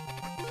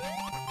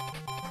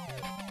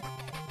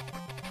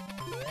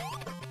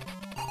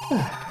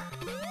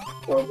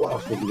 Well, what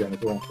else were we going to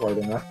do on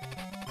Friday night?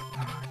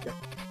 Oh,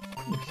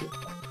 shit.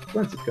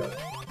 Where's it go?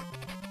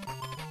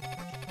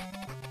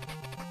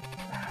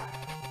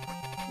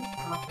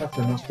 That's a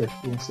nice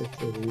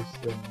 56 of these.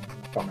 I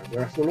can't remember the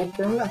rest of the Lord's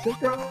Let's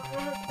go!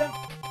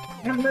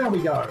 And there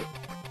we go!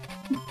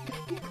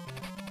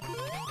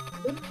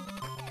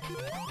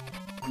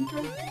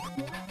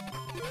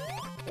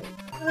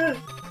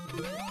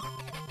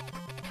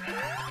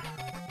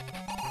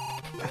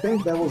 I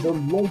think there was a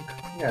log,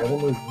 yeah, one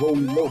of those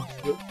rolling logs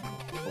that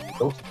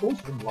logs, of course,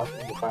 from like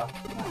about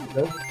an hour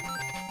ago.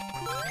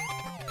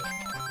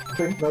 I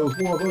think there was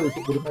one of those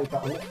that would have made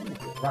that a lot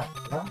easier. Right,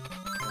 that,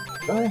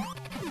 there,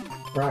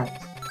 right,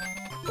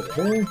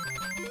 over here,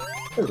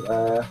 over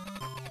there.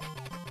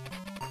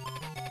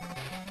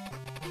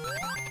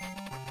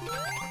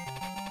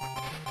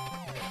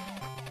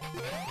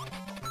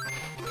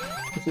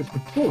 This is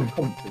controlling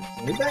competence.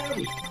 There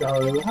we go.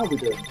 How are we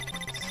doing?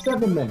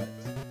 7 minutes.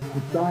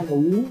 We're dying a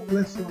lot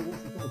less than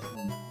what's the first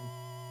one now,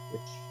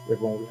 which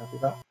everyone will be happy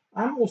about.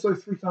 I'm also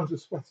 3 times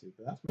as sweaty,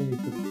 but that's me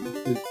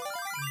just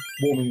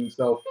warming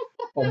himself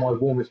on my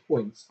warmest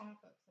points.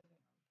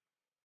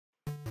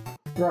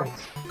 Right.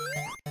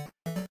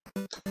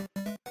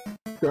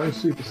 Going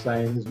Super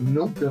Saiyan is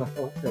not going to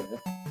help here.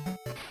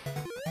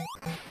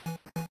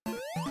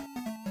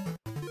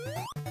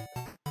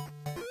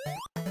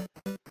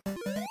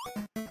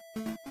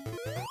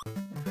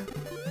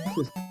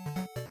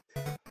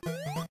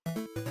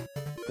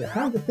 Yeah,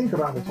 how to think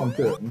about what I'm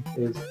doing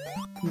is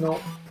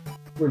not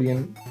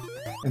brilliant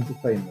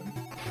entertainment.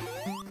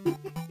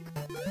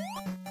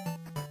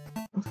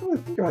 I'm trying to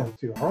think about it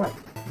too. Alright,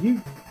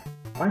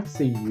 I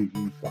see you,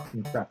 you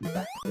fucking crappy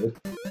bastard.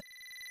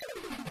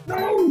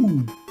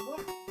 No!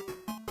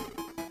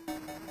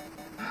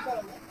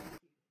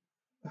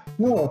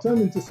 No, I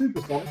turned into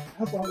Super Sonic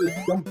as I was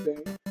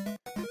jumping,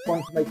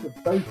 trying to make a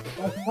base of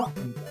my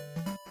fucking thing.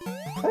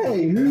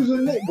 Hey, who's a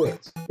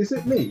nitwit? Is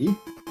it me?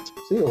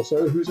 See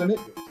also who's a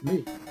nitwit?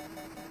 Me.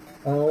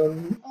 Oh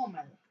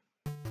my.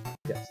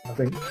 Yes, I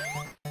think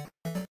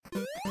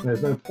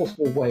there's no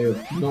possible way of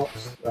not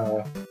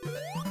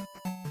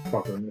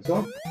covering this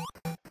up.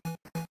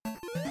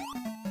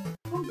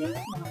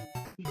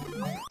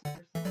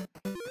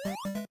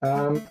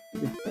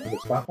 It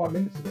was about 5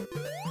 minutes ago.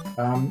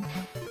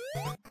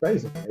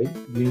 Basically,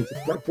 you need to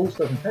collect all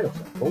 7 Chaos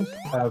Emeralds,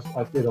 as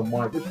I did on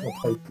my original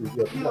playthrough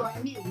the other day. No,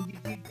 I mean, you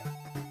did that.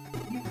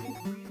 You just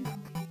randomly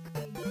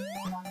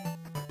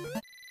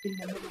in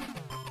the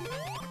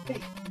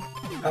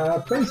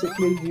middle.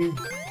 Basically, you,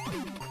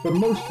 for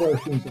most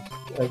versions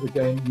of the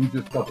game, you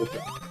just double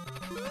jump.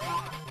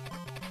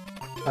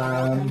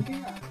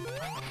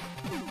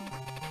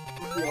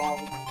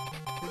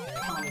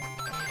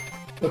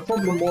 The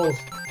problem was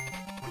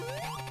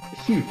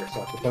hubris, I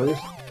suppose.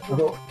 I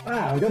thought,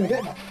 I'm going to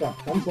get my jump,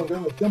 so I'm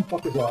going to jump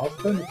up his arse,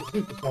 turn into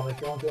Super Sonic,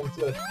 and I'm going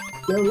to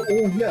go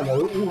all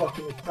yellow all up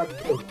in the crabby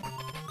clothing.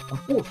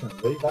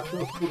 Unfortunately, that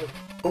does sort of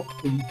stop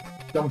the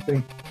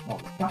jumping. Oh,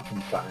 the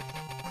platform's vanished.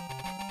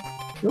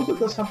 It also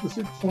does have the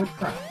supersonic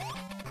crash.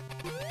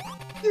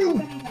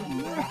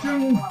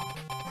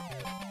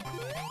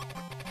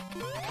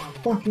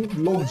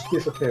 Fucking logs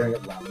disappearing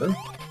at random.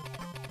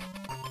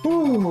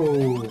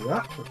 Ooh,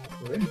 that puts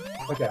us in.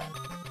 Okay.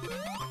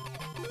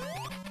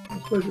 I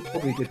suppose it's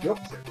probably did the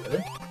opposite,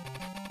 really.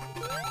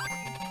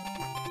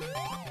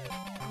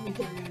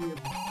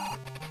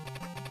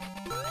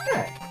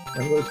 Yeah,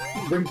 and those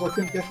rings I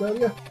couldn't get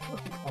earlier.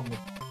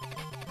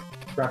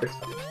 Rabbits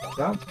having stuff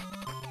out.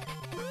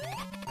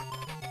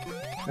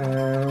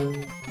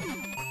 And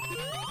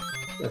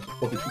I should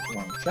probably keep an eye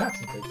on chat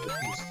in case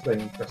there's say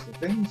interesting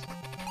things.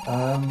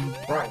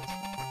 Right.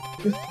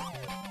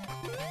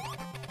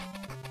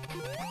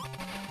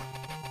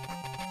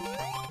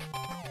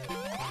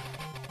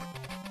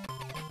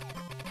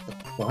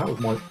 Well, that was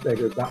my. There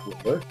goes that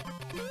window.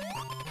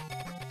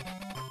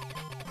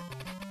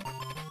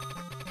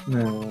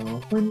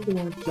 Now, when do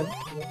I jump to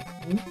that?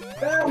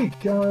 There we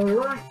go,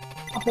 right!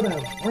 Up and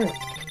out, right!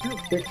 How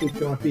quickly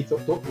can I beat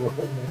up Doctor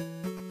Robotnik?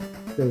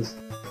 Because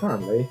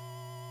currently,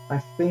 I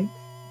think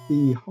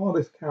the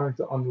hardest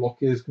character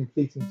unlock is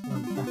completing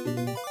time back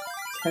in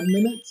 10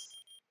 minutes.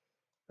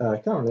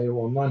 Currently,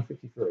 we're on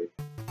 9:53.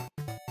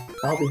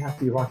 I'll be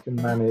happy if I can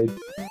manage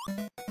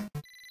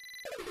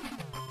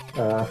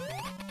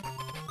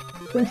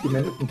 20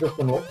 minutes and just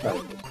unlock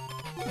failures.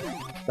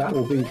 That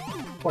will be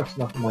quite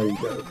enough for my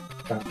ego.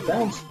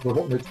 Bounce, the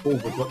Robotnik's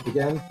balls are dropped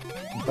again. You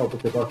can tell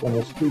because I've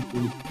almost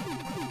squeaky.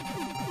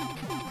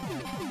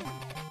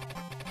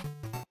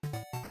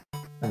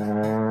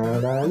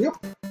 And yep.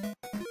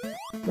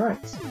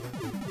 Right.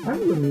 Are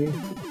you immune to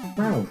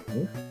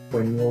drowning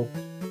when you're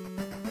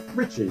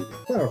Richie?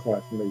 Clarify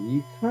for me.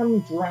 You can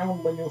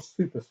drown when you're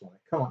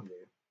supersonic, can't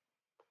you?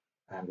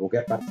 And we'll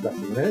get back to that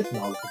in a minute. And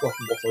I've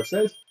forgotten what I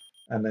said.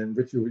 And then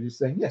Richie will be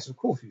saying, "Yes, of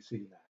course you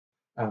see that."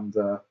 And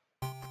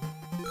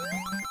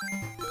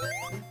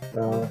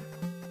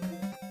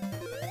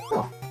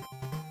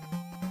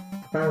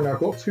apparently I've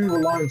got 2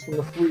 reliance from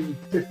the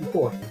 350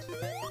 coins.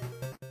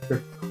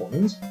 50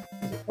 coins?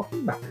 Is it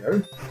fucking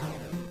Mario?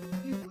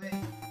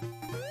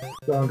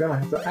 So I'm going to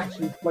have to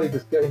actually play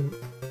this game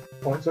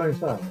on its own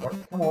turn.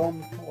 Right, come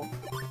on, come on.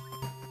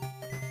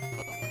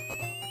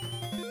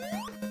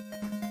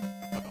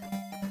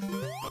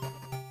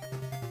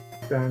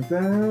 Down,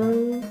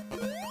 down.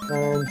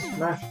 And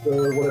smash the,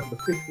 whatever the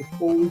fish was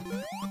called,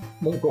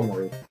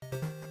 Montgomery.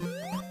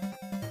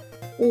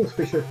 All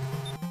fish are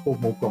called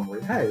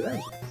Montgomery. Hey,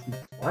 that's cheap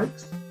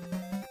spikes.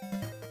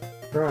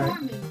 Right.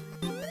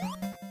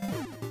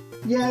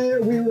 Yeah,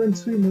 we were in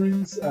 2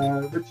 marines.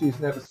 Richie's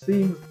never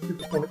seen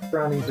supersonic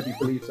drowning, but he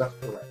believes that's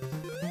correct.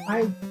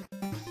 I'm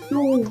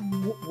sure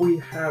we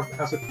have,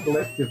 as a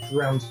collective,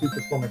 drowned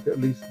supersonic at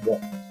least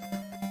once.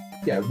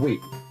 Yeah, we.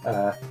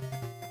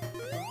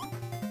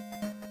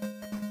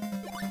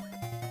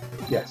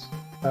 Yes.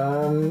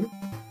 Come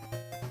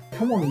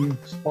on, you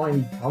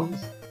spiny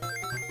cunts.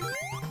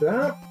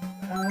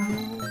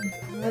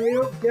 Hurry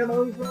up, get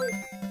over it.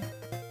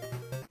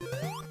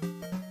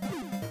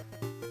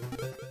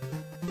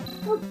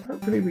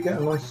 Hopefully we get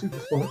a nice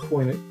supersonic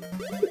coin.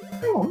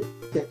 Hang on,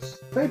 yes.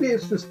 Maybe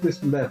it's just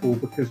this level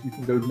because you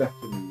can go left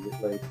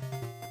immediately.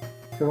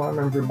 Because I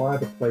remember in my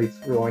other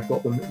playthrough I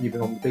got them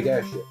even on the big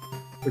airship,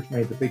 which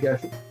made the big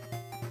airship.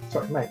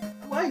 Sorry, mate.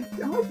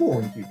 Am I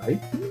boring you, mate?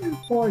 Can you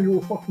fire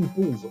your fucking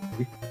balls at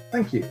me?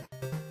 Thank you.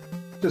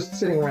 Just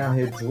sitting around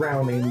here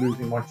drowning,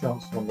 losing my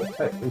chances on the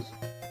tails.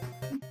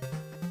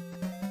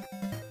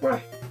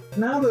 Right,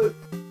 now that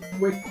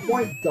we're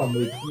quite done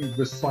with you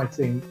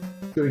reciting,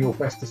 doing your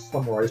best to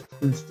summarise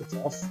Proust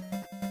to us.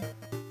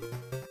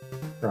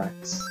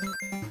 Right.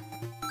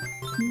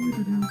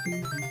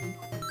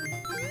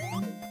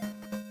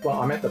 Well,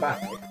 I meant the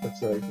back, but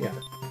yeah.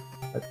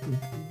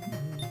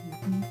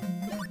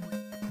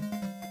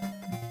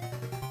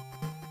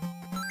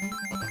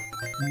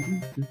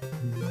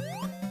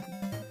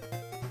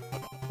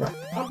 Right,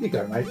 up you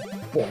go, mate.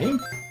 Boing.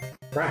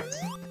 Right.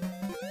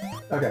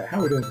 Okay, how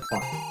are we doing for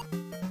time?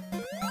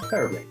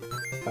 Terribly.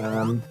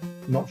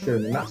 Not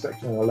shown in that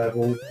section of the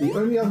level. The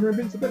only other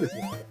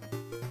invincibility I get.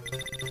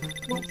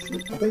 Not sure.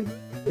 I think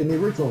in the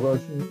original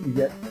version you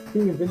get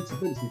 2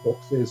 invincibility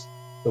boxes,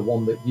 the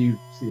one that you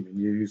see me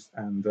use,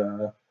 and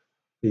there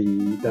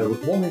was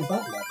one in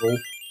that level,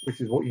 which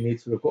is what you need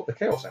to have got the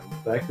Chaos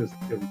Emerald there, because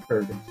it was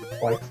buried into the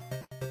fight.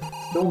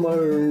 Still no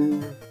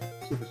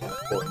supersonic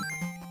point.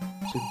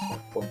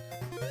 Supersonic point.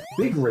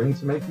 Big ring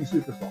to make you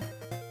supersonic.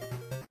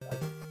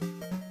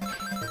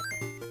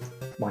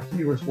 My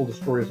hubris will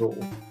destroy us all.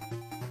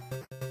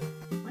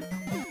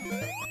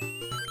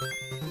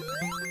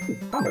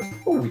 Hummus.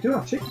 Oh, we do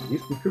have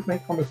chickpeas. We could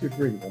make hummus if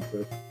we really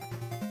wanted.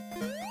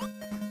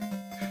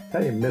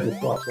 Hey, middle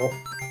class off.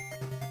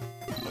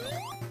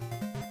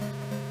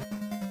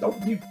 Oh,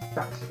 you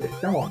bastard.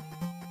 Come on.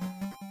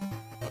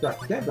 Right,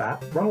 get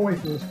that. Run away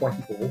from the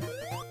spiky ball.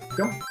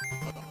 Jump.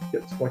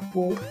 Get the spiky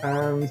ball.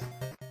 And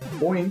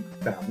Boing,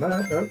 down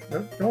there. No, no,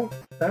 come on.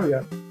 There we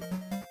go.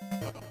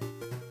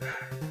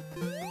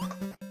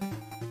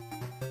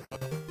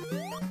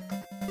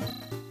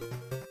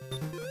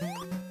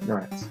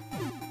 Right.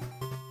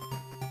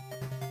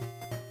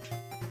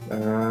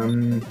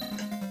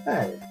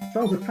 Hey,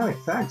 childhood panic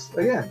attacks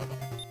again.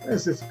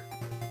 Where's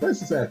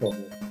this air bubble?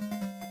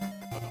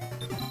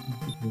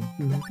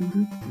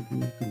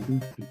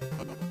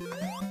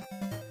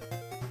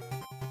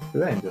 But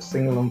then just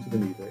sing along to the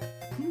music.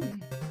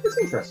 It's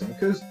interesting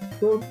because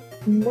for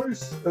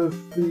most of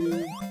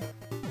the,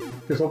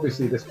 because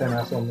obviously this came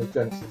out on the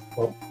Genesis.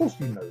 Well, of course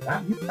you know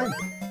that. You played it.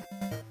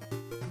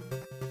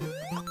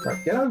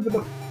 Right, get over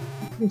the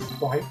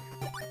spike.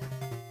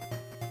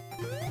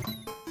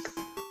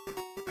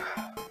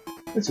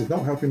 This is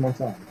not helping my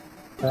time.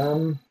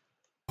 I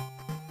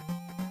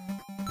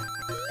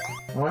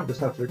might just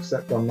have to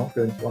accept I'm not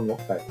going to unlock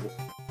tables.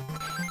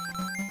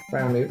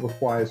 Apparently it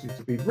requires you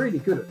to be really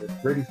good at this,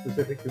 really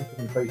specific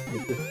implementation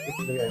of this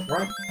particular game,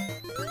 right?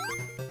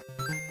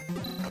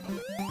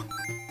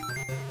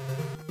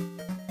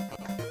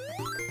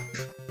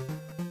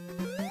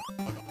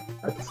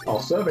 As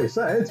our survey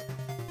said,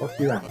 fuck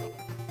you out.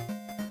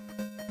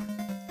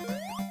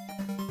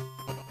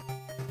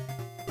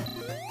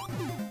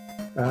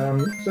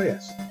 So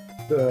yes,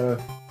 there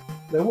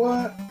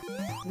were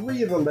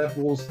 3 of the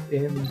levels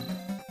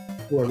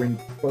were in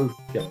both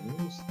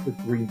games, the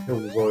Green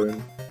Hill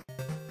Zone,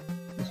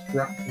 the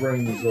Scrap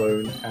Rain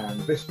Zone,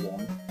 and this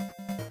one.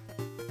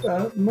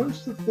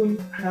 Most of them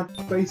had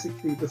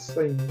basically the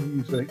same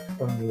music,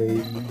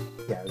 only,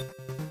 yeah,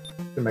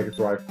 the Mega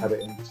Drive had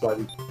it in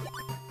slightly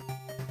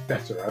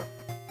better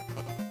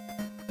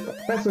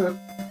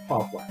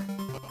hardware,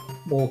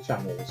 more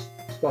channels,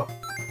 stuff,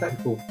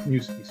 technical,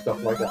 musicy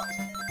stuff like that.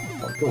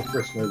 Like Phil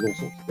Chris knows all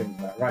sorts of things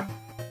about it, right?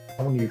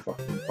 Come on, you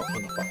fucking.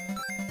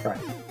 Right,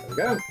 there we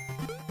go.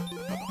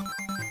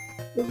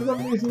 But for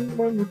some reason,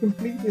 when we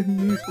completely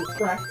used the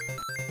track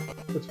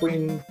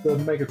between the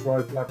Mega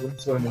Drive Labyrinth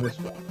Zone and this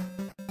one,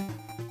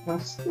 I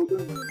still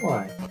don't know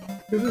why.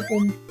 Because this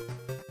one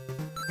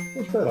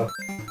much better.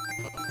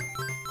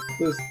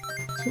 There's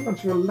too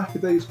much of a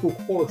lackadaisical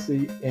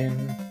quality in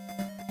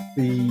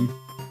the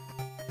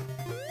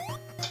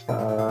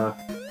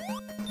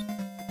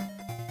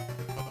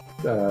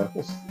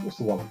what's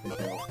the one I'm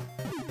thinking of?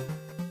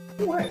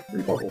 Oh hey,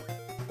 free bottle.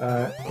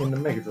 In the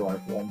Mega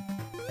Drive one.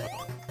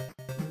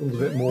 This one's a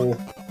bit more,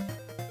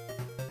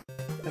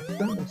 I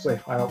don't want to say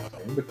high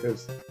octane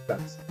because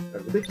that's a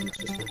ridiculous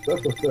descriptor,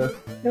 but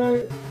you know,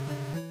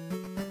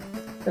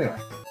 anyway,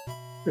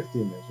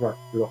 15 minutes, right,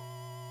 we've got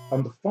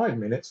under 5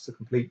 minutes to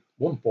complete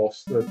one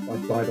boss that I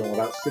died on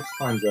about 6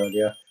 times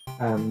earlier,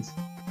 and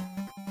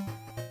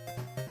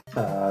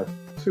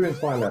 2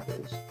 entire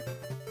levels.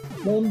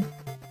 1,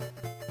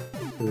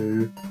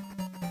 2,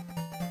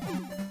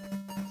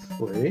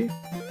 3.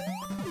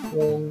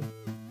 1,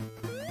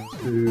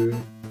 2.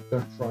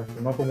 Don't try for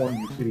another one,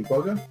 you silly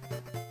bugger.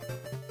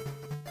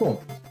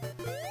 Tournament.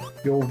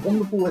 Your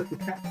wonderful little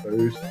cat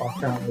toes are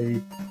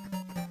currently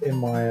in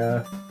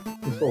my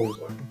control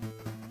zone.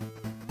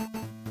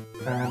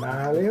 And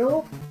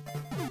Alio.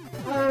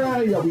 Ah,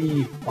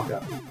 yummy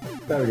fucker.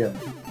 There we go.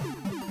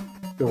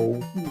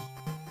 Go.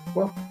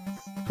 Well,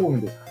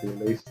 Tormund is happy at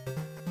least.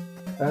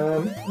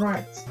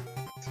 Right.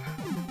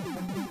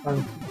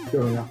 I'm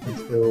going up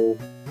until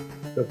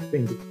the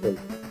thing's exploded.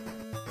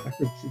 I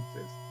feel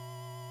cheated.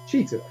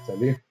 Cheated, I tell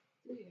you.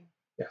 Yeah.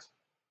 Yes.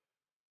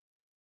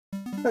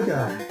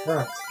 Okay,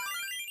 right.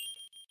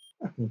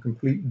 I can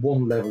complete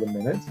 1 level a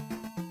minute.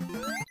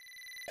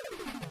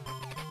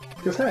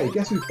 Because hey,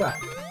 guess who's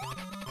back?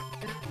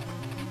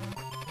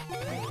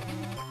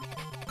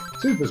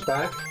 Super's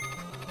back.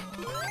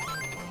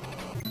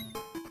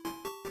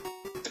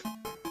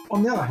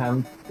 On the other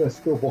hand, they're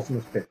still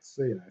bottomless pits,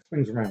 so you know,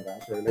 swings and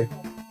roundabouts really.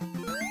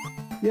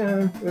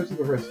 Yeah, those are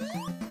the risks.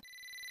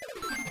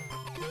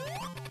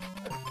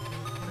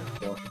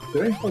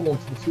 Doing hold on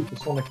to the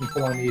supersonic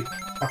until I need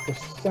a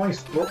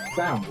precise drop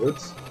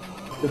downwards.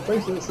 The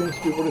place that seems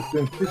to be what it's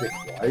doing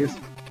physics-wise,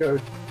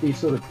 he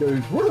sort of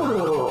goes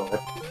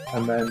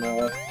and then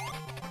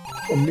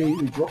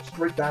immediately drops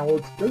straight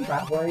downwards. Go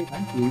that way,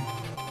 thank you.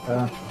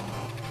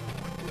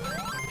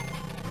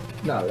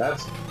 No,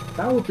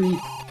 that would be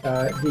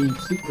he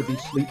secretly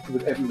sleeps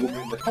with every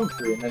woman in the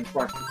country and then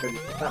tries to kill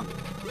his family.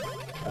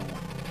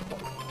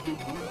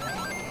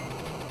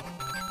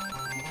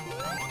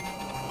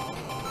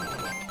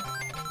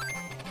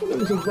 Well, there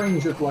was a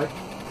range of like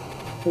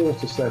 4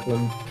 to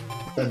 7,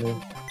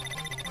 depending.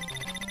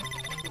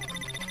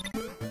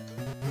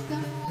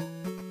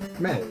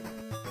 Many.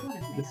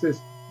 This is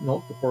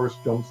not the Boris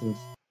Johnson's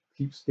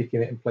keep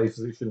sticking it in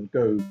places it shouldn't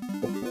go.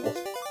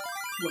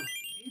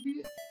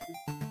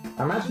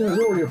 I imagine there's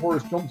already a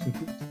Boris Johnson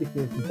keep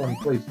sticking it in funny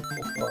places.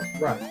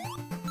 Right.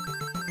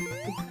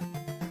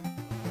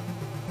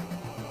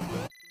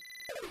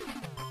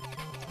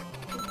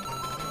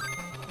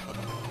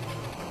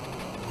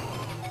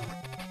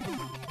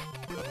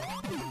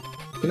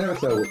 You can never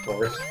tell with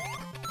Boris.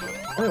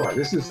 Anyway,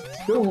 this is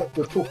still not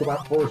the talk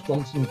about Boris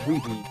Johnson's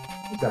weedy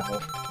Exactly.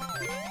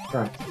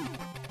 Right.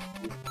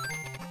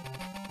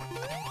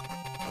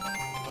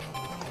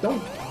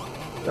 Don't.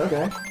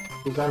 Okay.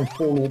 Because I'm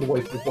falling all the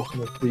way to the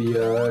bottom of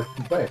the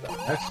conveyor belt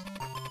mess.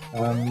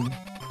 Vroom,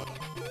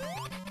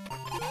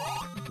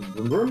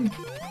 vroom.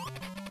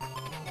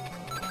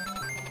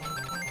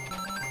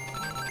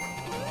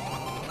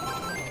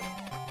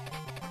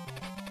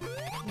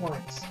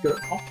 Right, let's go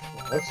up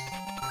first.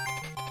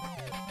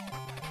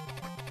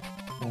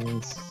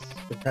 And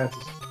prepare to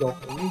stop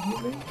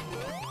immediately.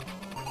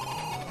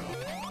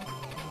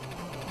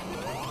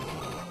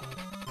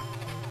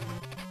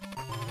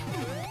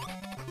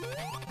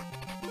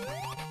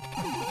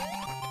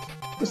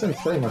 Just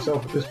entertaining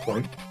myself at this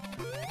point.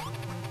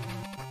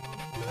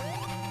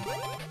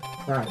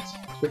 Right,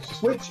 switch to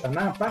switch, and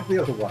now back the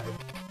other way.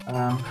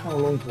 How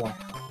long do I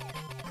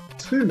have?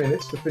 2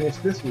 minutes to finish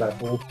this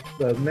level,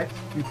 the next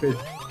stupid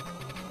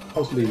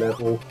puzzly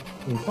level,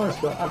 the entire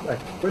stuff. Okay,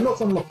 we're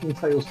not unlocking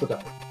Tails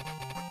today.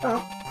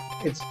 Oh,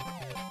 it's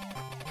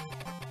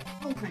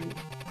Okay.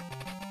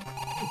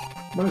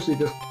 mostly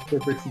just for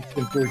Richie to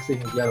enjoy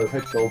seeing a yellow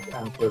hedgehog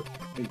and for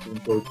me to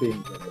enjoy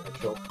being a yellow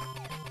hedgehog.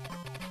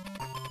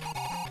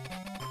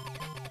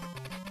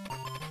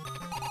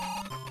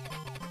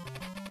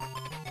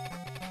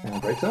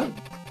 And great turn.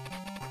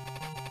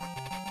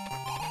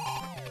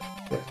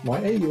 Yes, my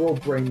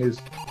 8-year-old brain is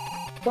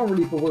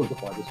thoroughly bewildered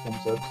by this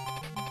concept.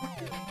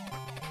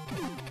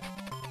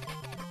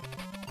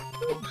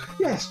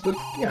 Yes, but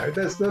you know,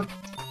 there's the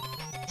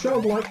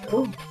childlike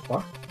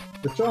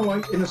the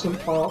childlike innocent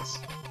parts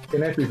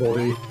in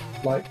everybody,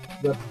 like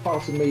the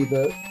part of me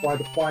that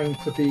tried applying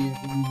to be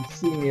the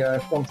senior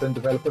front-end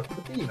developer for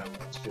the Beano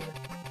last year.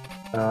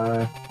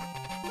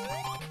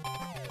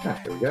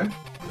 Here we go.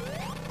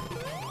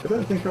 I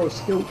don't think I was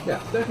skilled. Yeah,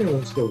 definitely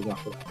wasn't skilled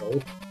enough for that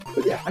role.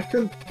 But yeah, I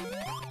couldn't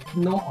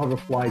not have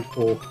applied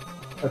for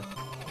a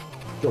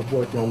job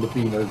working on the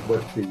Beano's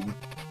web team.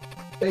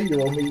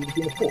 8-year-old me would have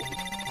been appalled.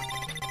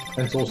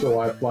 Hence also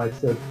I applied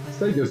to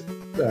Sega's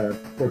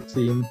web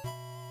team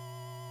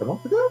a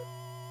month ago?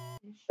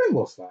 When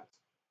was that?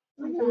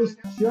 I think it was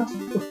just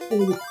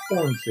before the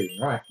quarantine,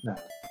 right now.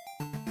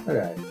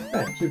 Okay,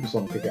 hey,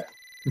 Supersonic again.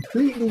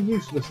 Completely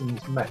useless in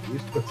this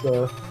maze, but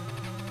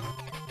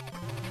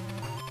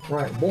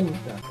right,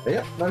 okay,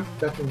 yep, no,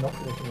 definitely not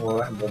finishing all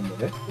that in 1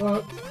 minute,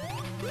 but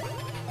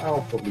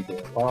I'll probably do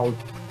it. I'll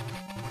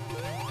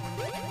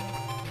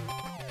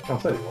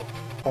tell you what,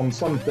 on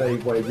some day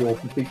where you're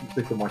completely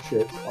sick of my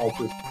shit, I'll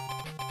just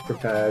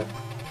prepare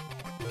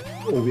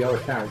all the other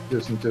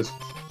characters and just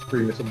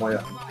stream it on my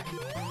own.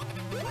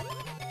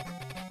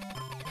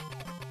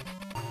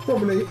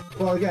 Probably,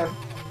 well again,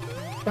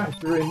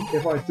 factor in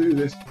if I do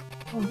this.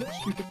 Oh, that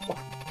stupid fuck.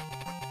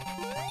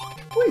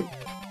 Wait!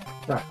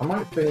 Right, I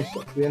might finish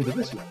at the end of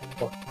this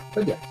level,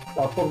 but yes,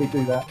 I'll probably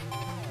do that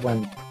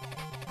when.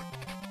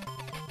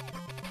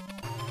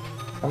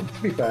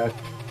 To be fair,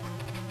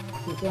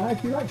 since I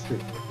actually like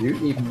streaming with you,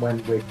 even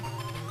when we're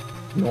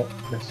not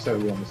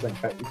necessarily on the same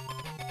page.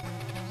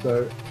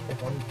 So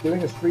if I'm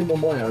doing a stream on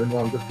my own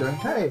where I'm just going,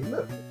 hey,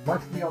 look, it's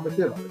nice to be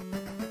armadillo,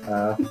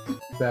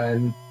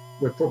 then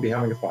we're probably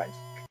having a fight.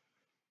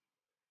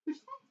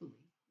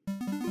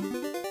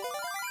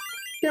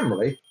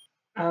 Generally,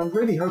 I'm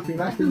really hoping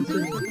that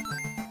continues.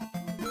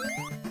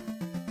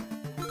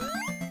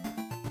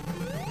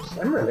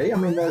 Generally, I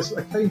mean, there's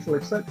occasional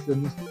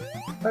exceptions.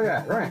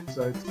 Okay, right,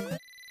 so it's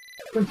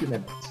 20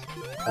 minutes.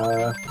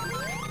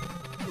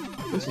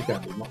 This is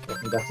going to be much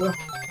fucking better.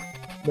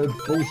 No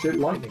bullshit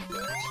lightning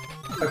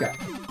bolts. Okay.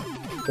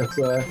 But,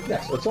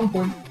 yes, at some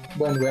point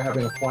when we're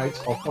having a fight,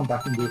 I'll come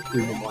back and do a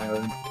stream on my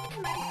own.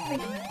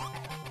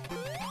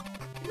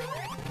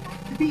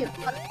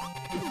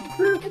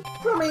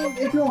 I mean,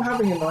 if you're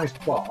having a nice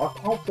bath,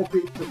 I'll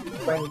probably just be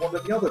playing one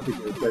of the other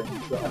video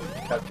games that I've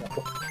been catching up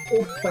on.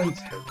 Or playing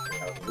Territory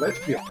Idol. Let's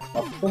be honest,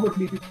 I'll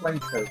probably be playing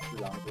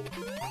Territory Idol.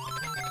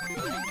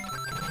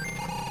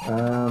 I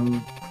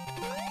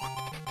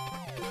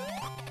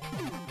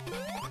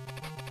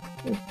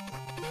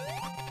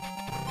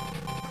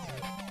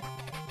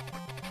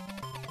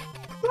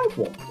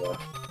wonder.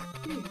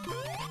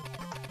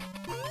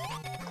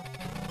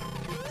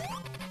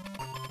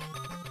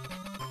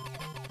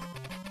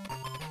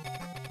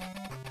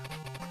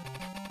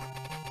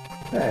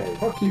 Hey,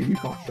 fuck you, you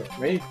can't shock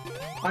me.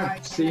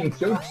 I've seen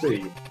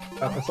Goatsy.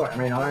 Sorry, I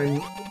mean,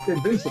 I'm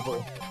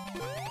invincible.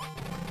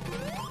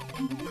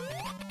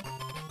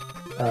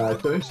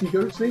 Don't see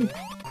Goatsy?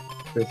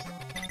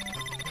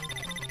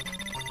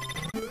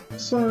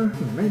 So,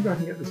 maybe I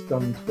can get this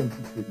done in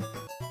 22 minutes.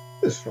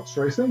 This is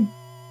frustrating.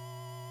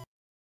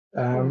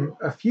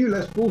 A few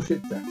less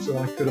bullshit deaths and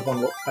I could have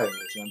unlocked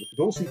Tails, and we could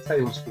all see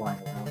Tails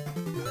flying around.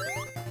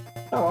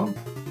 Oh well.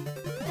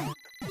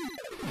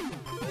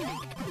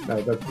 No,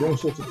 the wrong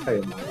sort of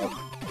tail, my love.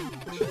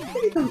 I should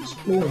really go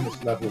exploring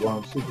this level while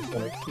I'm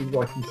Supersonic, see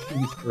what I can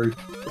cheese through.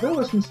 But there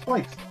were some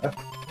spikes there.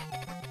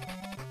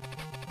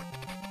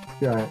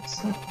 Right,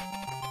 so...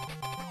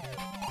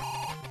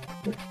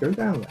 let's go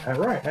down there.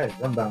 Right, hey,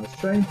 run down this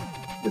chain.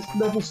 This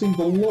level seemed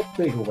a lot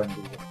bigger when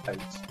we were at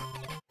 8.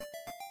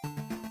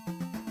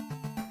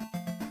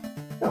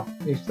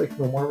 He's taken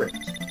all my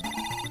rings.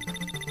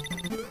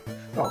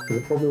 Oh, because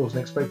it probably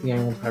wasn't expecting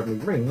anyone to have any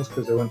rings,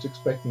 because they weren't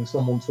expecting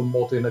someone to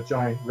mod in a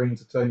giant ring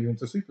to turn you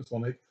into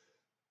Supersonic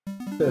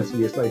 30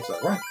 years later.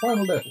 Right,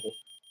 final level.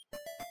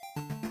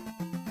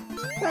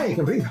 Hey, you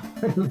can beat the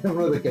final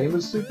level of the game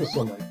as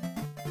Supersonic.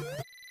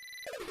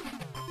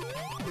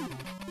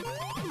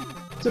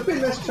 It's a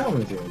bit less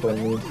challenging when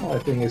the entire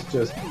thing is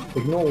just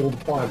ignore all the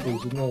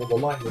fireballs, ignore all the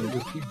lightning, and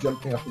just keep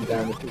jumping up and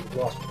down and through the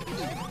glass windows.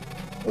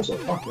 Also,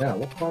 fucking hell,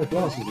 what kind of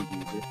glasses are you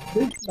using?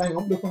 See? Hang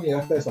on, look on the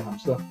left, there's a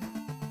hamster.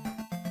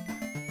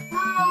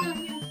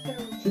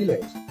 She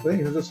lives. I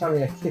think you're just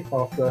having a kick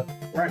after.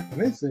 Right,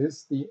 and this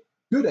is the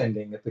good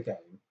ending of the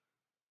game.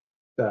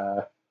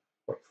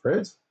 Wait for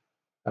it.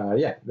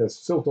 Yeah, there's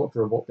still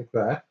Dr. Robotnik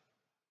there.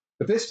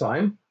 But this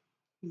time,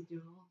 He's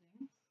doing all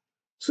things.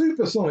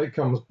 Supersonic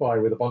comes by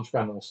with a bunch of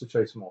animals to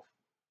chase him off.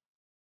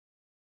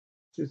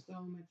 So much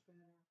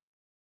better.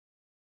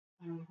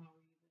 I don't know how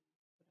we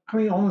I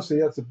mean, honestly,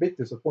 that's a bit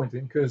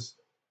disappointing because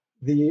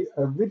the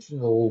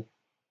original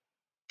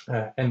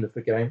end of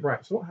the game.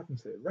 Right, so what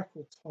happens here?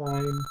 Record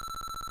time,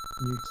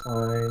 new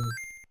time,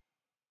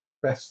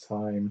 best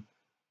time.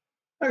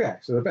 Okay,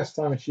 so the best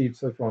time achieved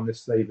so far on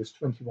this save is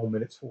 21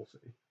 minutes 40,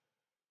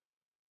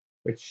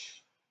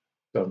 which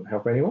doesn't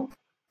help anyone.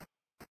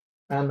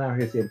 And now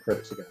here's the end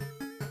credits again.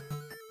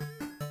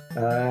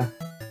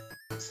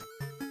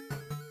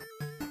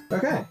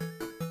 Okay,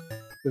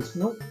 there's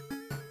not.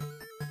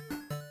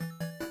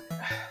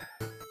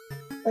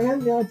 Again,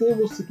 the idea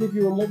was to give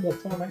you a lot more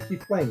time actually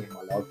playing it,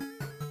 my love.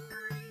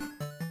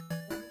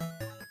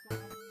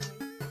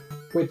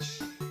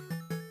 Which,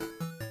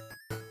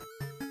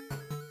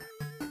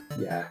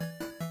 yeah,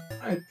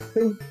 I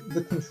think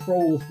the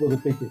controls were the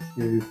big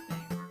issue.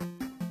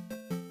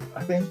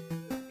 I think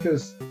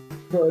because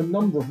for a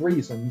number of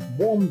reasons.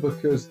 One,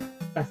 because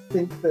I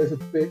think there's a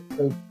bit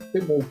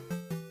more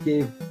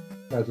give.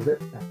 There's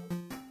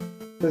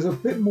a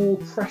bit more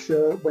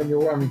pressure when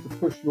you're having to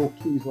push your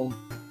keys on,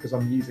 because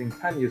I'm using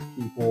Tania's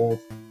keyboard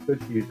that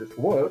she uses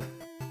for work,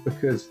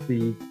 because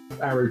the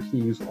arrow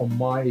keys on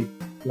my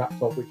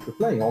laptop, which we're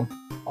playing on,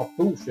 are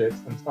bullshit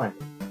and tiny.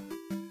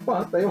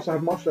 But they also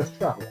have much less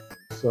travel,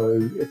 so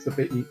it's a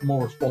bit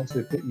more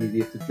responsive, a bit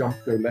easier to jump,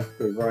 go left,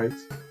 go right.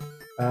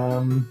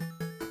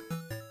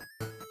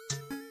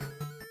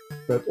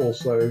 But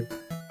also,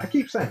 I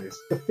keep saying this,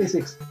 the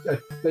physics,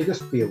 they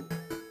just feel.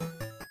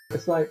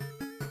 It's like,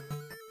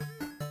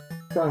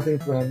 trying to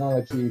think of an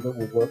analogy that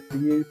will work for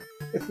you.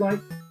 It's like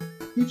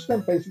you've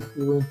spent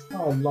basically your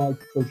entire life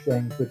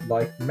crocheting with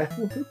like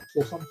metal hooks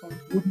or sometimes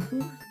wooden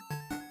hooks.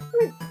 I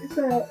mean, is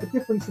there a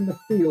difference in the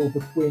feel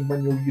between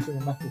when you're using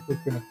a metal hook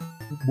and a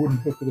wooden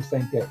hook for the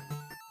same game?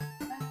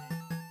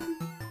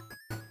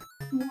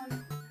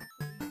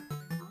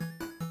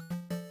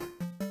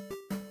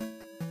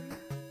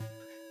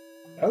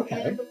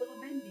 Okay. And a little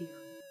bendier.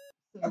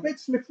 So. A bit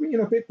slippery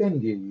and a bit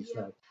bendy, you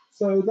said.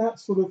 So that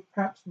sort of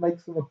perhaps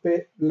makes them a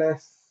bit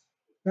less,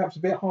 perhaps a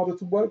bit harder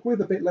to work with,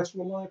 a bit less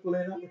reliable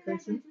in application.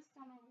 I just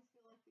don't always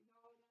feel like they go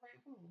in the right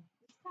hole.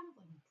 It's kind of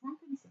like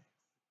drunken sex.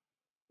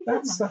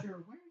 That's I'm not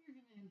sure where you're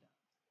going to end up.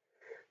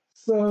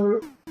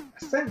 So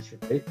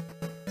essentially,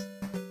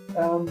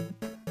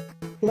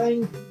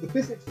 playing the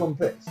physics on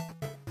this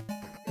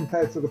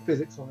compared to the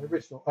physics on the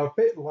original are a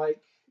bit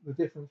like the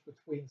difference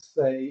between,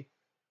 say,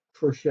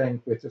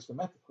 crocheting with just a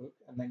metal hook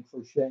and then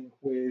crocheting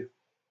with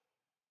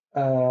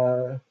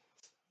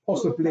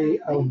possibly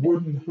a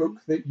wooden hook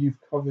that you've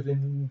covered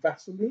in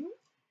Vaseline.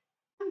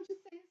 I would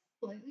just say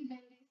slightly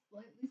bendy,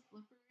 slightly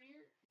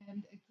slipperier,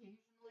 and occasionally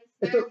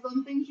snags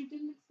on things you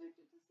didn't expect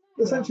it to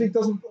snag. Essentially,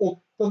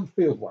 doesn't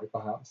feel right,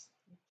 perhaps.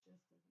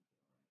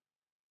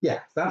 Yeah,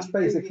 that's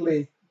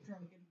basically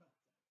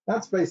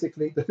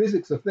the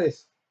physics of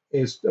this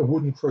is a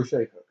wooden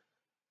crochet hook.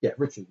 Yeah,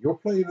 Richie, you'll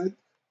play it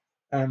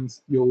and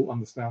you'll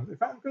understand. In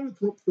fact, I'm going to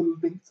drop the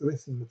link to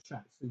this in the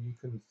chat so you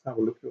can have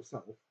a look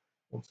yourself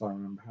once I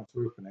remember how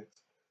to open it.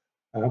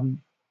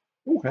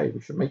 Okay, we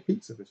should make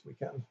pizza this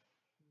weekend.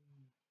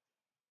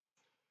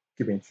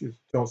 Give me a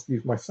chance to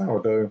use my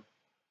sourdough.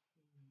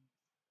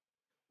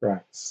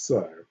 Right,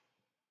 so.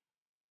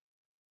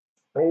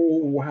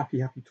 Oh,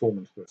 happy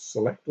tormentors.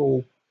 Select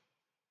all,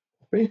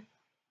 copy,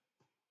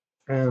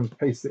 and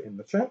paste it in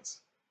the chat.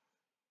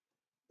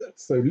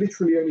 So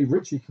literally only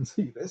Richie can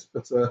see this,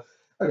 but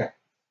okay.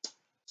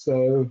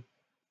 So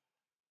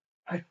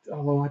I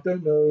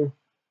don't know,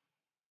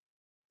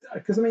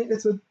 because I mean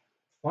it's a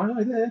fine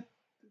idea.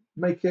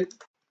 Make it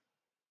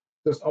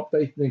just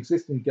update an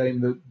existing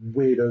game that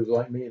weirdos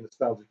like me are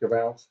nostalgic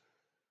about,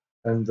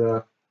 and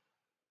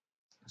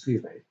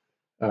excuse me,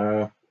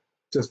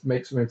 just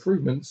make some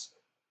improvements.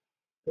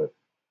 But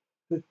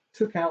it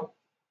took out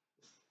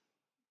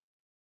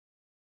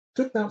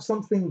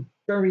something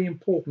very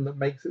important that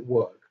makes it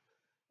work.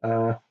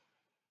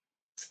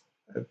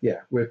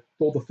 Yeah, with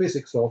all the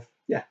physics of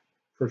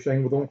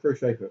crocheting with one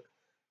crochet hook.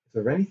 Is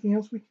there anything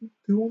else we can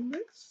do on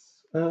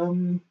this?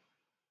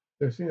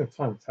 There's a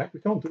time attack. We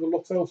can't do a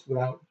lot else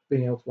without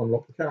being able to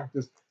unlock the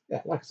characters.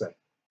 Yeah, like I say,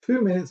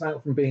 2 minutes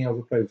out from being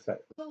able to play with tech.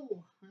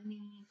 Oh,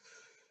 honey.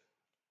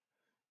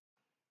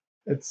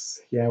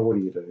 It's, yeah, what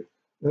do you do?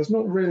 There's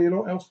not really a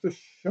lot else to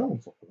show on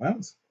top of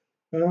that.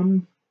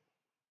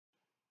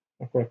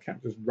 I've got a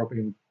cat just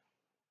rubbing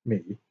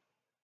me.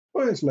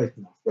 Well, it's late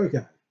enough.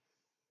 Okay.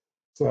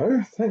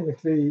 So,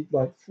 technically,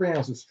 like 3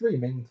 hours of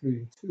streaming,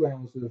 including 2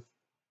 hours of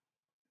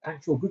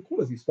actual good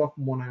quality stuff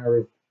and 1 hour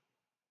of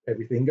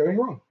everything going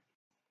wrong.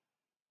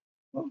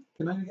 Well,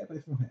 can I only get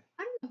better from here?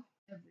 I don't know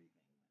everything.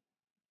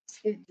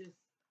 It just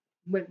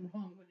went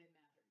wrong when it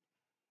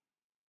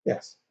mattered.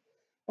 Yes.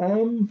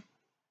 And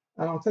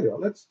I'll tell you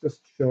what, let's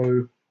just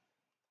show.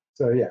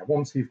 So yeah,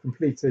 once you've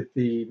completed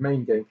the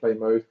main gameplay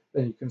mode,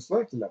 then you can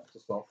select a level to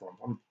start from.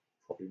 I'm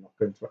probably not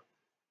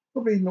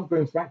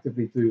going to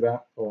actively do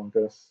that, or I'm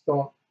going to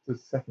start the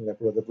second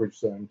level of the bridge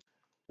zone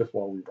just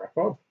while we wrap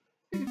up.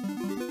 See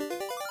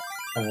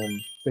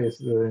if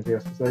there's anything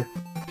else to say.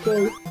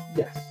 So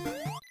yes.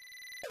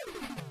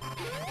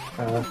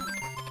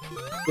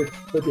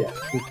 But yes,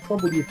 the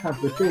trouble you've had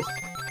with this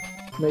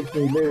makes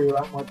me leery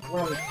about my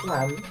grand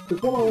plan,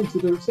 because what I want to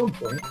do at some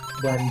point,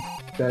 when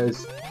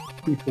there's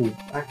people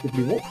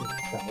actively watching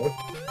this channel,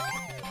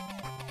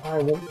 I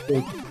want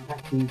to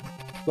actually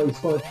play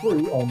Sonic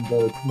 3 on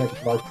the Mega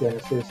Drive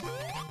Genesis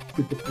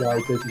Super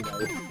Fly Busy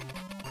mode.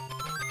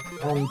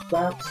 And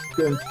that's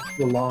going to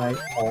rely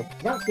on,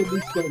 that's at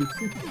least going to be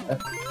two-player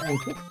and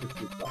cooperative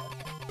two-player.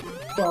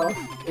 But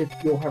if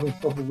you're having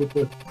trouble with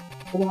the,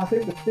 well, I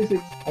think the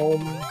physics on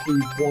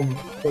the one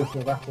version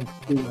of that on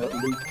Steam are at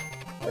least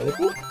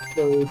playable.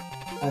 So,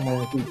 and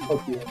then if you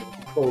plug the end of the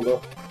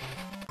controller,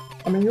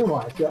 I mean, you're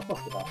right, actually, I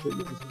fussed about it.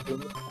 You're just doing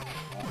this.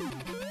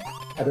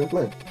 I don't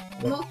blame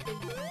you.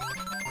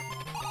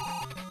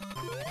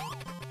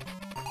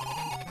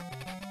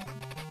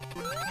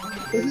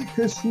 Is it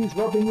because she's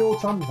rubbing your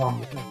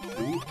tum-tum?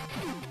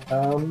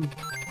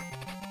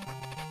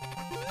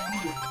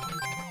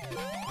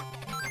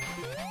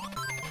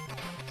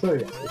 So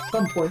yes, at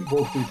some point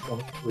we'll do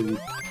Sonic 3.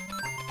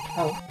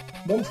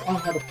 Once I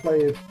had a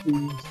play of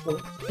the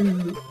Sonic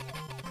 2,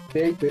 the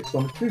 8-bit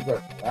Sonic 2 version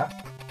of that,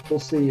 we'll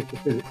see if the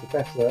physics are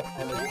better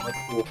and if it makes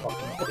it walk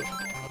up and heading.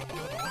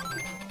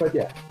 But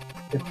yeah,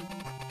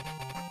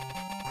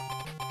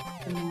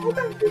 I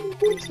don't really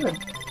think so.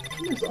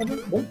 Yes, I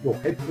don't want your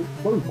head to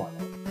explode, my love.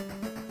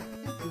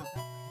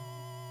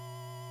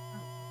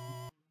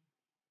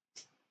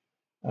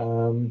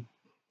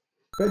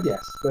 But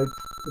yes, the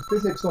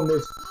physics on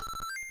this.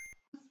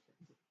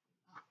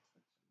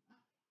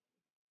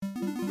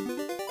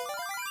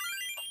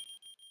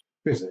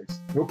 Physics.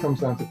 It all comes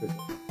down to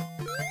physics.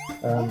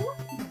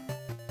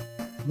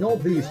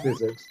 Not these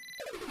physics.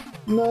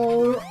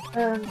 No,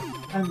 and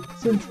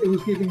since it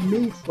was giving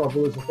me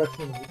trouble as a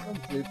veteran of the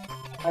country,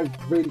 I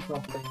really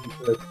can't blame you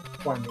for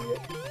finding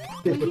it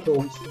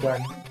difficult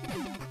when.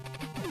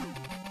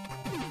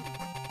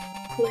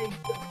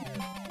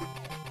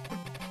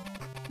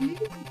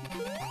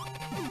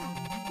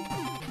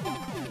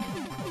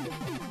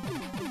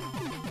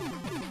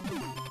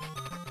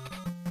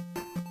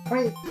 I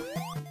mean,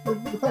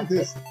 the fact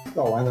is,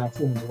 oh, and that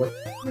woman's away.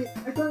 I mean,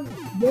 I don't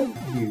want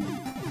you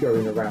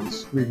going around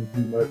screaming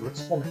blue murder at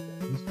Sonic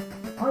games.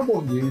 I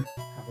want you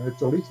having a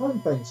jolly time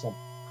playing Sonic.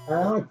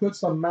 And I put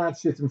some mad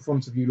shit in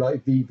front of you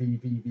like V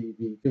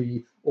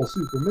or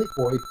Super Meat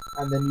Boy,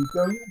 and then you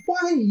going,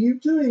 why are you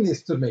doing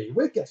this to me?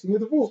 We're getting a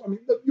divorce. I mean,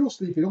 look, you're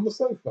sleeping on the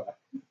sofa.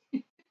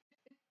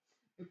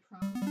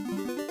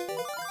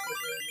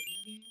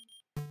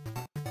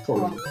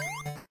 Probably.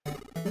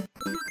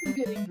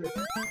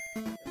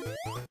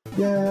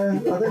 Yeah, I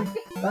think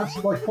that's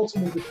the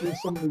dichotomy between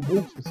someone who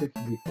walks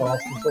particularly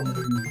fast and someone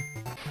who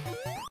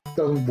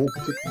doesn't walk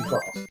particularly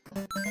fast.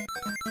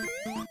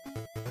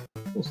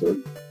 Also,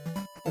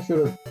 I should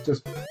have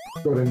just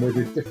got in with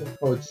his different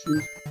coloured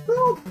shoes.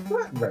 Well,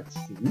 that red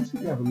shoes,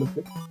 if you have a look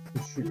at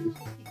the shoes.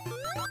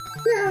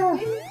 Yeah!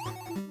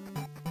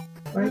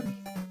 Right?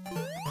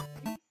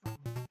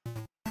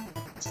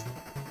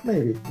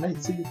 Maybe,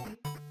 matey.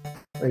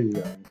 There you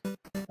go.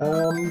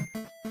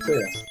 So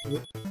yes.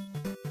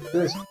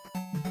 There's,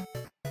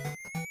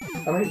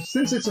 I mean,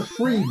 since it's a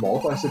free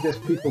mod, I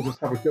suggest people just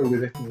have a go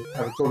with it and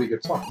have a jolly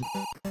good time.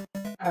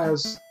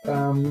 As,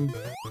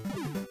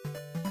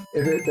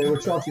 if they were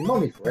charging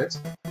money for it,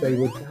 they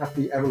would have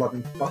the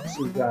ever-loving fuck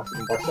sued out of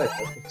them by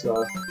Sega, but,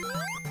 sorry,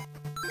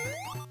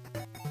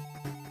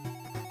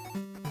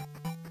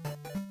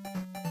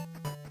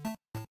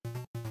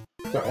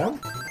 I'm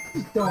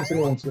just dancing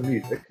along to the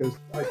music, because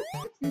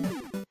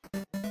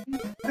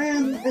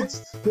and it's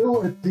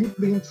still a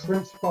deeply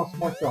entrenched part of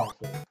my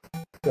childhood.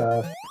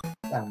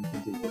 And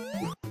indeed, a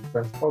deeply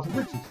entrenched part of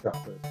Richie's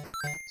childhood.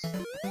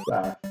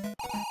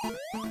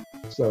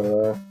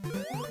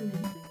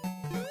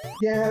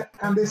 Yeah,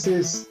 and this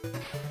is,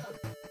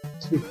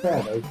 to be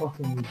fair though,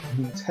 fucking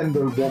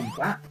Nintendo won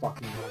that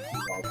fucking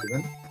 90s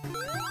argument.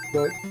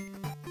 But,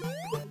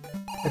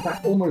 in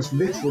fact, almost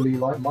literally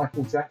like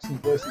Michael Jackson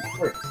versus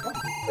Prince. That was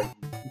a great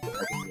people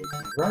back in the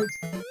 80s, right?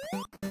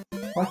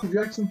 Michael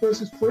Jackson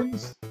versus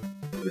Prince?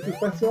 Which was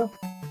better?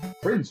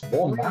 Prince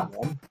won that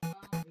one.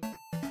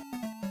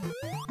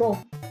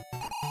 Well,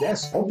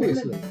 yes,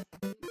 obviously.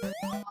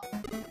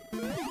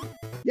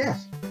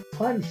 Yes,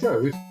 time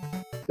shows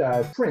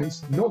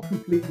Prince not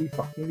completely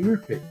fucking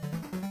loopy.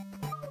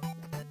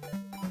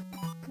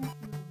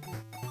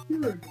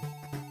 Where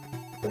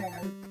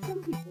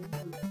some people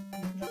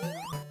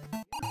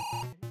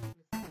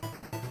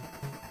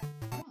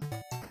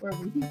where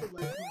we people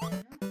like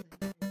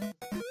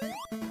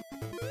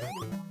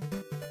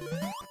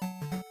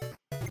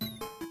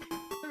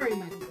sorry,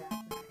 Michael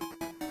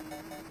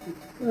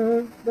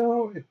Jackson.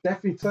 No, it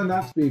definitely turned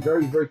out to be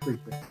very, very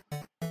creepy.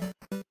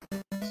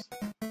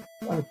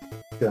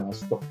 I'll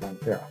stop playing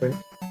here, I think.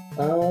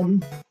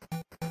 Going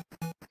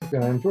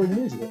to enjoy the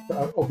music.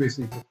 But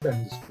obviously, to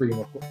bend the screen,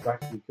 I've got to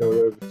actually go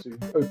over to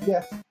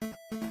OBS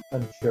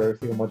and share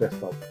everything on my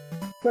desktop.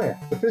 So yeah,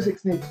 the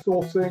physics needs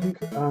sorting.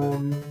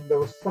 There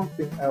was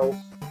something else.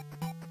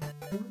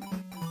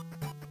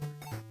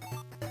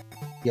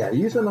 Yeah,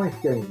 use a nice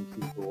gaming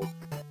keyboard.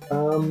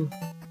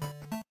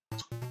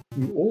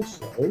 You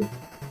also,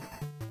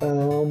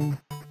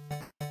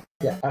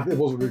 yeah, it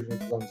was originally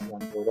designed to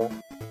enjoy that.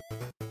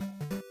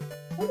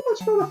 How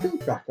much further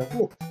feedback?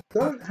 Look,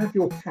 don't have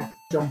your cat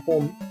jump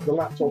on the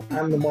laptop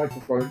and the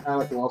microphone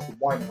and a glass of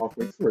wine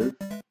halfway through.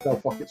 They'll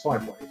fuck it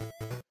sideways.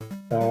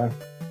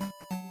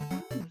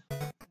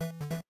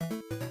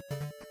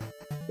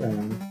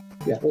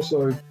 Yeah,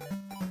 also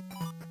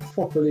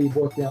properly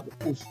working out the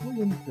full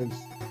screen because,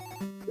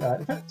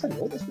 in fact, tell you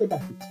what, let's go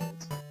back into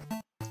it.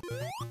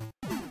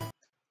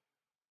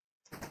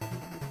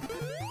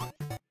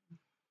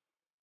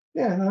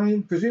 Yeah, I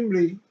mean,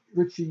 presumably,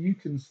 Richie, you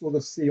can sort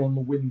of see on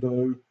the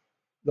window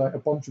like a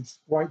bunch of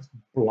sprites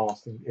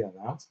blasting in and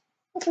out.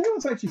 Okay,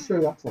 let's actually show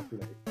that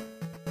properly.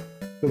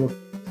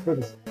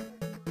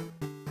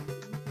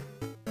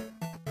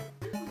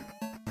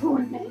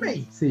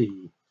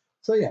 Matey.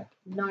 So yeah.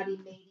 Naughty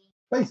matey.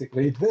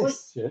 Basically,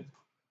 this shit.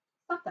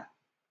 Stop that.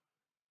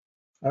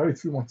 I already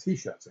threw my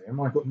t-shirts in.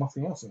 I've got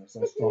nothing else unless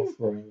I start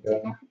throwing.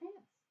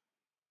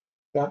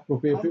 That will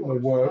be a bit more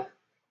work.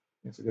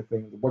 It's a good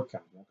thing the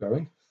webcam's not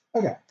going.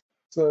 Okay,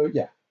 so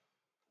yeah.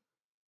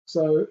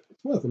 So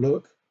it's worth a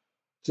look.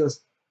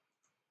 Just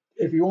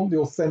if you want the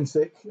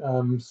authentic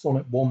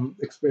Sonic 1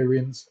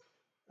 experience,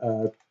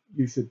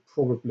 you should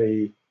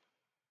probably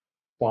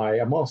buy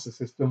a Master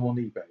System on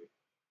eBay.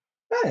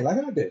 Hey,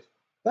 like I did.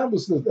 That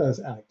was the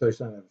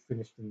anecdote I never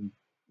finished in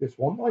this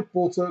one. I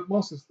bought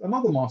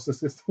another Master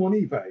System on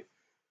eBay.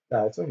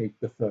 It's only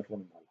the third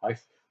one in my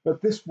life,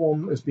 but this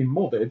one has been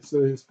modded,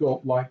 so it's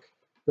got like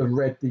the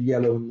red, the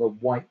yellow, and the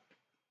white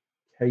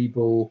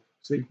cable,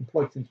 so you can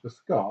plug it into the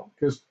SCART.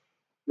 Because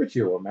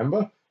Richie will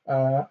remember,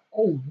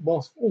 old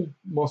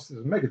Masters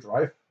of Mega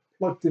Drive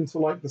plugged into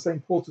like the same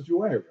port as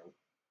your aerial,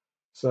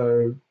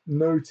 so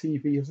no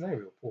TV has an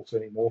aerial port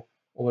anymore.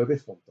 Although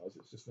this one does,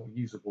 it's just not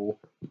usable.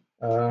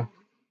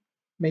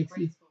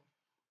 Matey.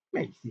 I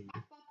bought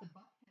the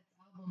Buckheads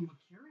album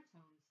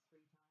Macuratones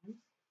 3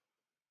 times.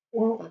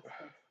 Well, that's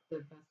the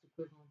best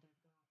equivalent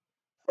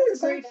I've got.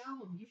 It's a great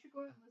album. You should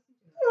go out and listen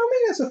to it. I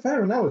mean, it's a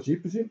fair analogy.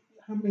 Presume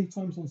how many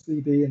times on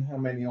CD and how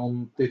many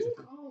on digital?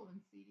 All on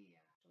CD,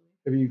 actually.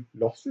 Have you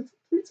lost it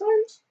 3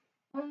 times?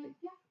 Yeah,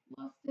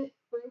 lost it,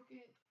 broke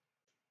it,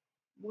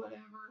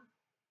 whatever.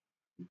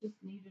 You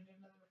just needed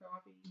another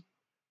copy.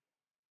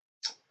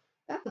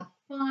 That's a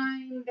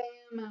fine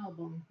damn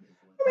album.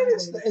 I mean,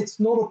 it's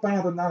not a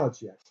bad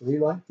analogy actually.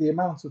 Like the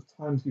amount of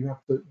times you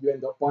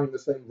end up buying the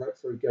same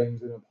retro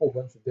games in a whole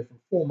bunch of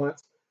different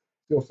formats.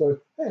 You also,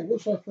 hey,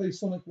 what should I play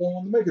Sonic 1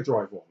 on the Mega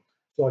Drive on?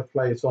 Should I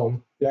play it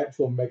on the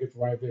actual Mega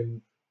Drive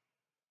in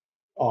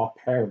our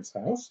parents'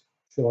 house?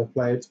 Should I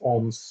play it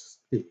on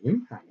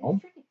Steam? Hang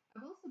on.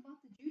 I've also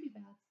bought the Judy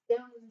Bats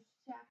down in the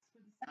shacks for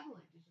the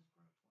satellite dishes.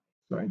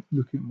 Sorry,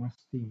 looking at my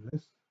Steam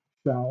list.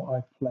 Shall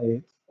I play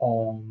it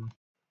on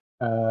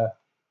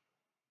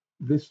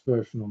this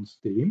version on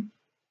Steam?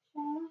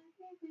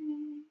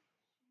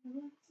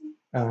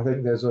 And I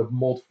think there's a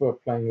mod for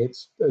playing it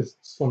as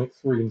Sonic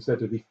 3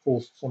 instead of the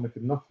forced Sonic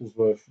and Knuckles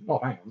version. Oh,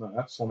 hang on, no,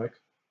 that's Sonic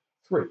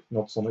 3,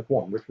 not Sonic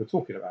 1, which we're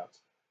talking about.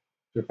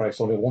 Should we play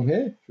Sonic 1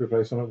 here? Should we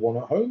play Sonic 1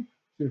 at home?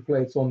 Should we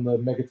play it on the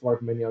Mega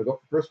Drive Mini I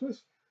got for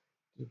Christmas?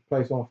 Should we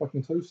play it on a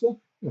fucking toaster?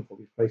 You'll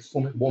probably play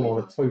Sonic 1 on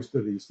a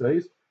toaster these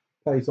days.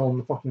 Play it on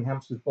the fucking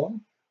hamster's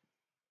bum.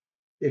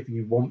 If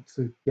you want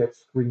to get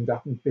screamed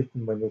at and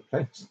bitten when you're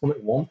playing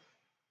Sonic 1.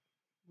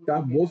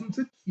 That wasn't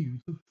a cue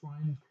to try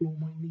and claw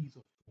my knees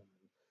off.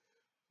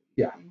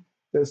 Yeah,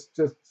 there's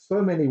just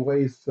so many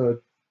ways to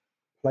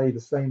play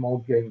the same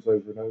old games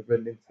over and over.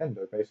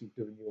 Nintendo basically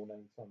doing you on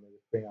any time they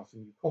bring out a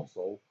new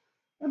console.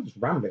 I'm just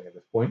rambling at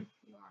this point.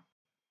 You are.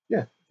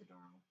 Yeah. It's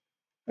adorable.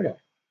 Okay.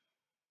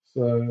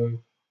 So,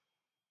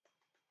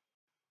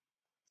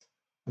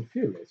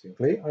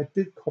 infuriatingly, I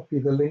did copy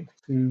the link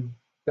to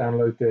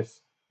download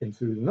this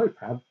into the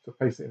notepad to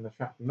paste it in the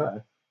chat from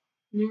there.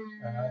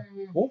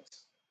 What?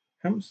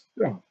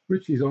 Hamster? Oh,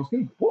 Richie's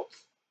asking, what?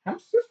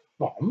 Hamster's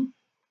bum?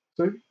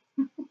 So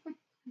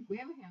we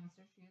have a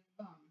hamster. She is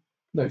a bum.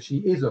 No, she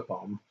is a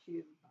bum. She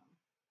is a bum.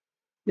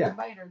 Yeah. A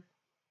biter.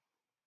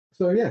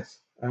 So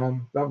yes,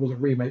 that was a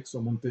remake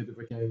someone did of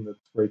a game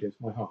that's very dear to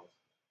my heart.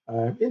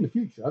 In the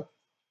future,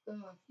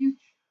 the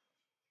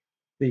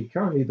future.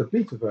 Currently the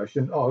beta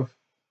version of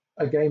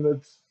a game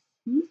that's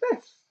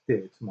less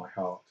dear to my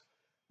heart.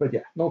 But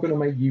yeah, not going to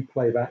make you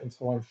play that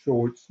until I'm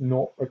sure it's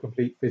not a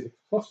complete physics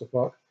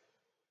clusterfuck.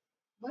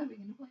 What are we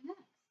going to play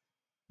next?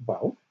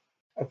 Well,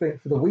 I think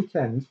for the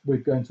weekend we're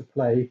going to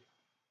play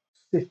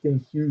sifting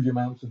huge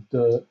amounts of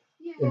dirt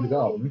in the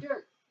garden.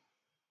 Dirt.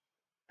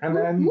 And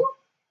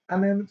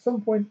then at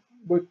some point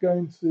we're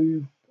going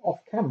to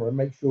off camera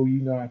make sure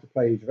you know how to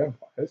play Age of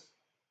Empires.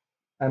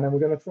 And then we're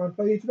going to try and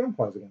play Age of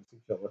Empires against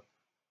each other.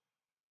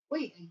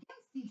 Wait,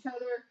 against each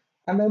other?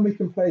 And then we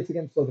can play it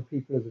against other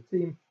people as a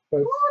team.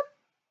 But what?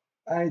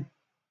 I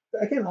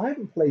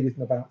haven't played it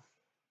I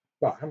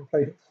haven't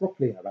played it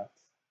properly in about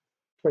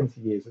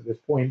 20 years at this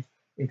point,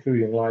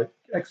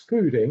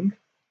 excluding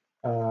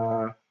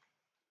how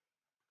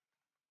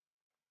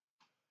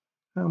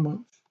much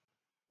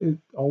is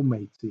old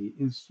matey?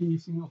 Is she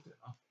eating off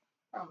dinner?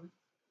 Probably.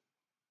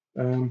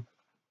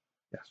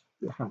 Yes,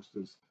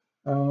 hamsters.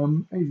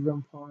 Age of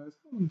Empires,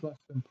 how long have I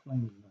been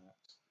playing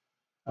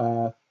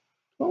that?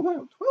 12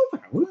 hours?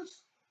 12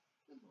 hours?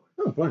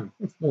 Oh, blimey,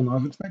 that's more than I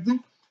was expecting.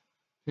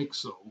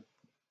 Pixel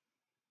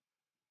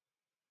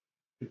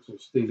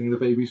stealing the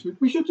baby's food.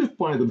 We should just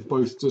buy them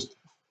both just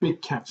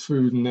big cat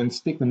food and then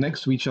stick them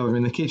next to each other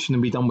in the kitchen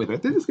and be done with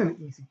it. They're just going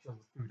to eat each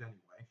other's food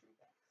anyway.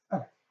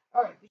 Okay.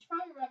 All right, we should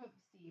probably wrap up the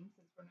Steam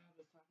since we're now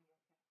just talking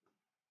about cat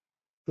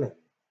food.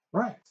 Clearly.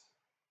 Right.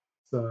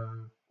 So.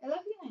 I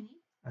love you, honey.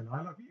 And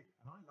I love you.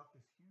 And I love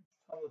this huge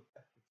ton of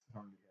effort that's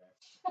currently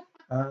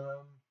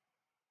there.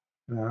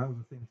 Now, that was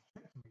the thing to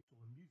check to make sure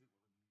the music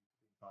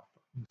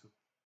wasn't used of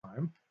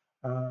time.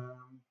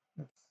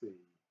 Let's see.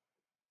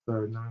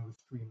 So now the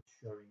stream's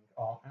showing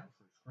our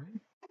outro screen.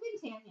 I've been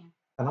Tania.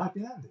 And I've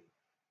been Andy.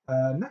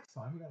 Next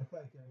time we're going to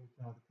play a game we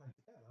can either play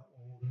together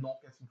or not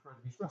get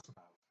incredibly stressed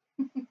about.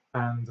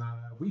 And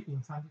we've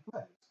been Tandy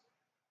Plays.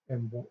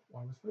 And what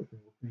I was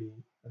hoping would be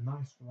a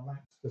nice,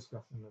 relaxed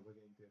discussion of a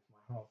game dear to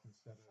my heart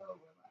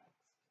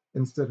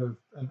instead of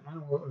an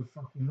hour of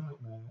fucking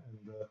nightmare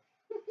and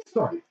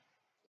sorry.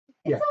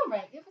 It's all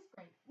right. It was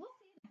great. We'll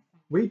see you next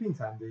time. We've been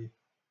Tandy.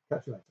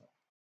 Catch you later.